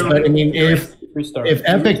 Swiss. But I mean, if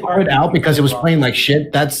Epic quit out because it was playing like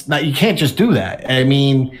shit, that's not. You can't just do that. I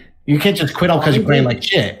mean, you can't just quit out because you're playing like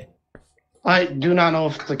shit. I do not know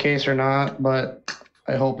if it's the case or not, but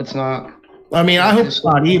I hope it's not. I mean, I hope it's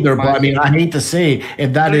not either, but I mean, I hate to say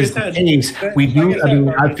if that is the case, we do. I mean,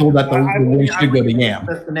 I feel that the win should go to Yam.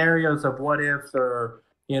 The scenarios of what ifs or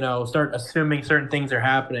start assuming certain things are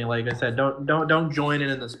happening. Like I said, don't join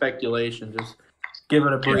in the speculation. Just give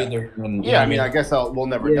it a breather. Yeah, I mean, I guess we'll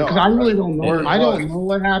never know. Because I really don't know. I don't know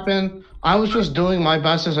what happened. I was just doing my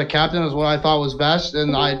best as a captain, is what I thought was best,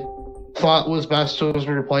 and I thought was best to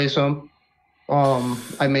replace him.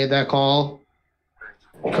 I made that call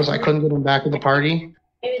because I couldn't get him back in the party.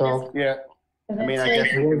 So yeah, I mean, I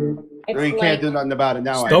guess we can't do nothing about it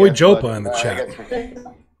now. Stoey Jopa in the chat.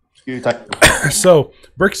 So,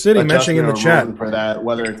 Brick City mentioning in the chat for that,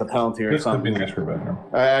 whether it's a penalty or something.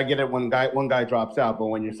 I get it when one guy drops out, but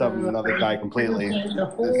when you're subbing another guy completely,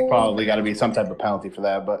 there's probably got to be some type of penalty for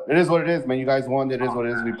that. But it is what it is, man. You guys won. It is what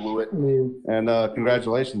it is. We blew it, and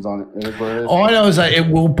congratulations on it. It is what it is. All I know is that it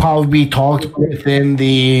will probably be talked within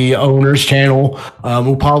the owners' channel.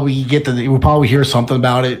 We'll probably hear something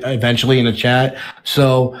about it eventually in the chat.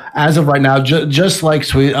 So as of right now, just like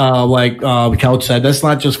Couch said, let's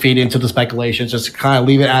not just feed into the speculations. Just kind of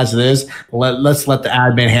leave it as it is. Let's let the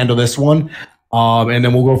admin handle this one, and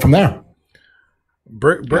then we'll go from there.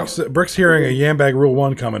 Brick's hearing a Yambag Rule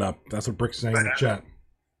 1 coming up. That's what Brick's saying in the chat.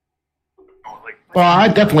 Well, I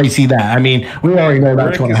definitely see that. I mean, we already know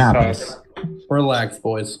that's going to happen. Relax,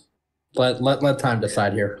 boys. Let time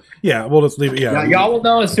decide here. Yeah, we'll just leave it. Yeah, y'all will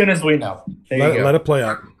know as soon as we know. Let it play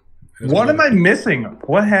out. What am I missing?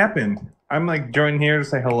 What happened? I'm like joining here to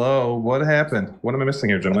say hello. What happened? What am I missing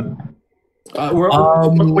here, gentlemen?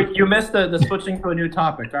 You missed the switching to a new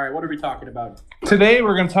topic. All right, what are we talking about? Today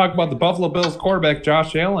we're going to talk about the Buffalo Bills quarterback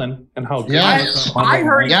Josh Allen and how good I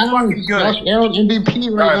heard he's fucking good. Josh Allen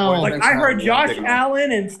MVP right now. Like I heard Josh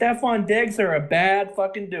Allen and Stephon Diggs are a bad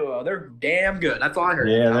fucking duo. They're damn good. That's all I heard.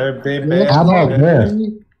 Yeah, they're bad. How about this?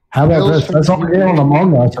 How about this? Let's all get on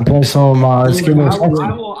Among Us and play some. I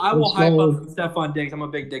will hype up some Stephon Diggs. I'm a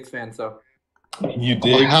big Diggs fan, so. You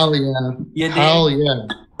dig? Hell yeah. Hell yeah.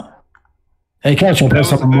 Hey, Catch, we'll play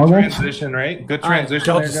some Among Us. Transition, right? Good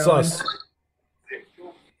transition. Right, sus.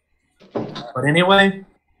 But anyway,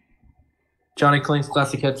 Johnny Kling's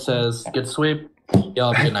Classic Hit says, good sweep.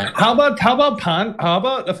 Y'all have a good night. How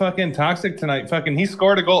about a fucking Toxic tonight? Fucking, he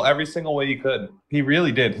scored a goal every single way he could. He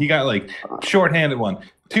really did. He got like shorthanded one,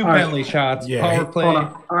 two penalty shots, power play.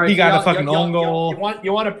 He got a fucking own goal.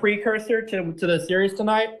 You want a precursor to the series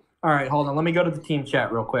tonight? All right, hold on. Let me go to the team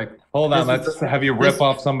chat real quick. Hold on, let's have you rip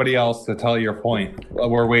off somebody else to tell your point.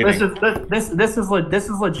 We're waiting. This is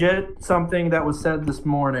legit something that was said this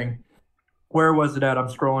morning. Where was it at? I'm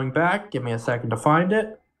scrolling back. Give me a second to find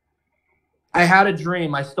it. I had a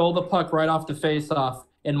dream. I stole the puck right off the face-off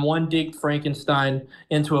and one-digged Frankenstein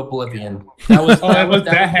into oblivion.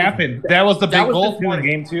 That happened. That was the big goal too in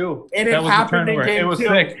game 2. And it happened in game 2. It was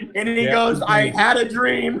sick. And he goes, I had a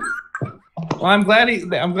dream. Well, I'm glad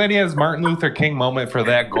he has Martin Luther King moment for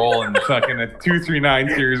that goal in fucking a 2-3-9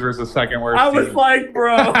 series versus second worst. I was like,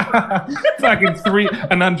 bro, fucking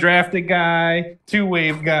an undrafted guy, 2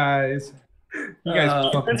 wave guys. You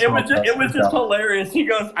guys, it was just hilarious. He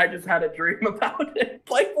goes, I just had a dream about it.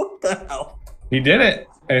 Like, what the hell? He did it.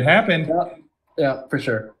 It happened. Yeah, for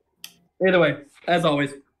sure. Either way, as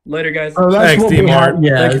always, later, guys. Thanks, D-Mart.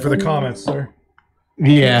 Yeah, thank you for the comments, sir.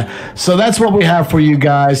 Yeah, so that's what we have for you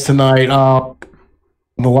guys tonight.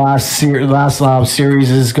 The last series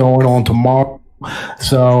is going on tomorrow.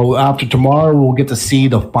 So after tomorrow, we'll get to see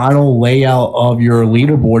the final layout of your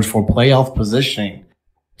leaderboards for playoff positioning.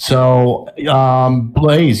 So,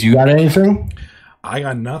 Blaze, you got anything? I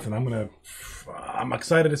got nothing. I'm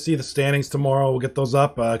excited to see the standings tomorrow. We'll get those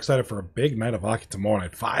up. Excited for a big night of hockey tomorrow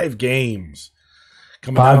night. 5 games.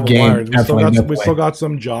 Coming down the wire. We still got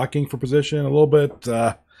some jockeying for position a little bit.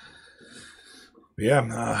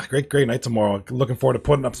 Yeah, great night tomorrow. Looking forward to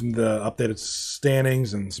putting up some of the updated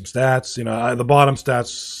standings and some stats. You know, the bottom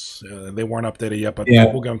stats, they weren't updated yet, but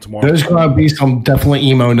we'll get them tomorrow. There's going to be some definitely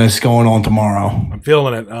emo-ness going on tomorrow. I'm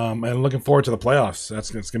feeling it, and looking forward to the playoffs.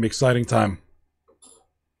 It's going to be an exciting time.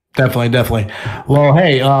 Definitely. Well,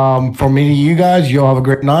 hey, from me to you guys, you'll have a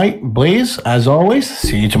great night. Please, as always,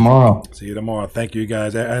 see you tomorrow. See you tomorrow. Thank you,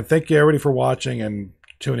 guys. And thank you, everybody, for watching and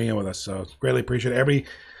tuning in with us. So greatly appreciate everybody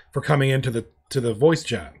for coming into the voice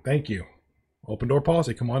chat. Thank you. Open door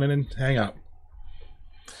policy. Come on in and hang out.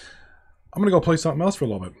 I'm going to go play something else for a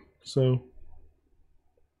little bit. So,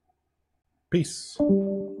 peace.